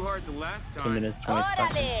 Wasn't too hard the last 2 time. minutes, 20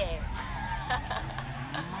 seconds. Órale!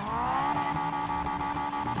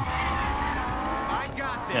 I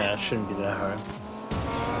got this. Yeah, it shouldn't be that hard.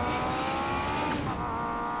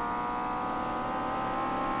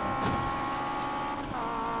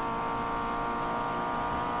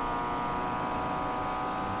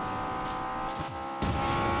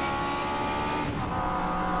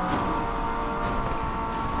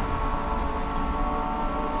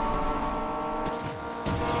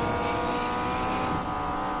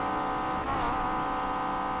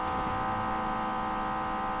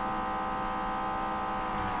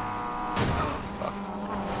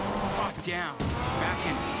 Down. Back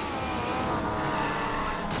in.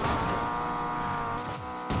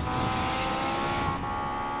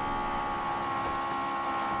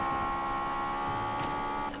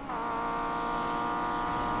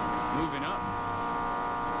 Moving up.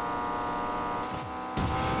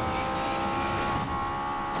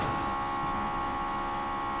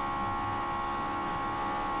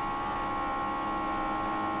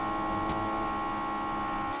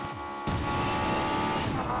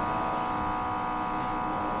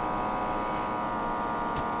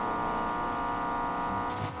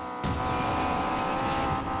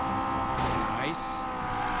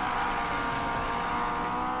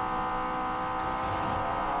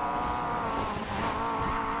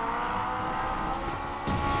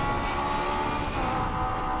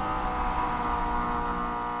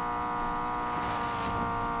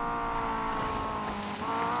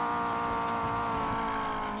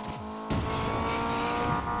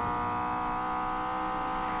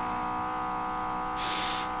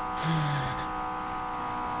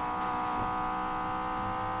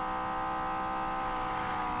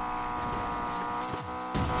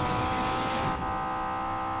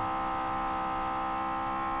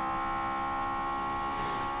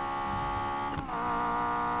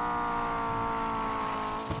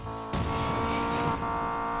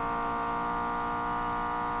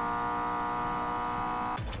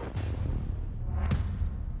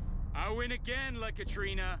 I win again, La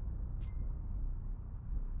Katrina.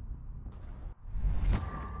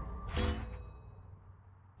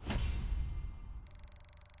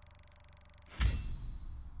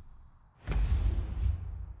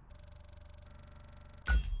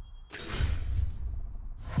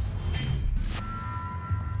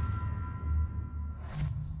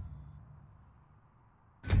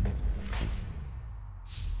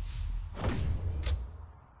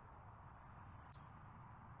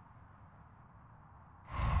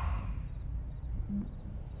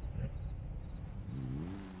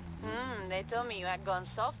 They told me you had gone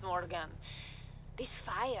soft, Morgan. This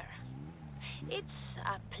fire, it's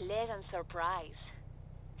a pleasant surprise.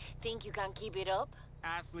 Think you can keep it up?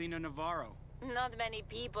 Ask Lena Navarro. Not many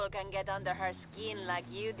people can get under her skin like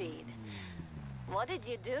you did. What did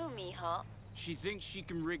you do, mijo? She thinks she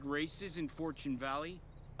can rig races in Fortune Valley.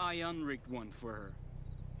 I unrigged one for her.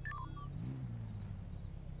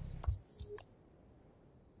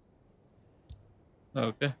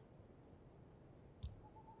 Okay.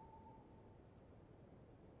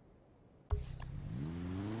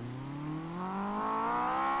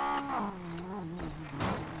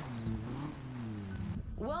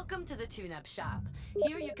 Welcome to the tune-up shop.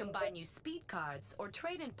 Here you can buy new speed cards or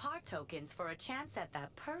trade in part tokens for a chance at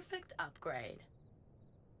that perfect upgrade.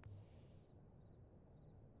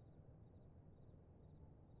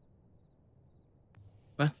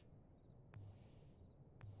 What?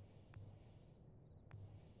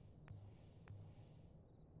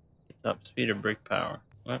 Top speed or brake power?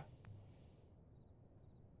 What?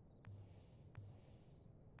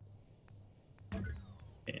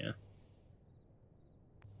 Yeah.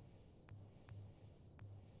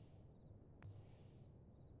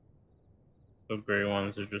 The gray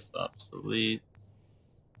ones are just obsolete.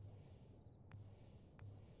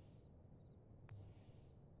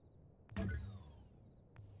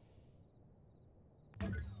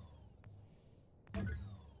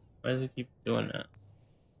 Why does it keep doing that?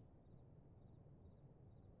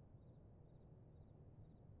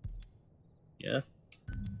 Yes.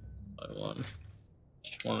 I won.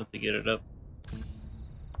 Just wanted to get it up.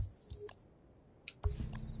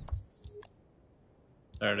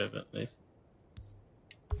 started at least.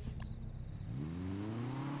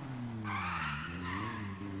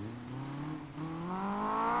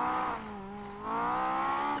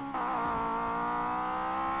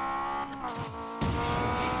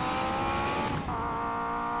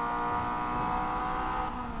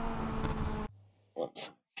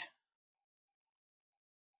 Once.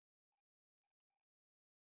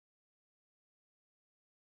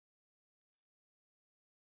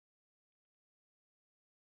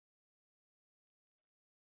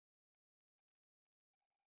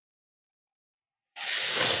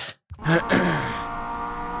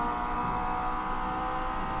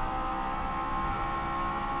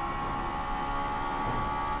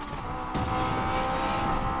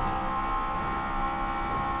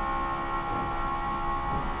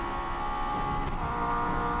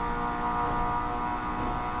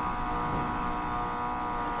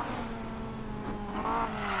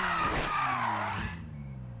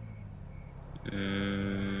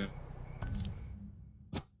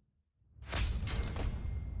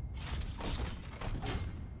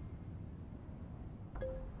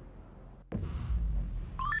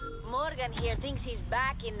 Morgan here thinks he's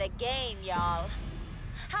back in the game, y'all.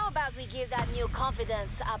 How about we give that new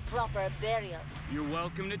confidence a proper burial? You're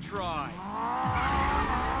welcome to try.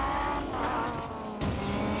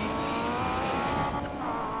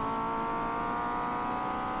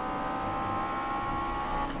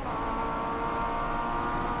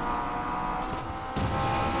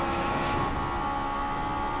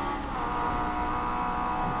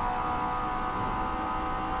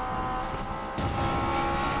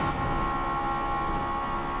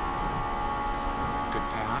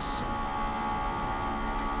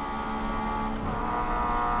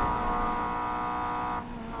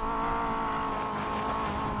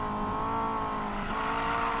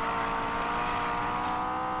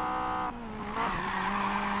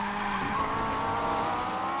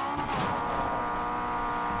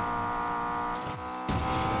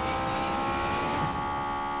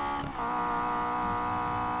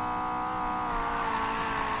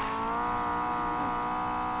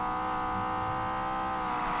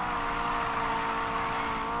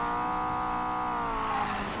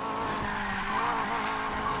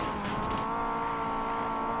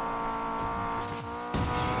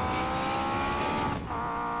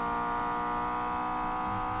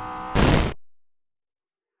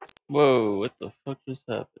 Whoa, what the fuck just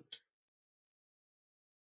happened?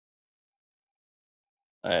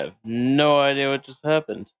 I have no idea what just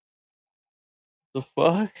happened. The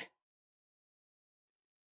fuck?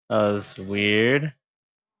 That was weird.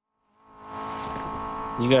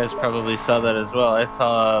 You guys probably saw that as well. I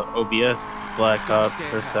saw OBS black out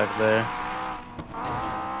for a sec there.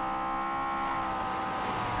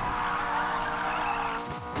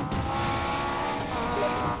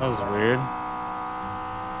 That was weird.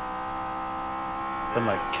 Is that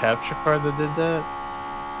my capture card that did that?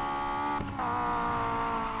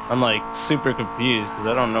 I'm like super confused because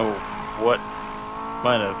I don't know what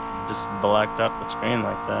might have just blacked out the screen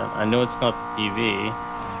like that. I know it's not the TV.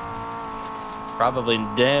 Probably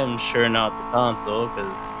damn sure not the console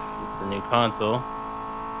because it's the new console.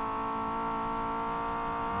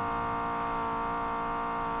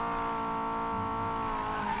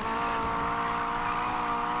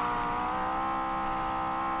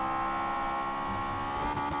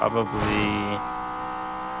 Probably,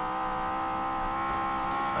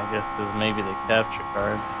 I guess this is maybe the capture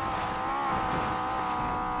card.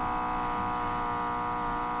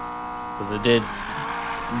 Because it did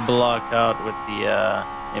block out with the,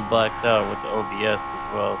 it blacked out with the OBS as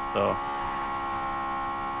well, so.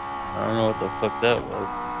 I don't know what the fuck that was.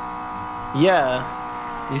 Yeah,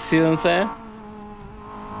 you see what I'm saying?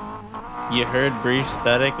 You heard brief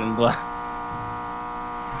static and black.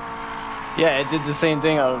 Yeah, it did the same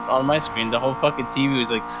thing on my screen. The whole fucking TV was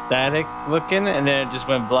like static looking, and then it just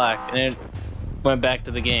went black, and then it went back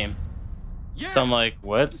to the game. Yeah, so I'm like,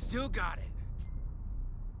 what? Still got it.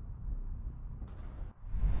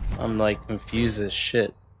 I'm like confused as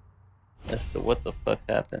shit as to what the fuck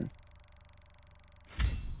happened.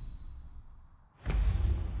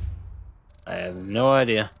 I have no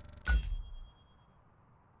idea.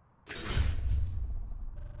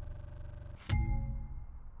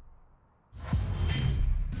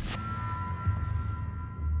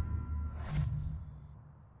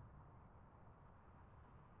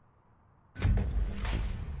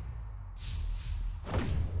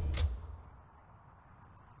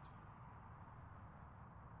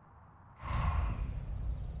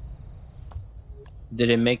 Did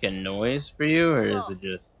it make a noise for you, or is it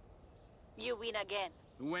just... You win again.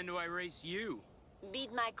 When do I race you?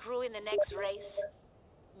 Beat my crew in the next race.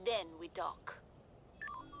 Then we talk.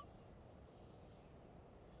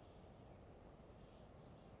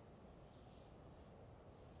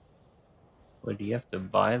 Wait, do you have to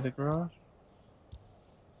buy the garage?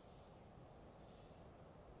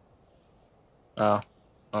 Oh,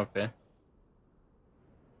 okay.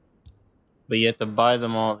 But you have to buy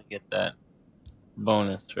them all to get that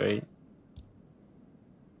bonus, right?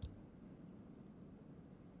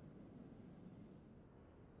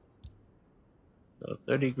 So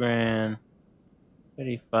 30 grand,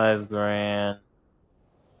 35 grand,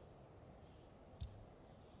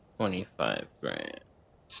 25 grand.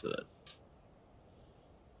 So that's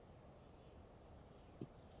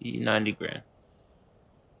 90 grand.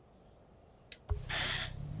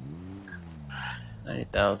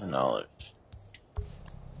 $90,000.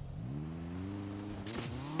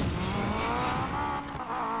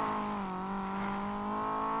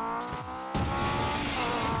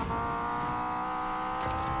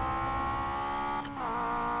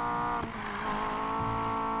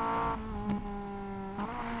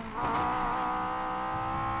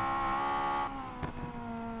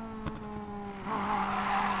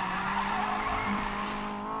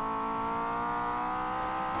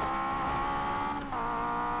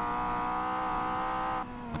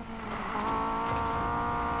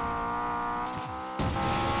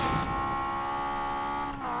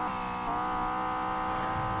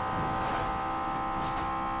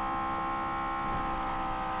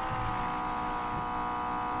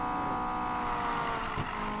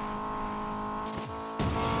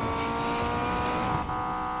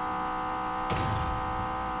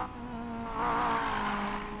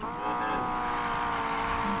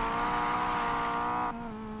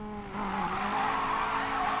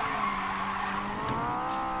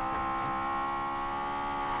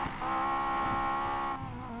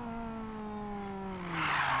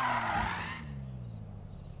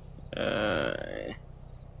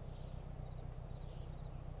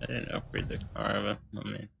 I didn't upgrade the car, but I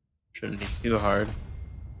mean, shouldn't be too hard.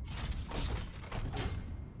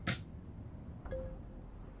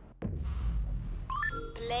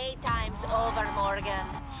 Playtime's over, Morgan.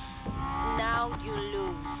 Now you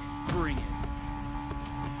lose. Bring it.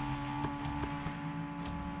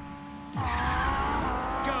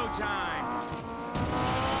 Go time!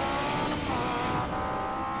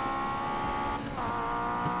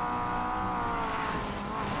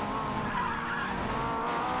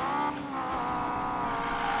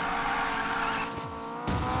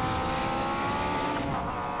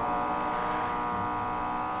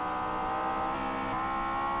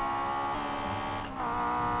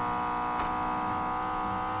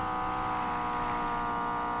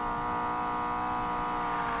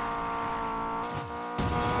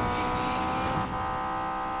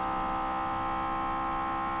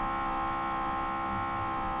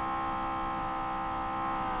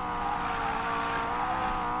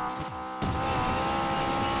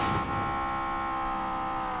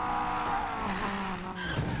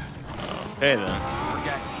 Okay then.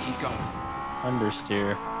 Forget, keep going.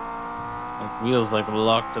 Understeer. Like wheels like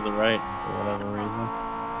locked to the right for whatever reason.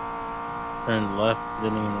 Turned left,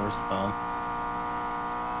 didn't even respond.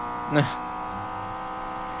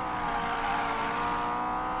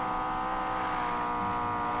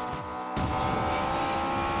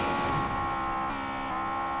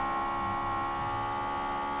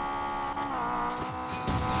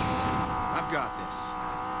 I've got this.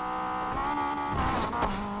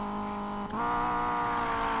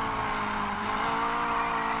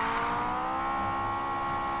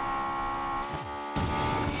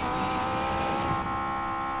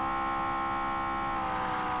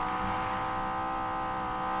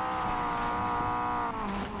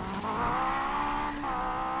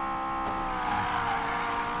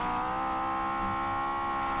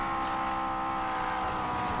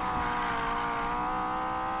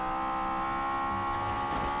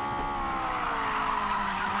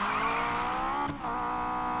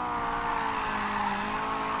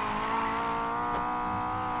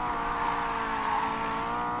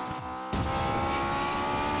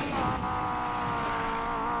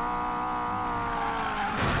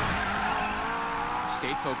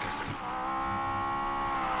 Stay focused.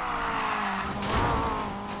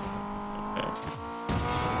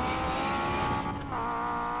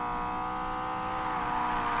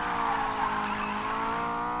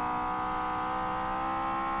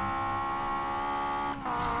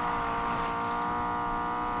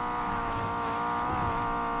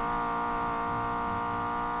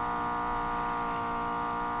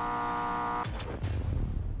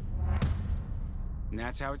 And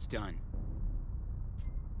that's how it's done.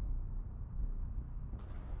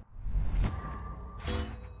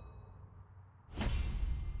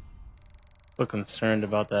 So concerned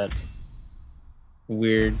about that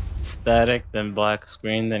weird static, then black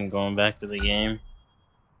screen, then going back to the game.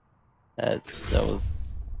 That was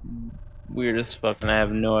weird as fuck, and I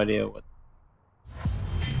have no idea what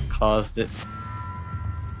caused it.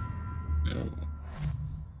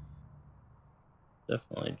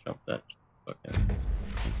 Definitely jump that fucking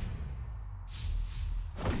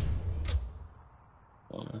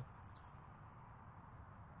bonus.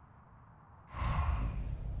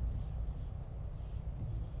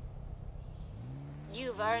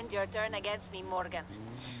 You've earned your turn against me, Morgan.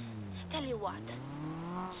 Tell you what,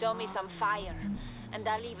 show me some fire, and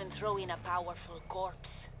I'll even throw in a powerful corpse.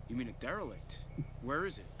 You mean a derelict? Where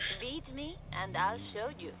is it? Beat me, and I'll show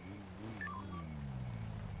you.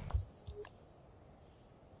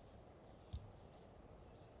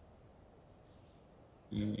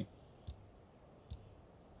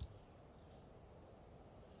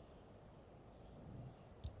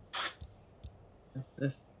 What's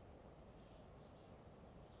this?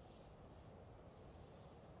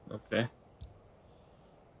 Okay.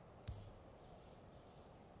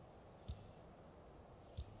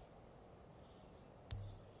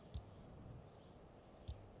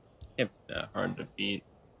 Can't be that hard to beat.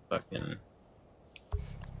 Fucking.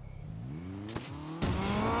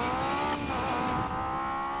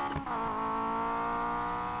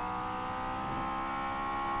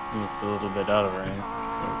 It's a little bit out of range.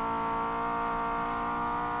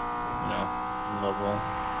 No, level.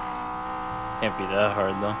 Can't be that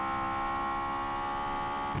hard though.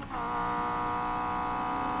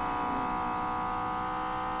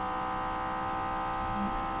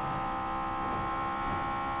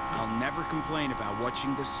 I'll never complain about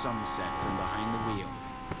watching the sunset from behind the wheel.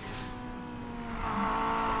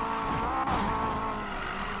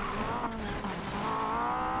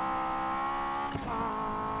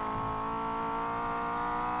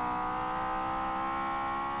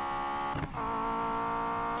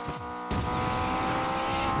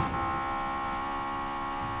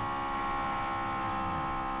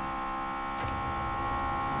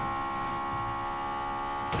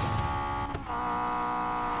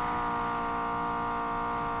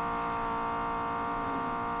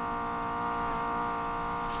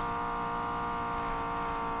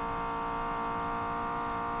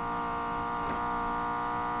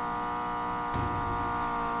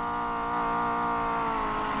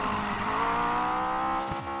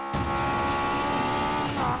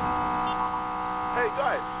 Hey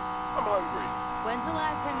guys, I'm hungry. When's the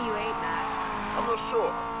last time you ate, Mac? I'm not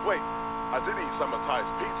sure. Wait, I did eat some of Ty's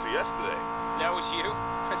pizza yesterday. That was you?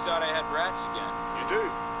 I thought I had rats again. You do?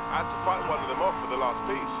 I had to fight one of them off for the last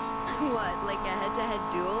piece. What, like a head-to-head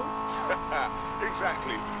duel?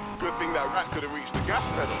 Exactly. Good thing that rat couldn't reach the gas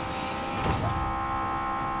pedal.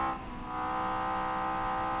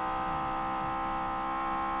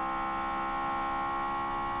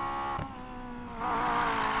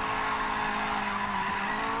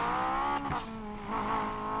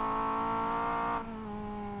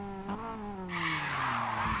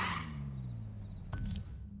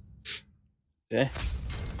 Okay.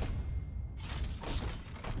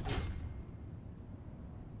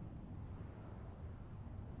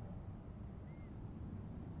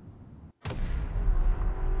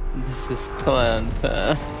 This is clan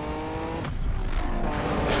time.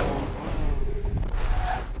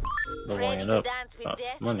 Leveling it up. Dance with Costs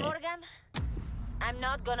death, money. Morgan? I'm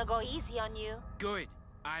not gonna go easy on you. Good.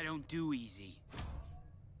 I don't do easy.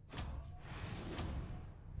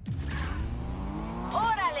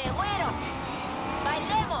 ¡Órale, güero!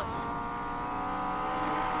 ¡Bailemos!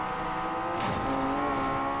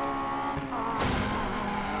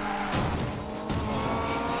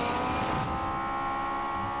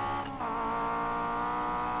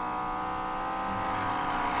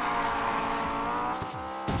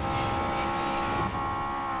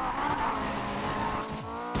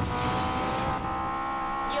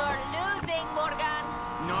 You're losing, Morgan.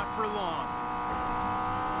 Not for long.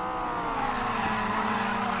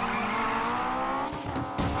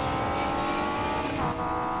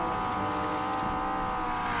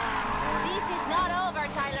 This is not over,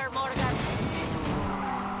 Tyler Morgan.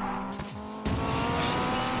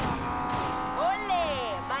 ¡Ole!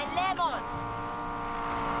 ¡Bailemos!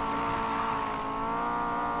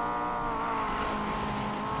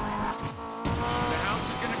 The house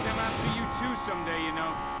is gonna come after you too someday, you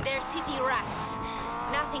know. They're city rats.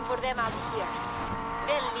 Nothing for them out here.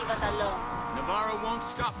 They'll leave us alone. Navarro won't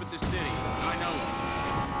stop at the city. I know it.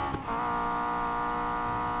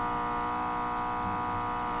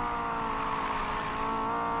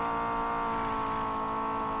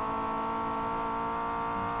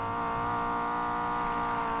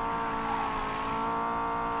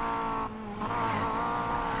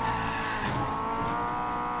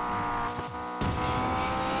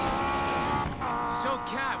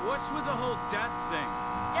 Cat, what's with the whole death thing?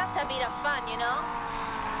 Just a bit of fun, you know?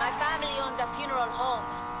 My family owns a funeral home.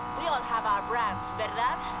 We all have our brands,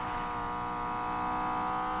 ¿verdad?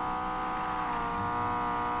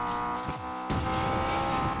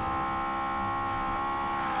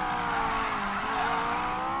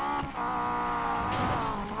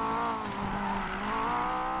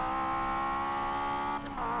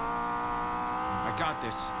 I got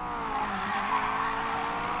this.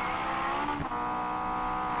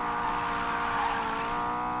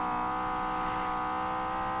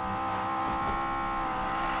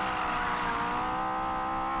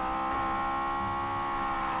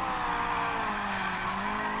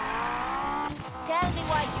 Tell me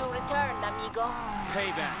why you returned, amigo.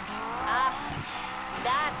 Payback. Ah,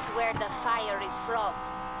 that's where the fire is from.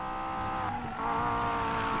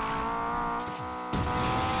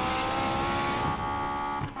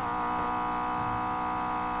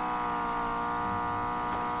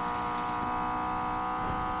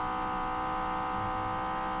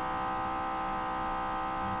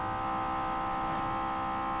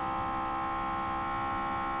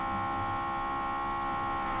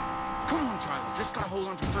 Come on, Tyler. Just gotta hold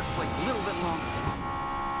on to first place a little bit longer.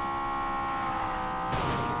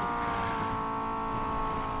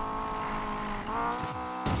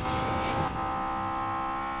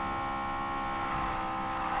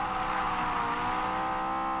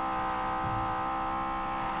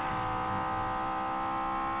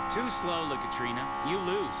 Too slow, Katrina. You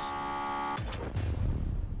lose.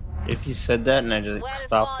 If you said that and I just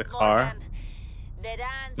stopped the car,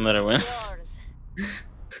 and let her win.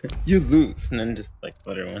 You lose, and then just like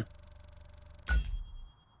let her win.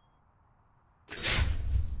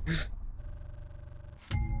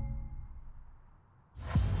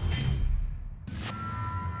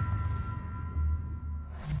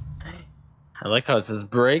 I like how it says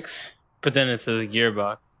brakes, but then it says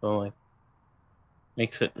gearbox, so like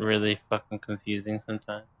makes it really fucking confusing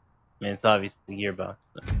sometimes. I mean, it's obviously the gearbox,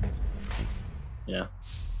 but yeah.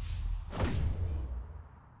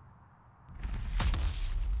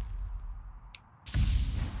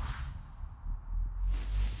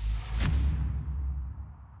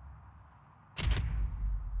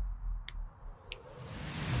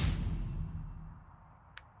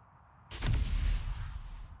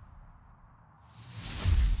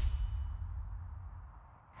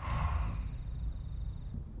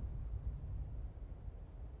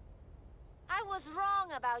 I was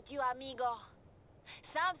wrong about you, amigo.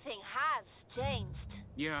 Something has changed.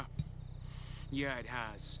 Yeah. Yeah, it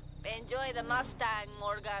has. Enjoy the Mustang,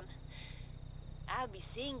 Morgan. I'll be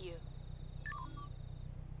seeing you.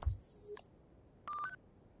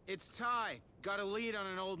 It's Ty. Got a lead on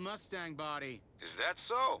an old Mustang body. Is that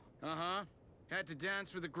so? Uh-huh. Had to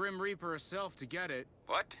dance with the Grim Reaper herself to get it.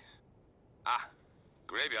 What? Ah,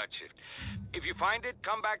 graveyard shift. If you find it,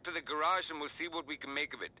 come back to the garage and we'll see what we can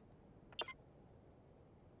make of it.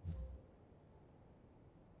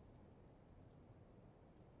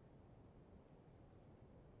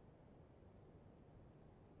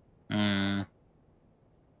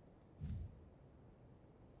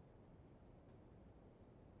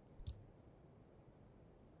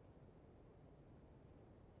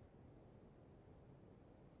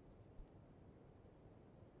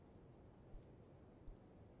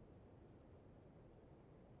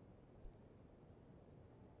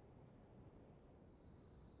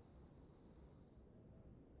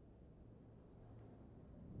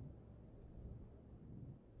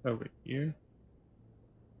 Over here.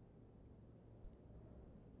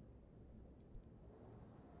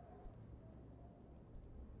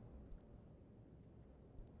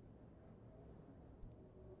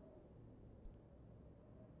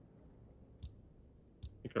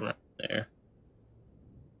 Like around there.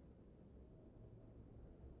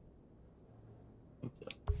 It's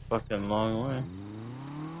a fucking long way.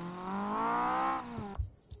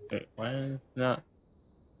 Wait, why is it not?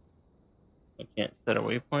 I can't set a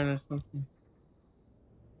waypoint or something?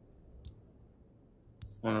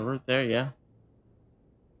 On a route there, yeah.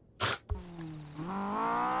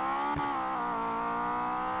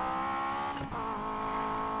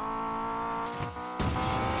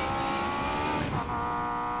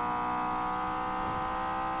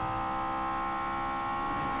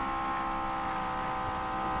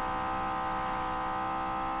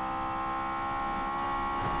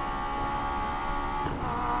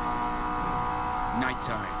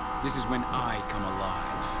 Nighttime. This is when I come alive.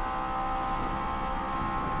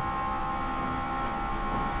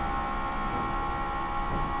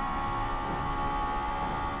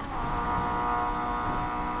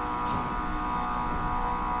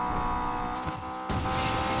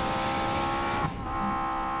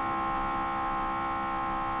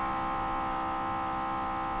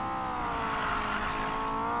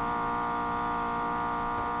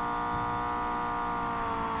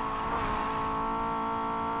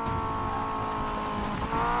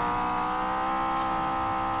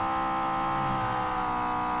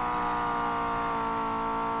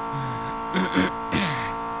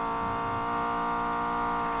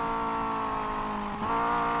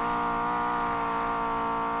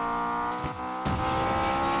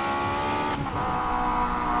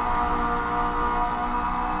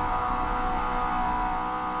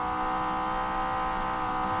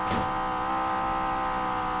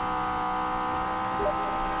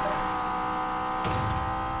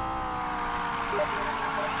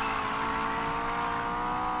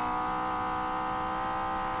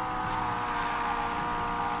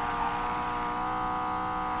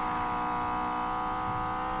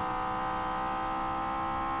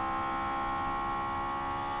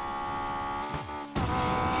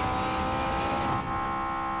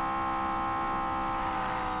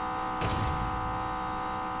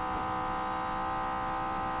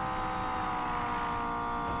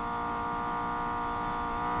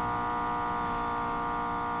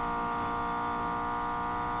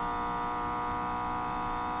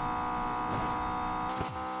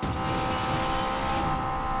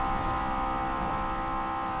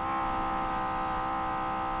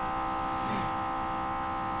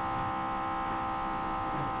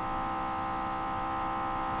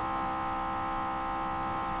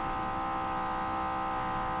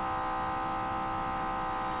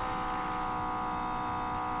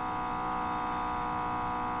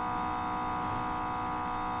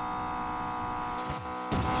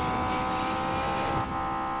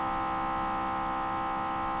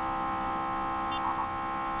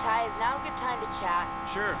 Ty, is now a good time to chat?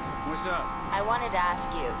 Sure. What's up? I wanted to ask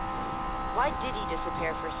you, why did he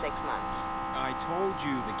disappear for 6 months? I told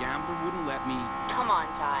you the gambler wouldn't let me... Come on,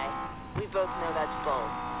 Ty. We both know that's bull.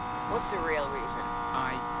 What's the real reason?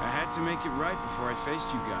 I had to make it right before I faced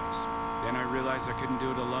you guys. Then I realized I couldn't do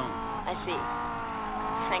it alone. I see.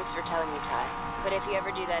 Thanks for telling me, Ty. But if you ever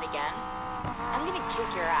do that again, I'm gonna kick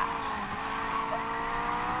your ass.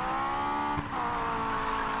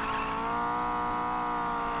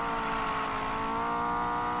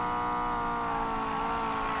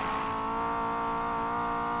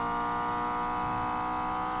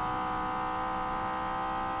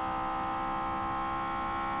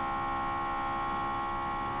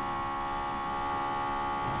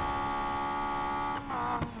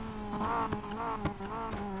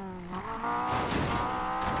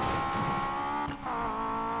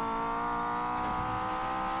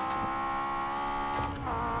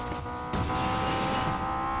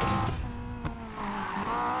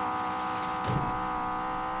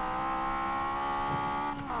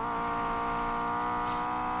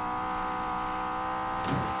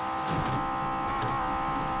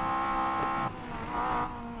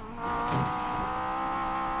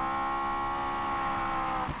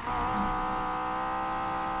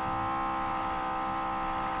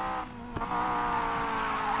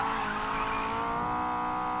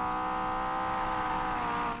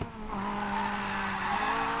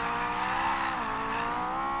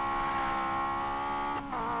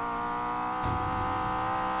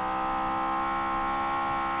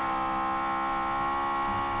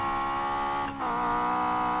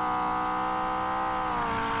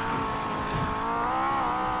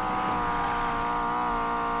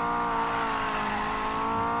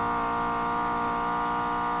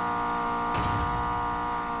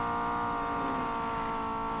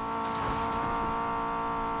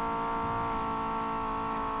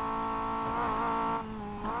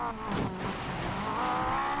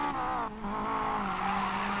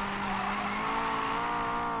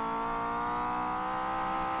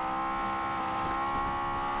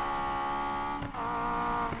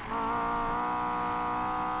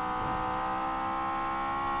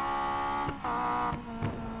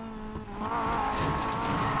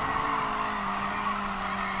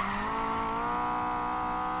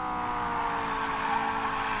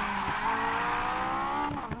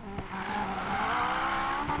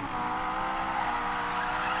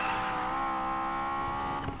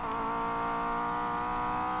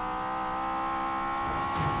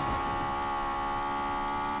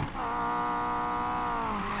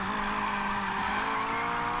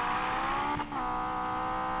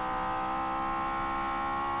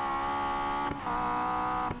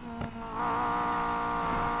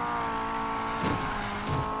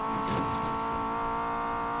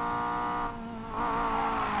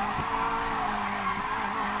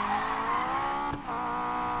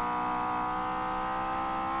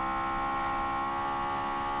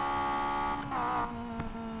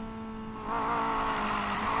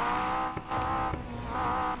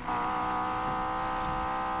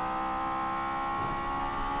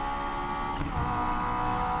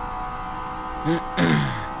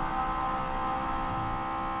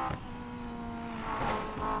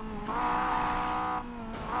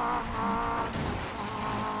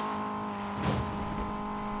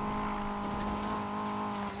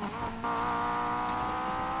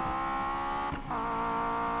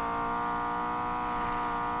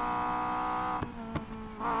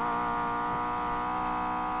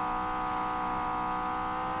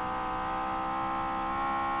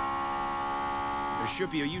 should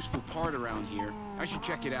be a useful part around here. I should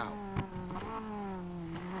check it out.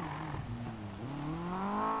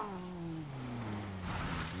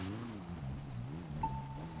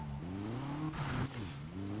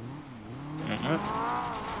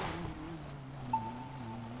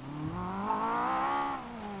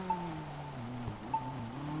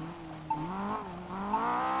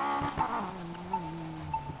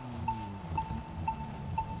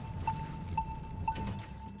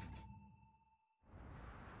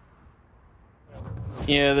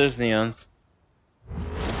 Yeah, there's neons.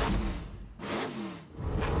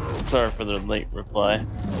 Sorry for the late reply.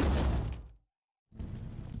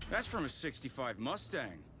 That's from a '65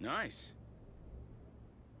 Mustang. Nice.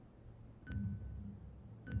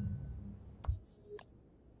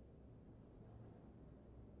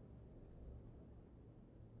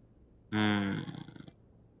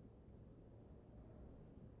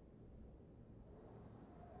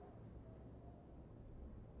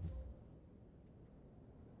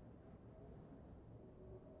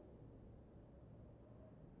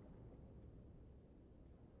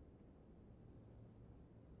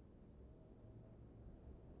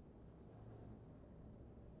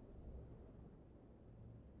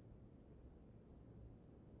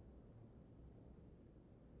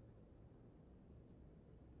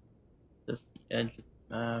 Just the edge of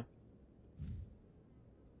the map.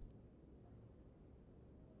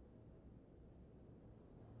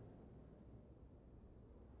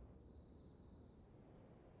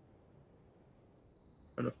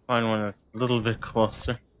 Try to find one that's a little bit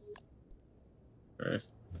closer. First,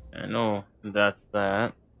 I know that's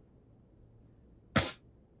that.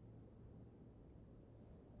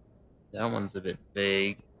 That one's a bit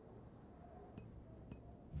vague.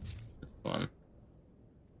 This one.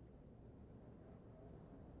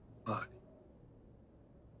 Fuck.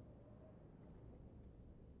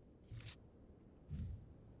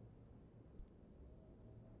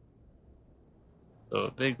 So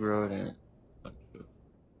a big road and a bunch of...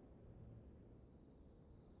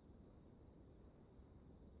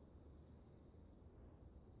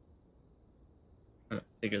 I'm gonna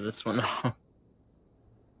figure this one out.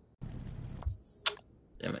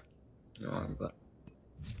 Damn it. The wrong button.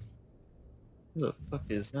 Who the fuck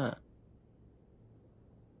is that?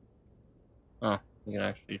 Oh, you can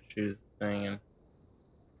actually choose the thing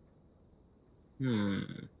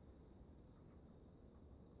and...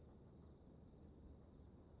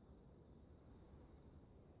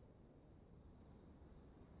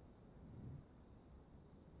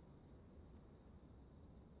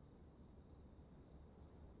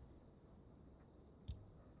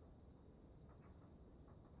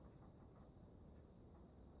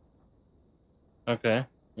 Okay,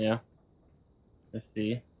 yeah. I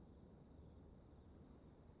see.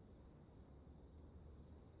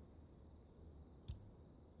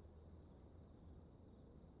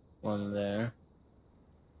 One there.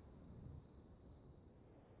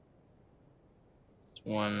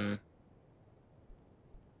 One...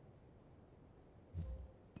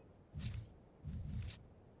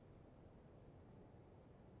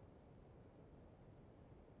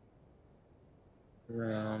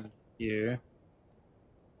 around here.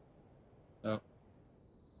 Oh.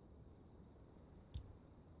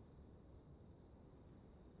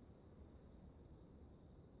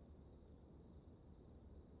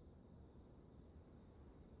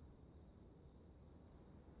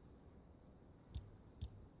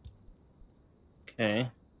 Okay,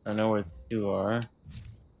 I know where two are.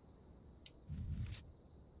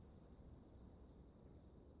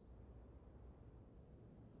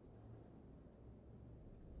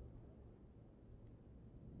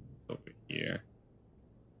 Over here.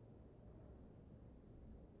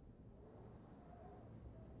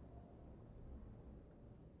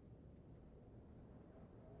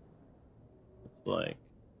 It's like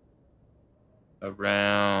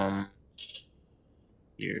around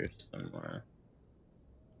here somewhere.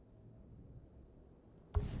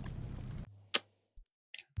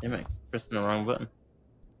 Damn it, pressing the wrong button.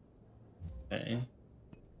 Okay.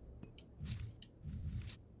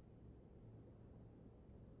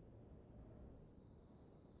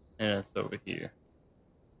 And it's over here.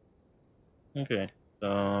 Okay,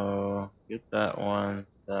 so get that one,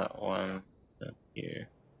 then here,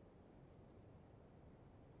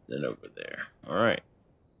 then over there. Alright.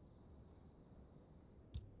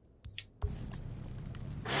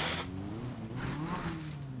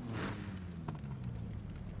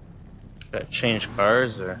 Gotta change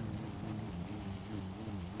cars, or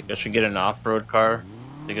think I should get an off-road car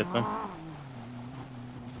to get them?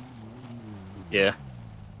 Yeah.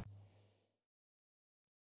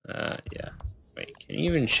 Yeah. Wait, can you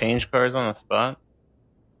even change cars on the spot?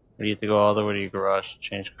 Or do you have to go all the way to your garage to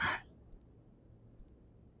change cars?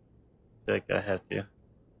 I feel like I have to.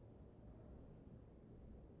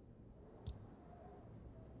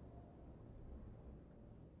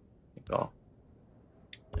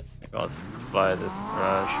 I think I'll buy this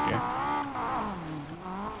garage here.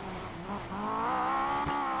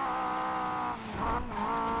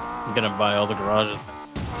 I'm gonna buy all the garages.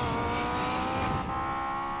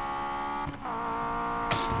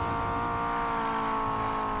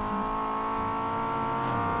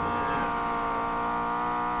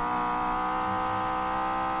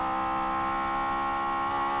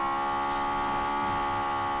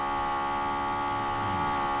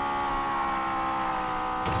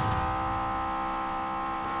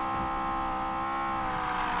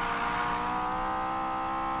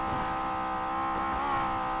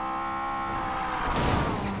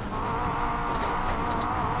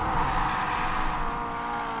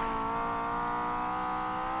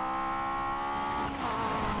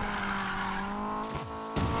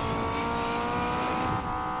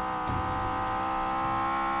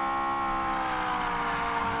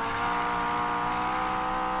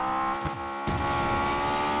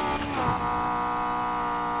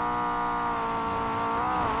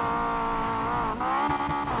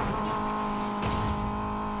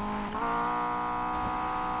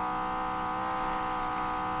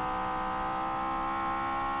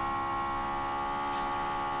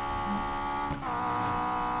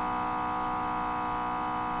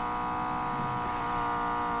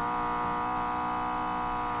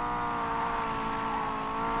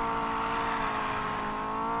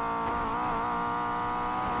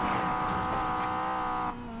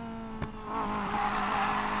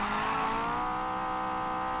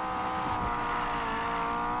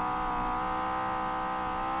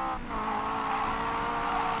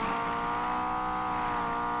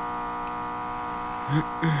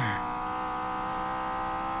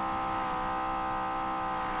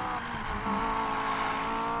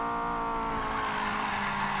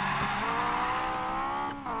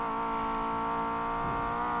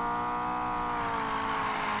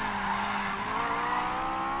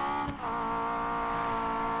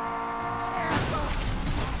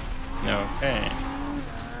 Okay.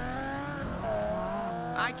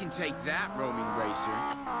 I can take that, roaming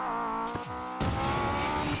racer.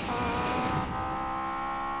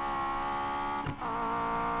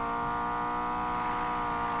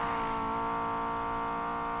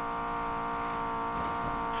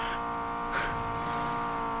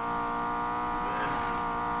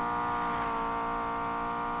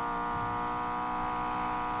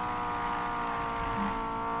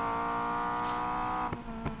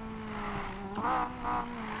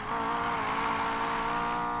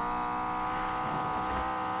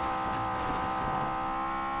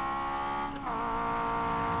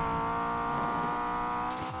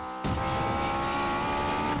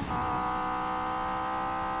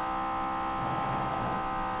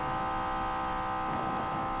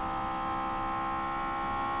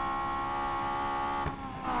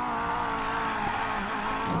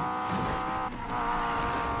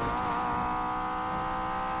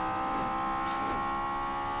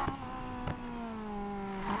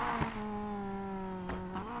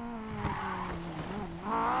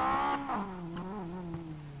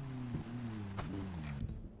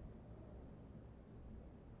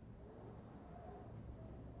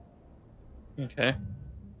 Okay.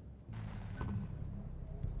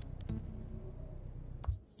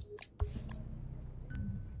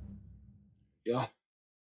 Yeah.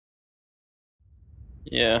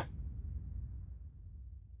 Yeah.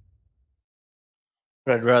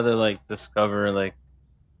 But I'd rather like discover like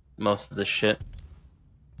most of the shit.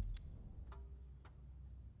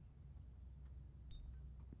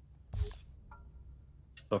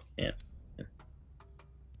 Still can't.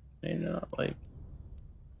 Maybe not like.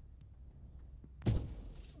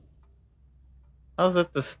 How's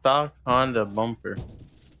it the stock Honda bumper?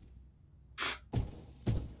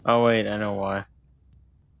 Oh wait, I know why.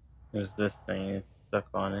 There's this thing, it's stuck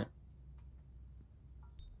on it.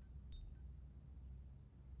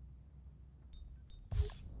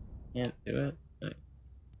 Can't do it? Like,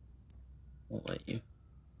 won't let you.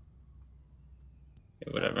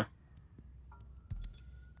 Okay, whatever.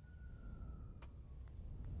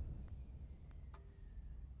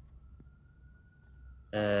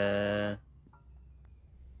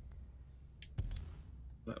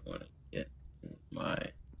 Might want to get my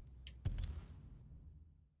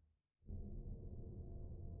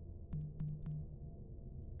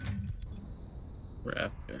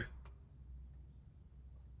Raptor.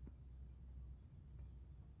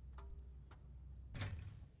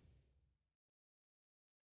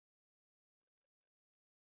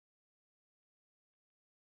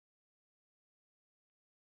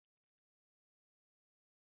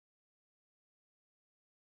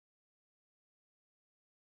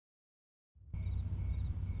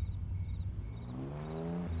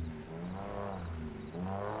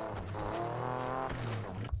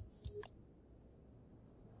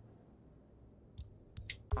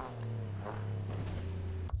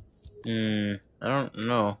 I don't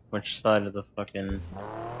know which side of the fucking...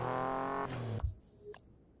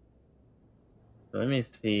 Let me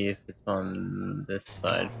see if it's on this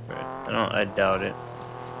side first. I doubt it.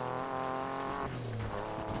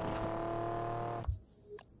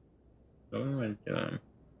 What am I doing?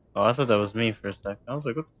 Oh, I thought that was me for a second. I was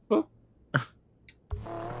like, what the fuck?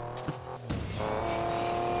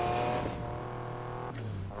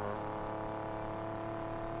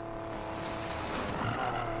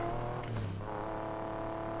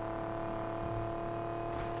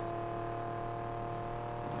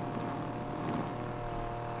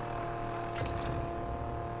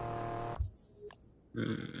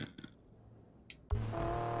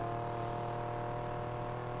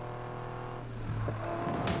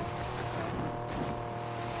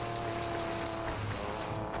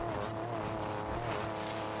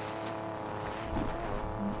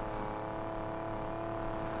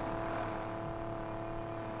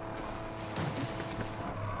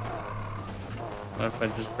 What if I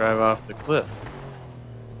just drive off the cliff?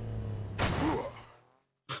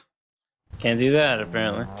 Can't do that,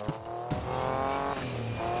 apparently.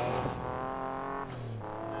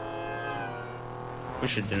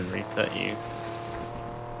 Wish it didn't reset you.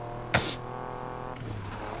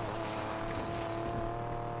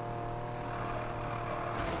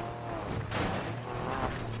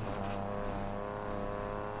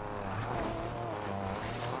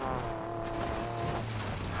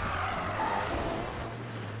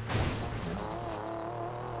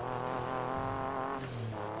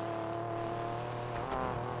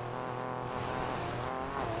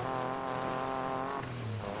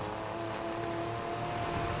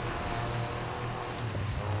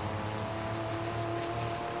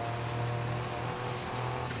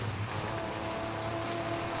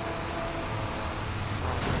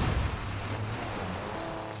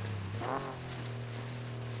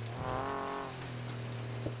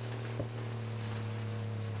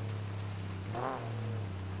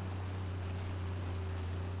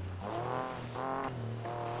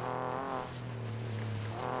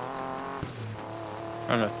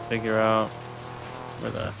 Trying to figure out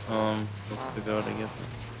where the hell I'm supposed to go to get this.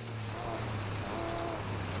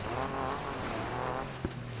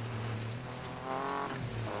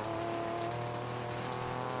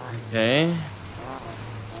 Okay.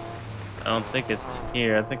 I don't think it's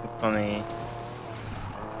here. I think it's on the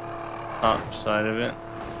top side of it.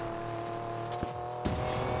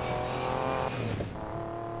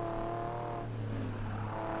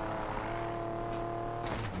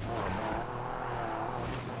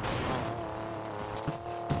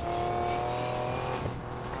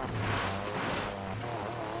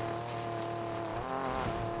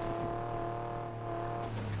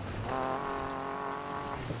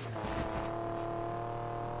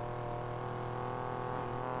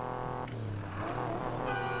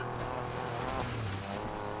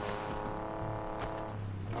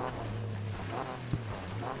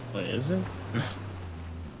 Wait, is it?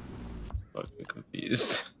 Fucking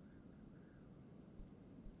confused.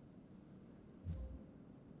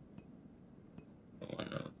 Oh,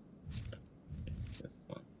 no. This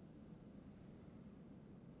one.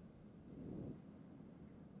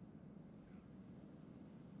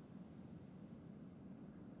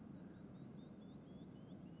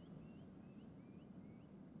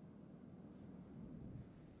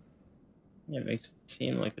 Yeah, it makes it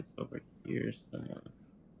seem like it's over here somewhere.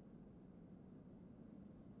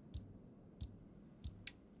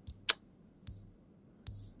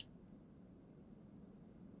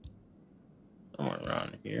 Somewhere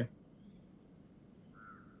around here.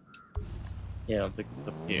 Yeah, I don't think it's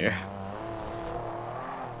up here.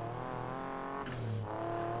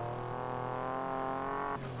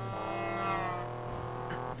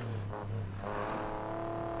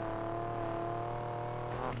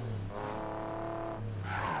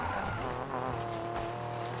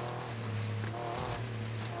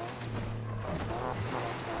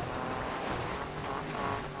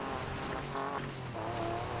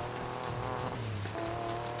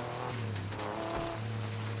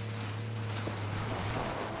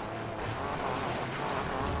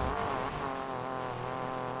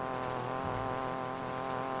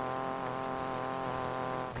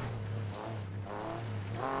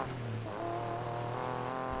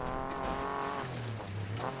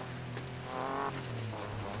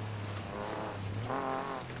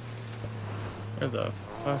 Where the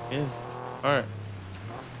fuck is it? Alright.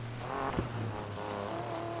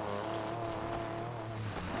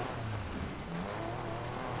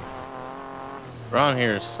 Around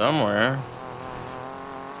here somewhere.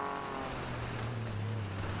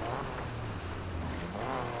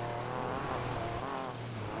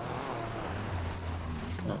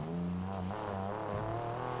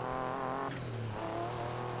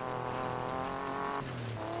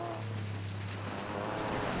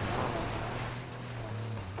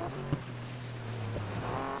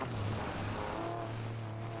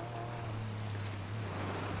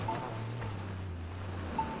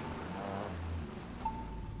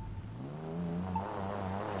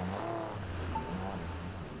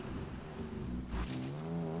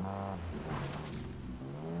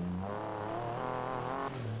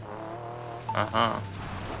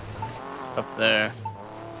 Up there.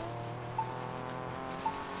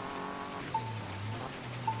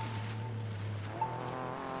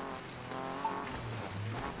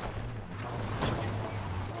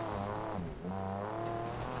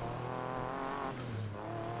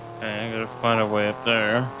 Okay, I gotta find a way up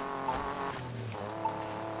there.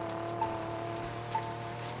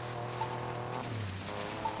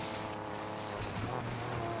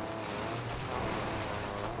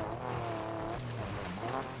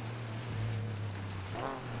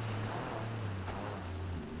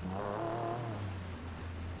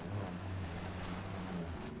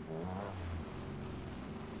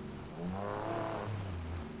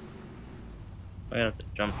 I have to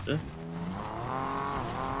jump this.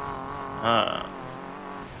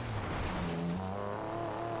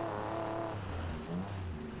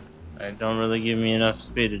 They don't really give me enough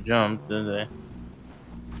speed to jump, do they?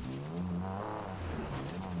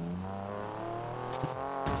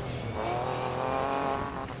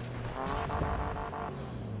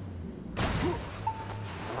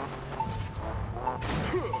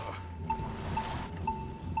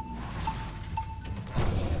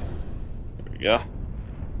 There we go.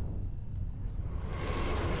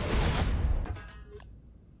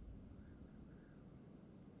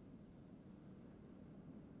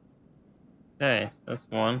 Okay, that's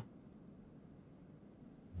one.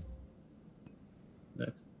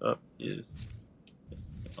 Next up is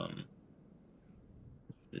this one.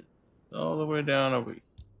 It's all the way down over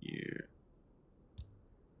here.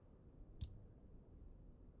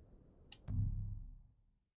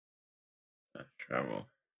 Travel.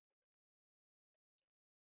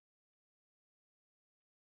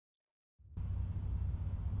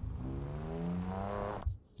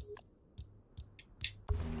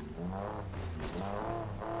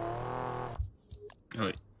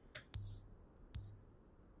 Wait.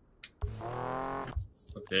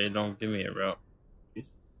 Okay, don't give me a route. Jeez.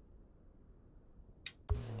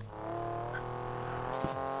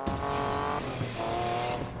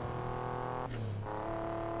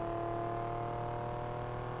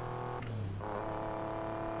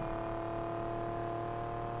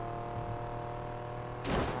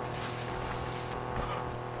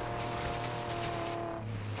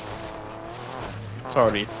 It's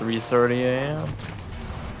already 3:30 a.m.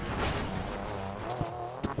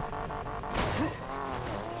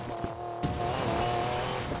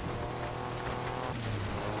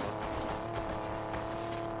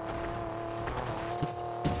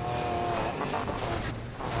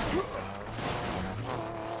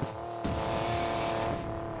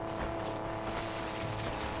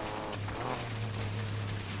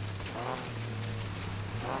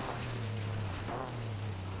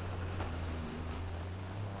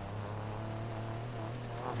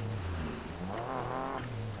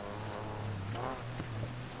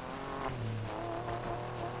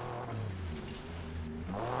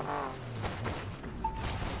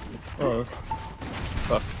 Oh,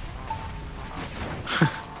 fuck.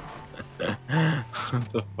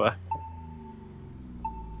 What the fuck?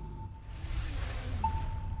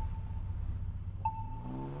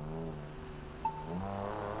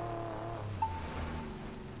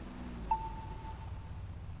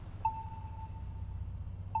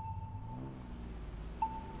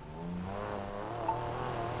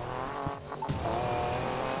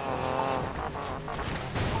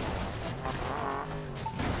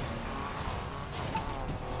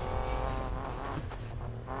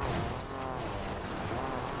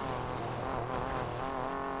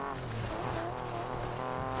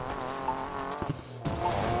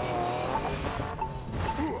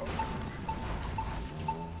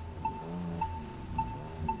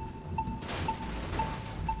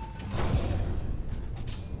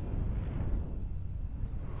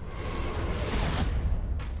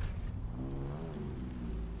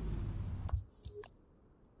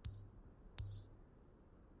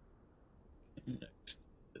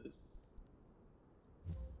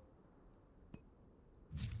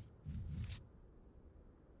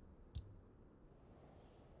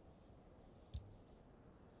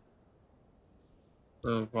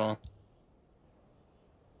 Oh, well,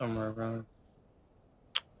 somewhere around.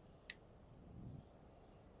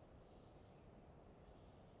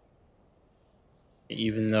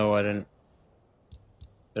 Even though I didn't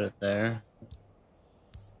put it there.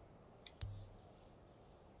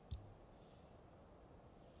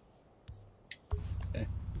 Okay.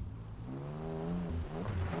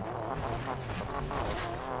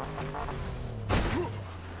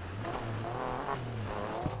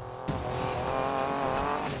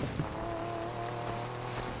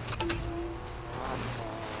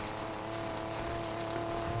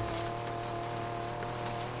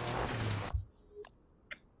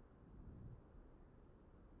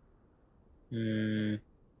 Hmm.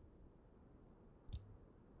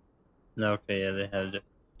 Okay, yeah, they have it.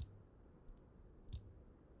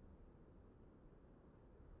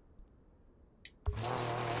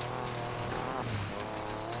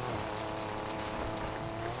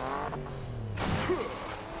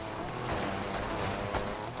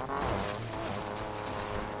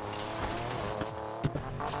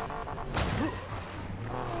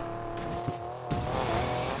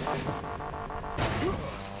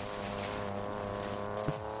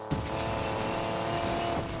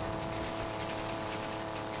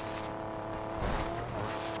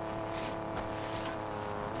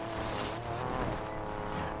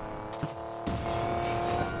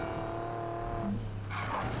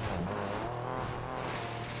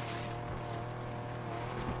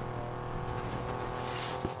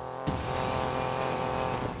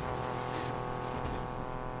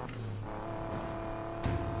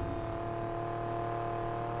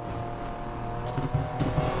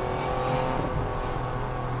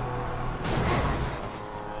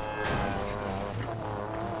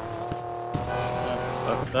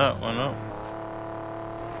 Fuck that one up.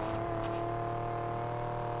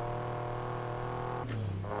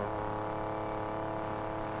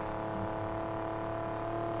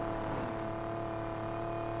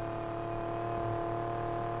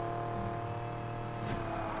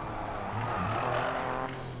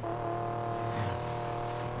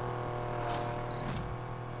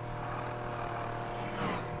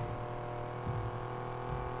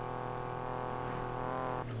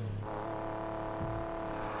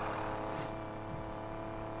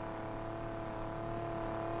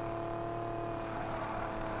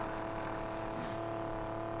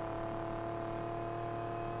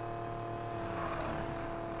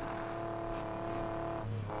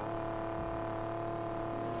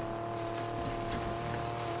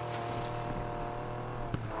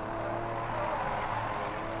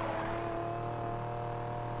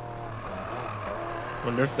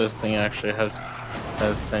 Wonder if this thing actually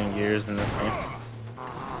has 10 gears in this game.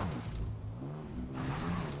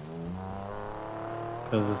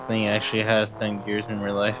 Because this thing actually has 10 gears in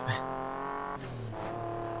real life.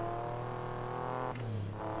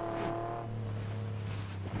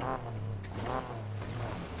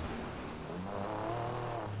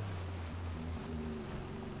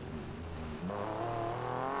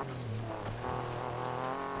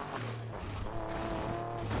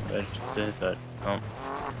 I just did that. Oh.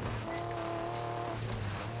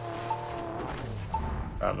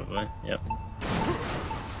 Probably, yep.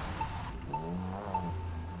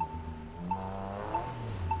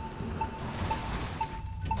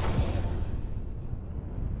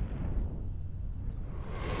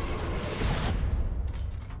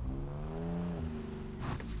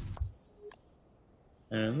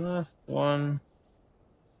 And last one.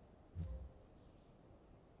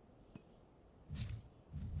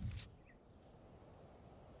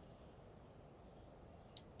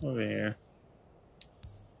 Over here.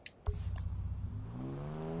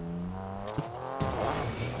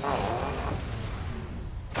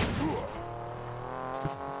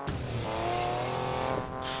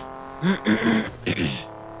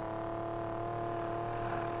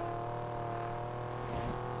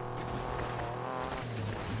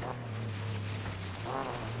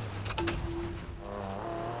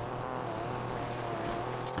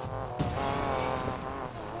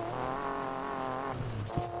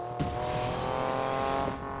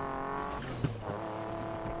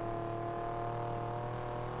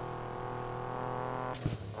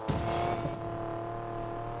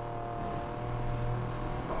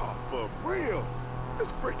 Oh, for real?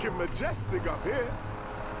 It's freaking majestic up here.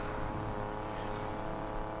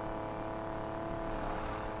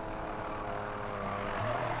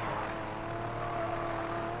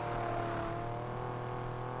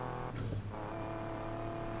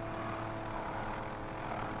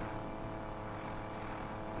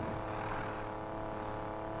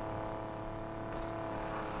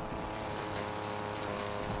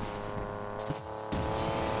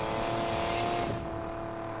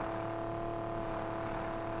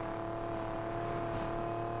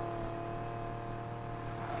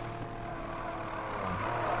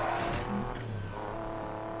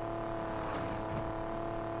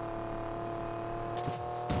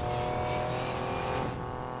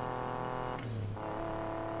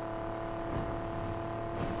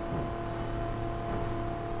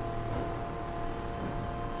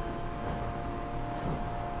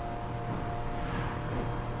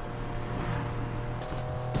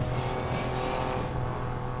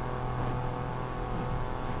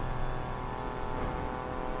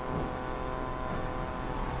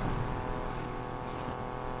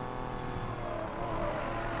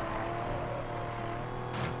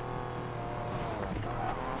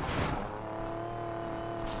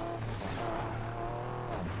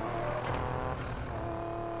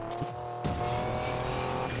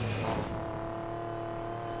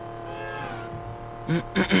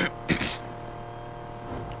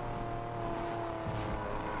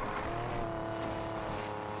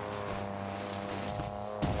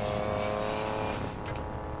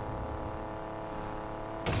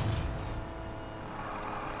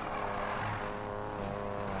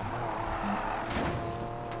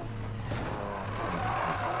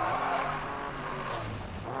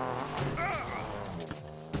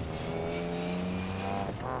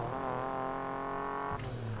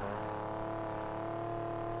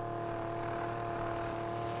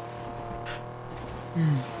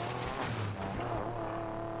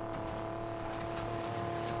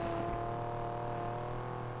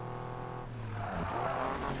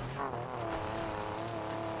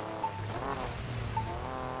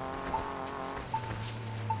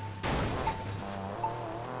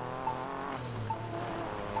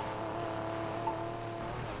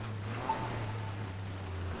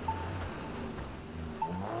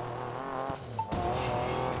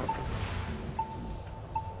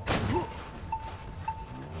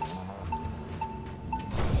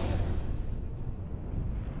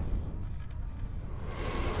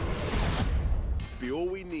 Be all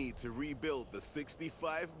we need to rebuild the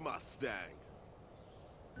 '65 Mustang.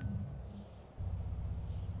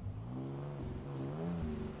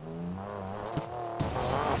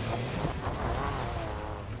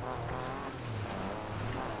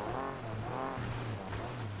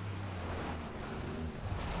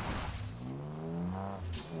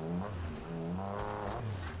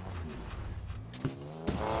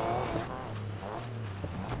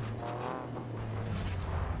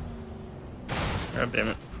 Oh, damn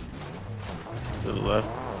it. To the left.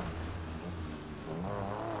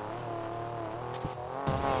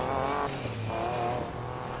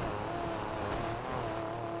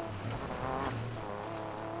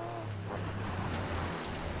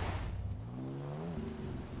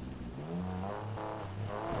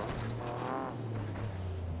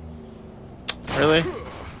 Really?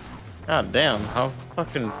 God damn, how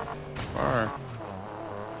fucking far?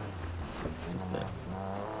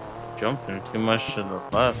 Jumping too much to the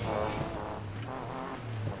left.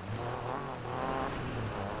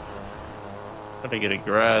 Gotta get a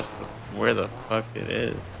grasp of where the fuck it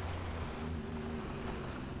is.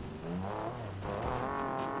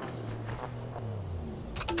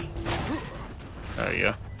 There you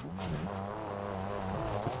go.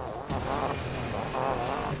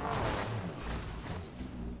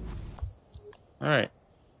 Alright.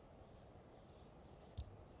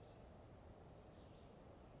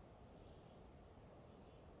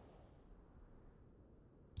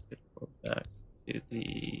 Go back to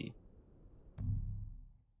the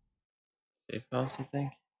safe house, I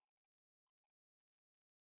think.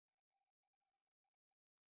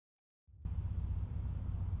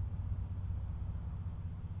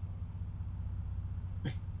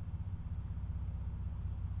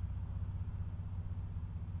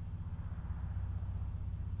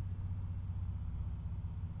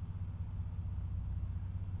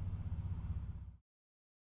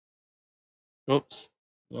 Oops.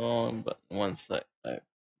 Wrong button. One sec. I was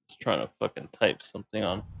trying to fucking type something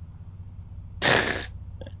on.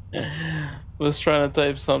 Was trying to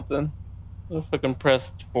type something. I fucking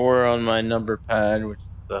pressed 4 on my number pad, which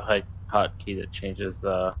is the hotkey that changes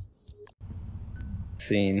the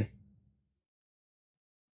scene.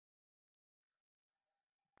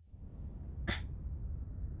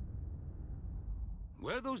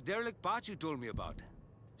 Where are those derelict parts you told me about?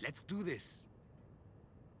 Let's do this.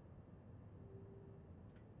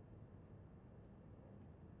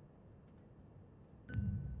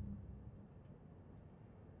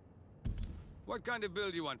 What kind of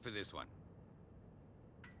build do you want for this one?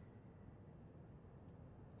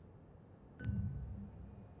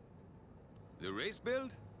 The race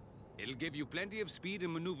build? It'll give you plenty of speed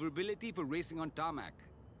and maneuverability for racing on tarmac.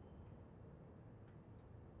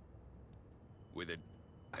 With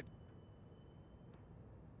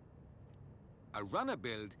a runner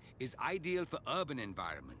build is ideal for urban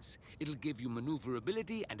environments. It'll give you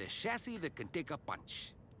maneuverability and a chassis that can take a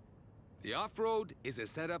punch. The off-road is a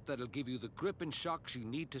setup that'll give you the grip and shocks you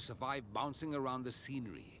need to survive bouncing around the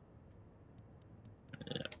scenery.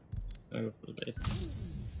 Yeah, I'll go for the basic.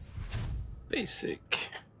 Basic.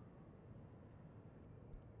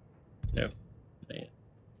 Nope. Not yet.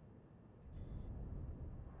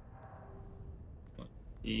 Let's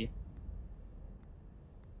see.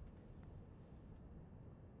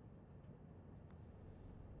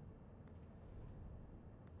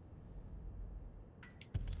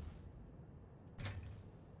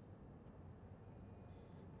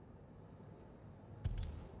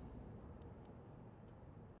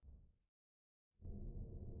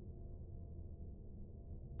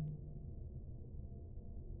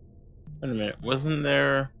 Wait a minute, wasn't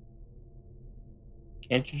there...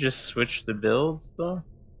 Can't you just switch the builds, though?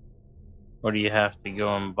 Or do you have to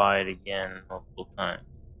go and buy it again multiple times?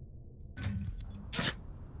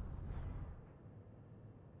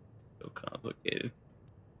 So complicated.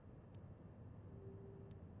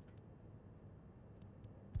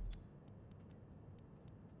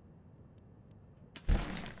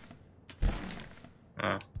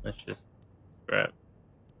 Oh, that's just scrap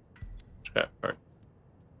parts.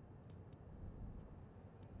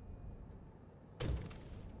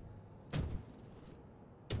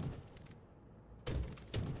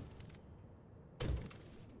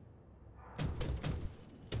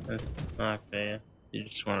 That's not bad. You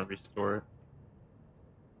just want to restore it.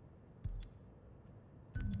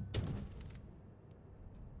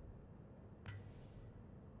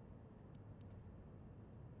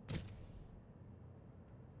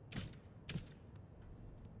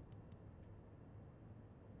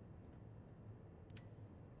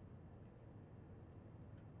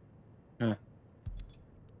 Hmm.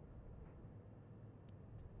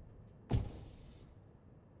 A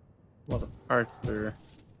lot of parts are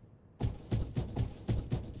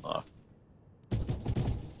off.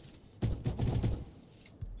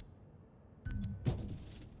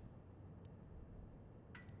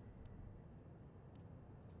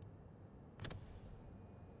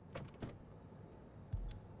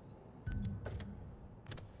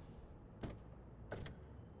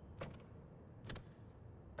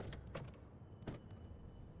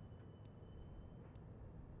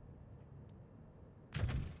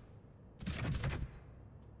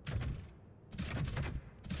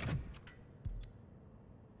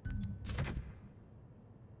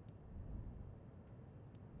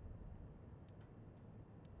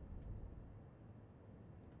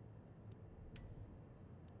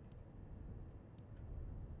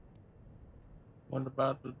 What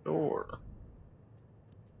about the door?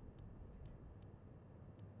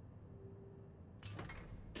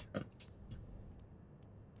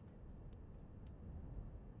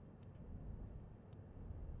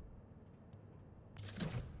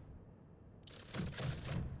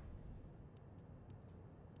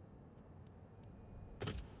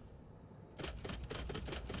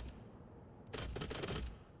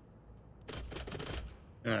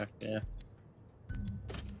 Okay.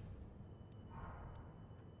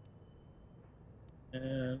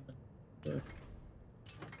 And this.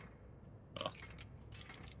 Oh.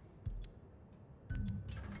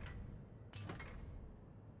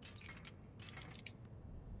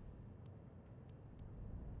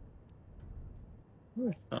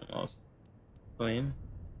 It's almost clean.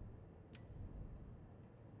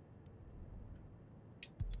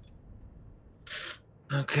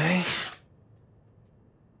 Okay.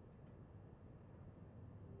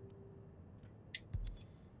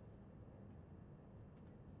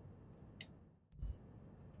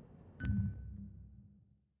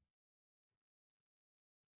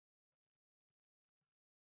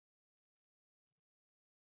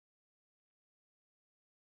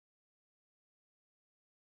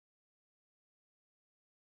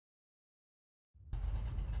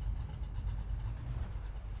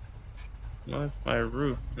 Why is my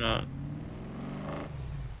roof not?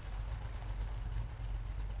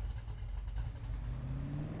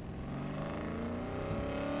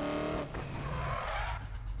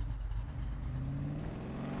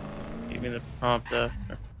 Give me the prompt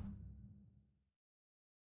after.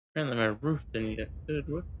 Apparently my roof didn't get fitted.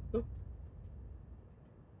 What?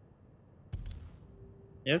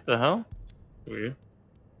 Yeah, what the hell? Weird.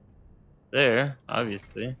 There,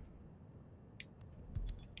 obviously.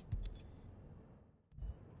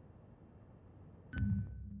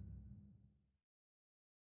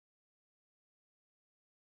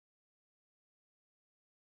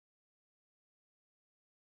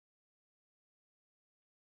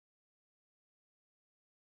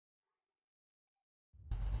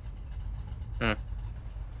 Hmm.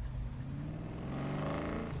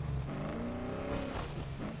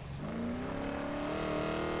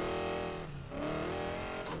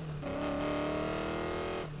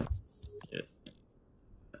 Yes.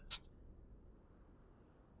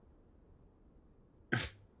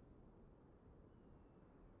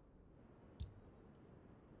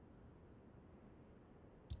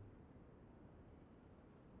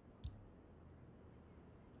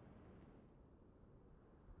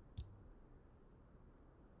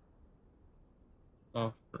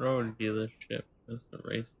 Off-road dealership. That's the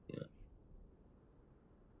race dealer.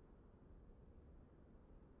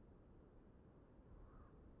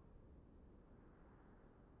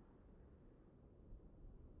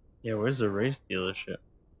 Yeah, where's the race dealership?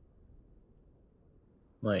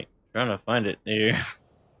 Like, trying to find it here.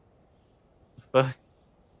 Fuck.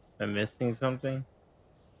 Am I missing something?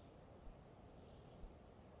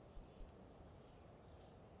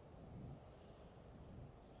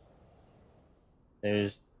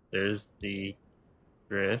 There's the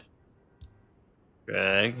drift,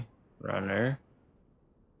 drag, runner.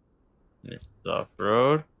 This is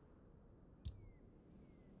off-road.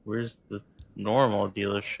 Where's the normal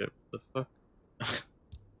dealership? The fuck?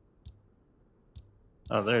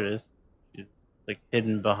 Oh, there it is. It's like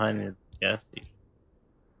hidden behind the gas station.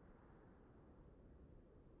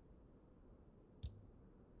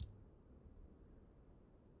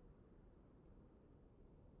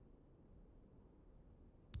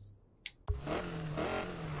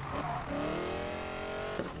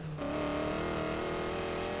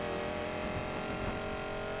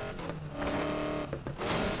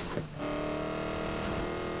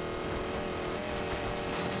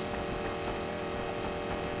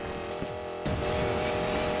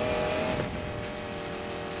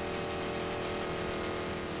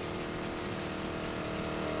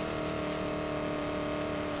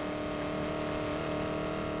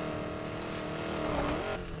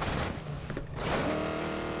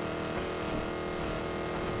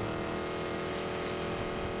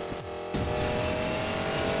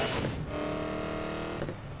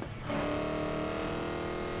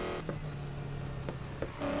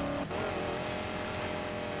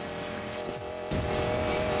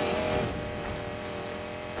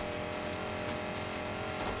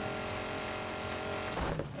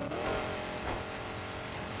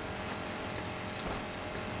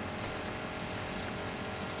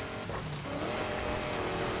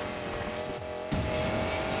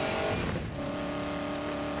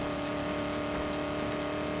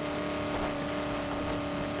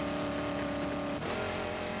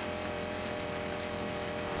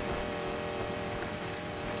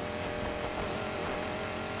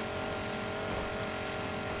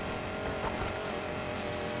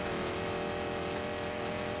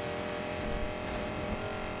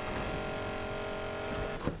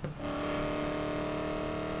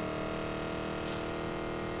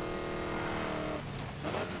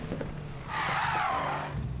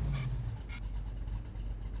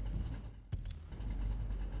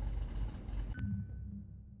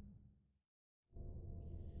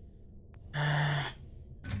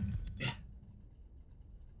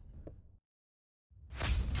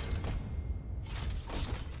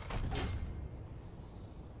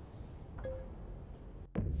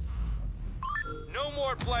 No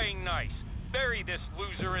more playing nice. Bury this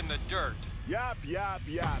loser in the dirt. Yap, yap,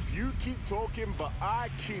 yap. You keep talking, but I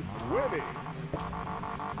keep winning.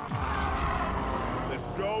 Let's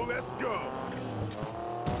go, let's go.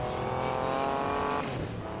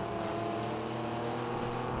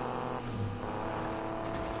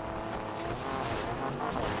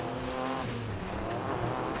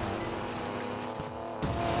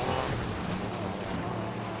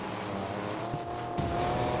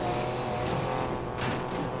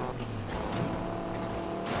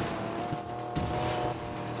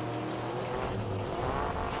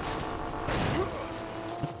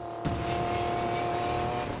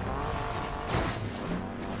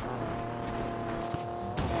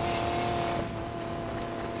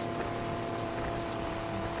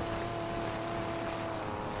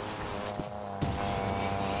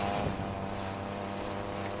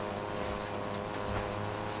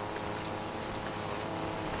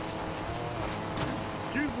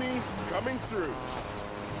 Excuse me, coming through.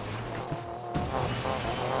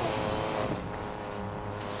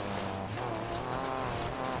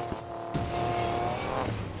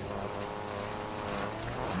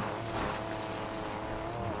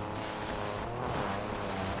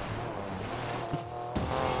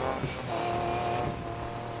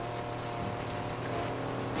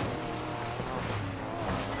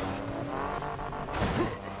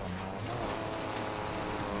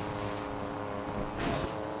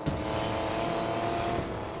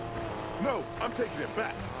 No, I'm taking it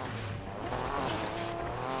back.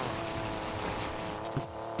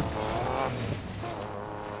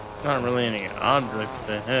 Not really any objects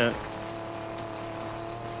to hit.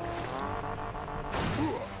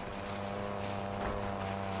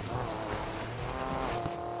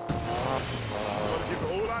 I'm gonna give it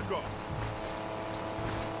all I got.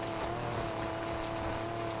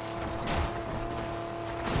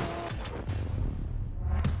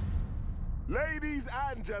 Ladies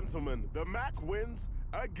and gentlemen, the Mac wins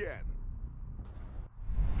again.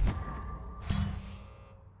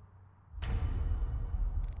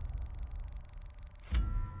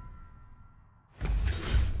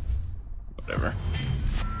 Whatever.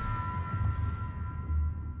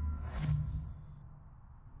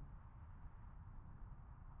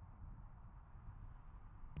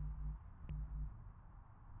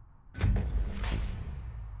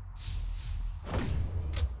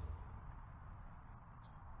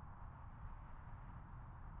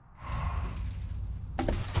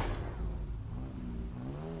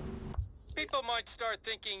 People might start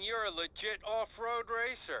thinking you're a legit off-road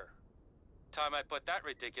racer. Time I put that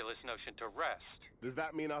ridiculous notion to rest. Does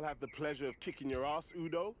that mean I'll have the pleasure of kicking your ass,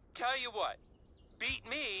 Udo? Tell you what, beat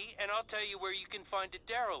me and I'll tell you where you can find a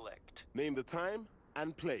derelict. Name the time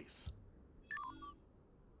and place.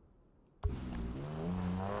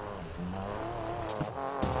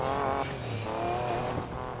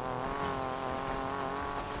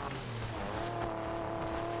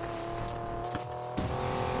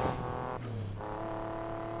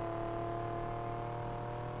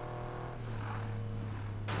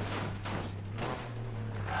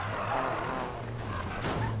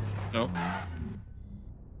 Nope.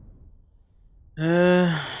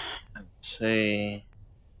 Let's see.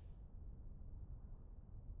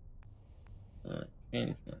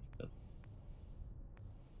 Change my stuff.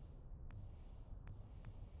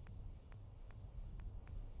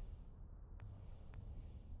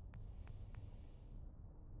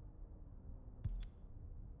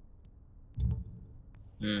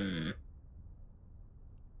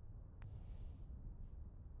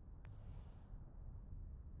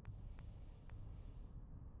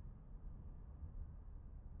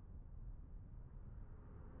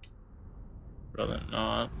 Rather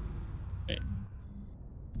not. Okay.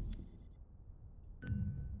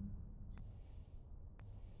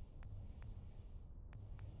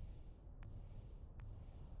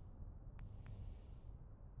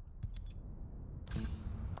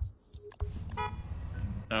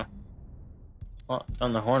 No. Well,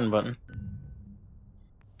 on the horn button.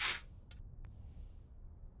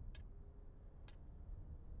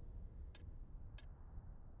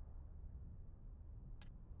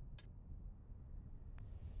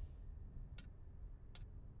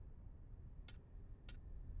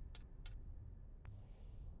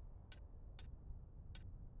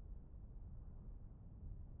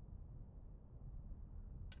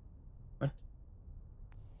 What?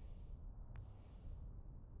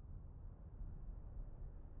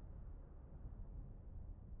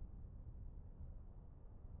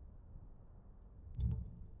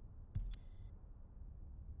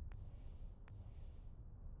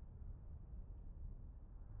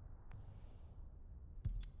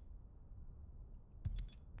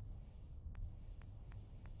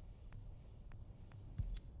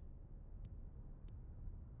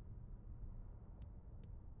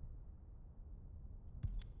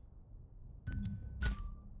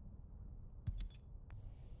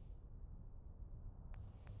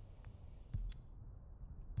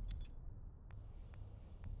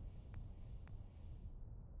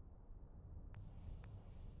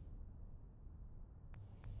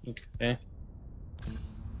 Okay.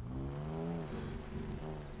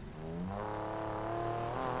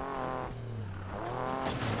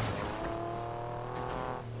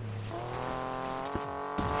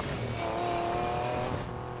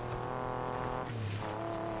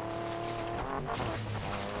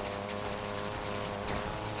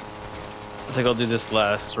 I think I'll do this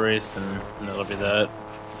last race and that'll be that.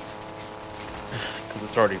 Because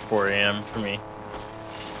it's already 4 AM for me.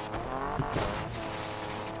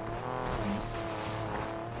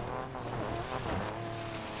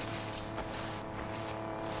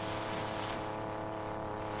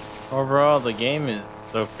 Overall, the game is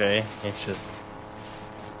okay. It's just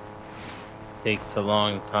takes a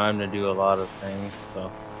long time to do a lot of things, so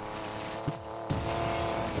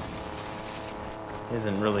it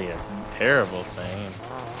isn't really a terrible thing.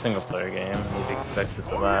 Single player game, you'd expect it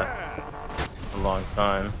to last a long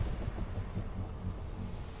time.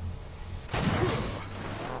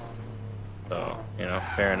 So, you know,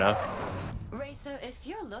 fair enough. Racer, if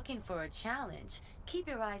you're looking for a challenge, keep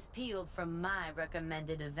your eyes peeled for my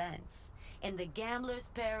recommended events. In the gambler's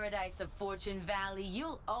paradise of Fortune Valley,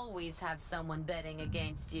 you'll always have someone betting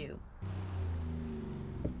against you.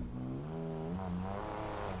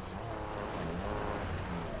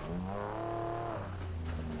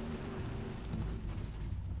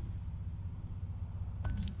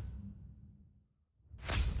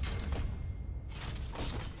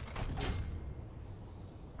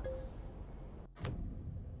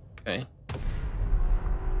 Okay.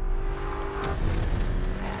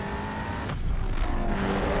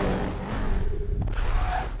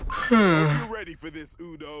 Are you ready for this,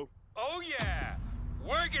 Udo? Oh yeah,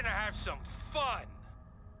 we're gonna have some fun.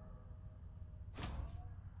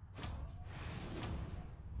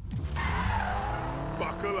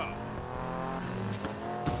 Buckle up.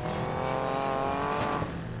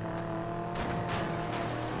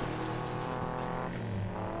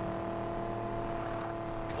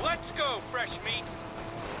 Let's go, fresh meat.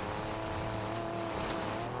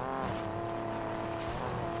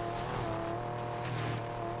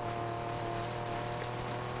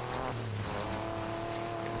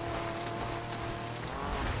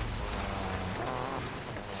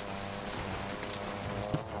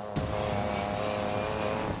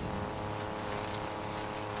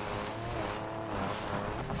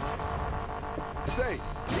 Say,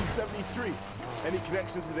 League 73, any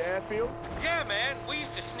connection to the airfield? Yeah, man. We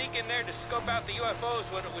used to sneak in there to scope out the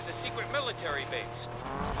UFOs when it was a secret military base.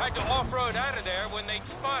 Had to off-road out of there when they'd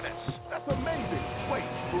spot us. That's amazing. Wait,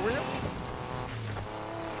 for real?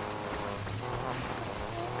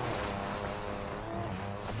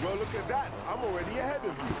 Well, look at that. I'm already ahead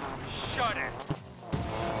of you. Shut it.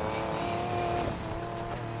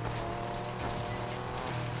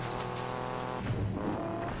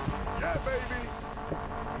 Yeah, baby.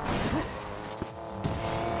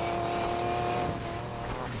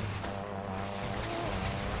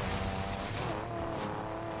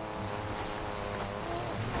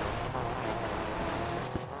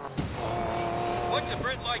 What's a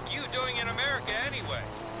Brit like you doing in America anyway?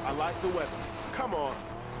 I like the weather. Come on.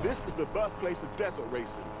 This is the birthplace of desert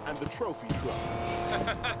racing and the trophy truck.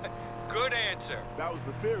 Good answer. That was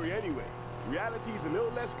the theory anyway. Reality's a little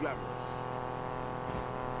less glamorous.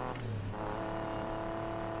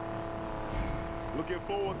 Looking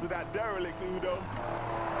forward to that derelict, Udo.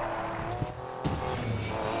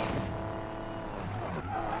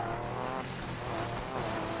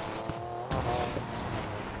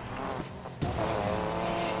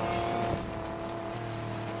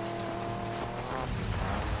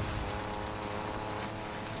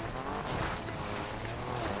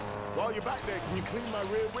 While you're back there, can you clean my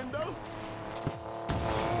rear window?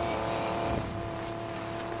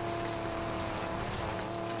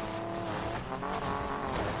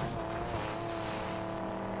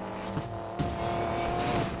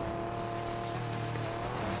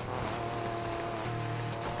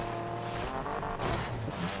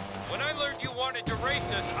 When I learned you wanted to race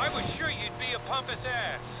us, I was sure you'd be a pompous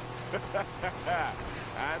ass.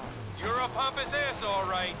 And? You're a pompous ass, all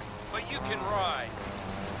right, but you can ride.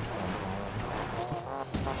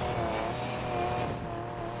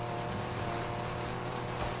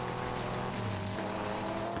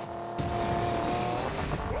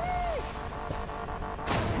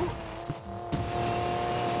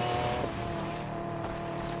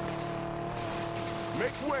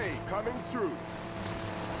 Make way, coming through.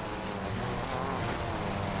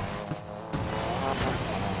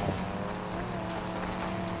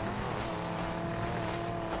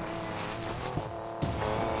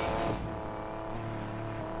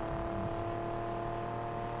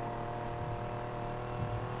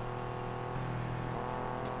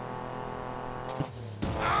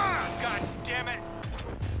 God damn it!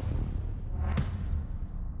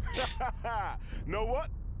 Know what?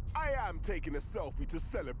 I am taking a selfie to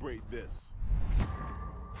celebrate this.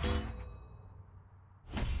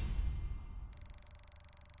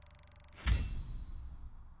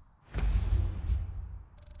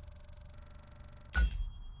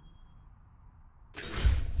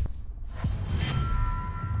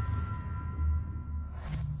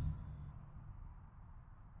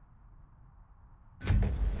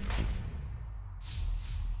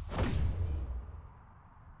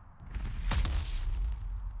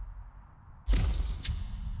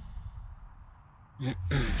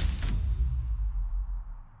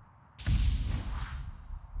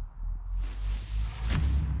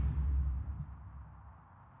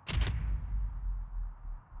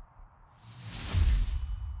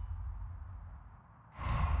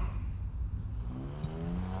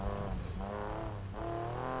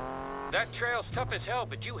 That trail's tough as hell,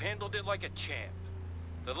 but you handled it like a champ.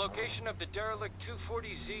 The location of the derelict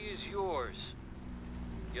 240Z is yours.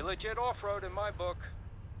 You're legit off-road in my book.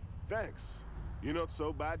 Thanks. You're not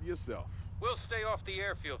so bad yourself. We'll stay off the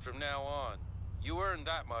airfield from now on. You earned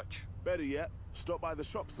that much. Better yet, stop by the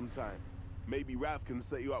shop sometime. Maybe Rav can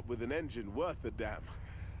set you up with an engine worth a damn.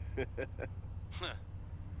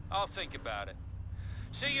 I'll think about it.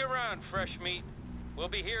 See you around, fresh meat. We'll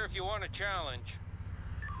be here if you want a challenge.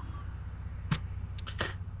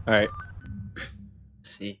 Alright.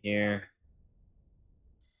 See here.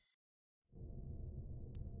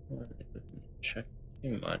 Check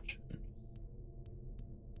too much.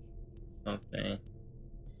 Something.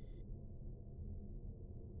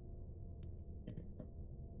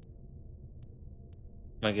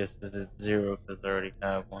 I guess this is 0 because I already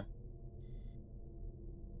have one.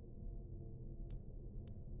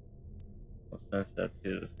 So since that's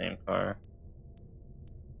the same car.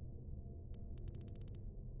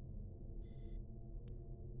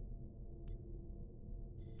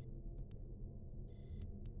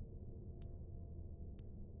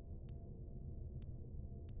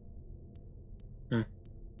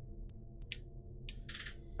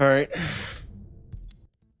 All right.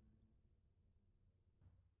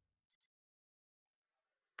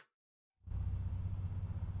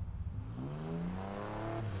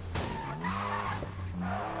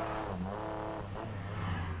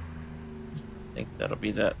 I think that'll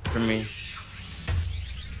be that for me.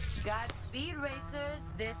 Godspeed,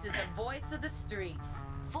 racers. This is the voice of the streets.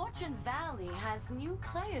 Fortune Valley has new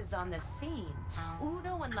players on the scene.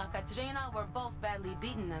 Udo and La Catrina were both badly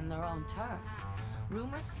beaten on their own turf.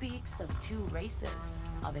 Rumor speaks of 2 racers.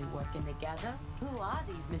 Are they working together? Who are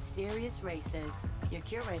these mysterious racers? Your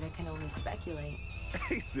curator can only speculate.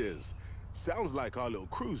 Aces! Sounds like our little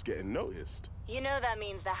crew's getting noticed. You know that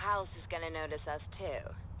means the house is gonna notice us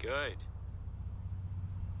too. Good.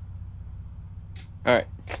 Alright.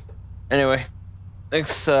 Anyway,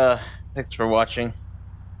 thanks for watching.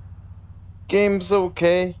 Game's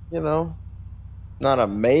okay, you know. Not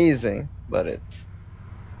amazing, but it's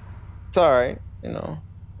alright, you know.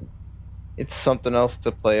 It's something else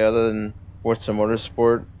to play other than Forza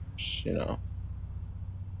Motorsport, which, you know.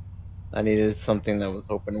 I needed something that was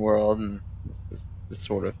open world, and this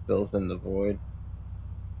sort of fills in the void.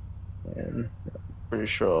 And I'm pretty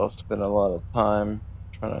sure I'll spend a lot of time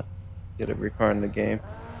trying to get every car in the game.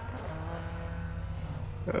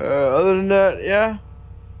 Other than that, yeah,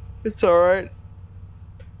 it's alright.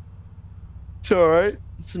 It's alright.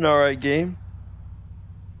 It's an alright game.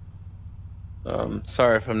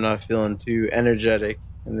 Sorry if I'm not feeling too energetic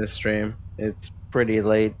in this stream. It's pretty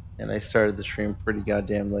late, and I started the stream pretty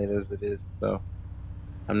goddamn late as it is, so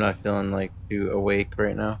I'm not feeling like too awake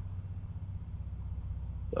right now.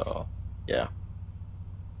 So, yeah.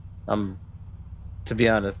 To be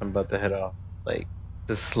honest, I'm about to head off, like,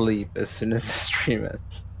 to sleep as soon as the stream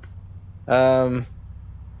ends. But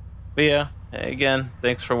yeah, again,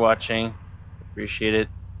 thanks for watching. Appreciate it.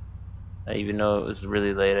 Even though it was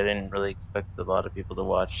really late, I didn't really expect a lot of people to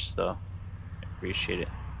watch, so I appreciate it.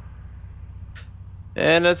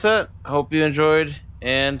 And that's it. Hope you enjoyed,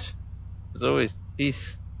 and as always,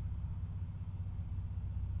 peace.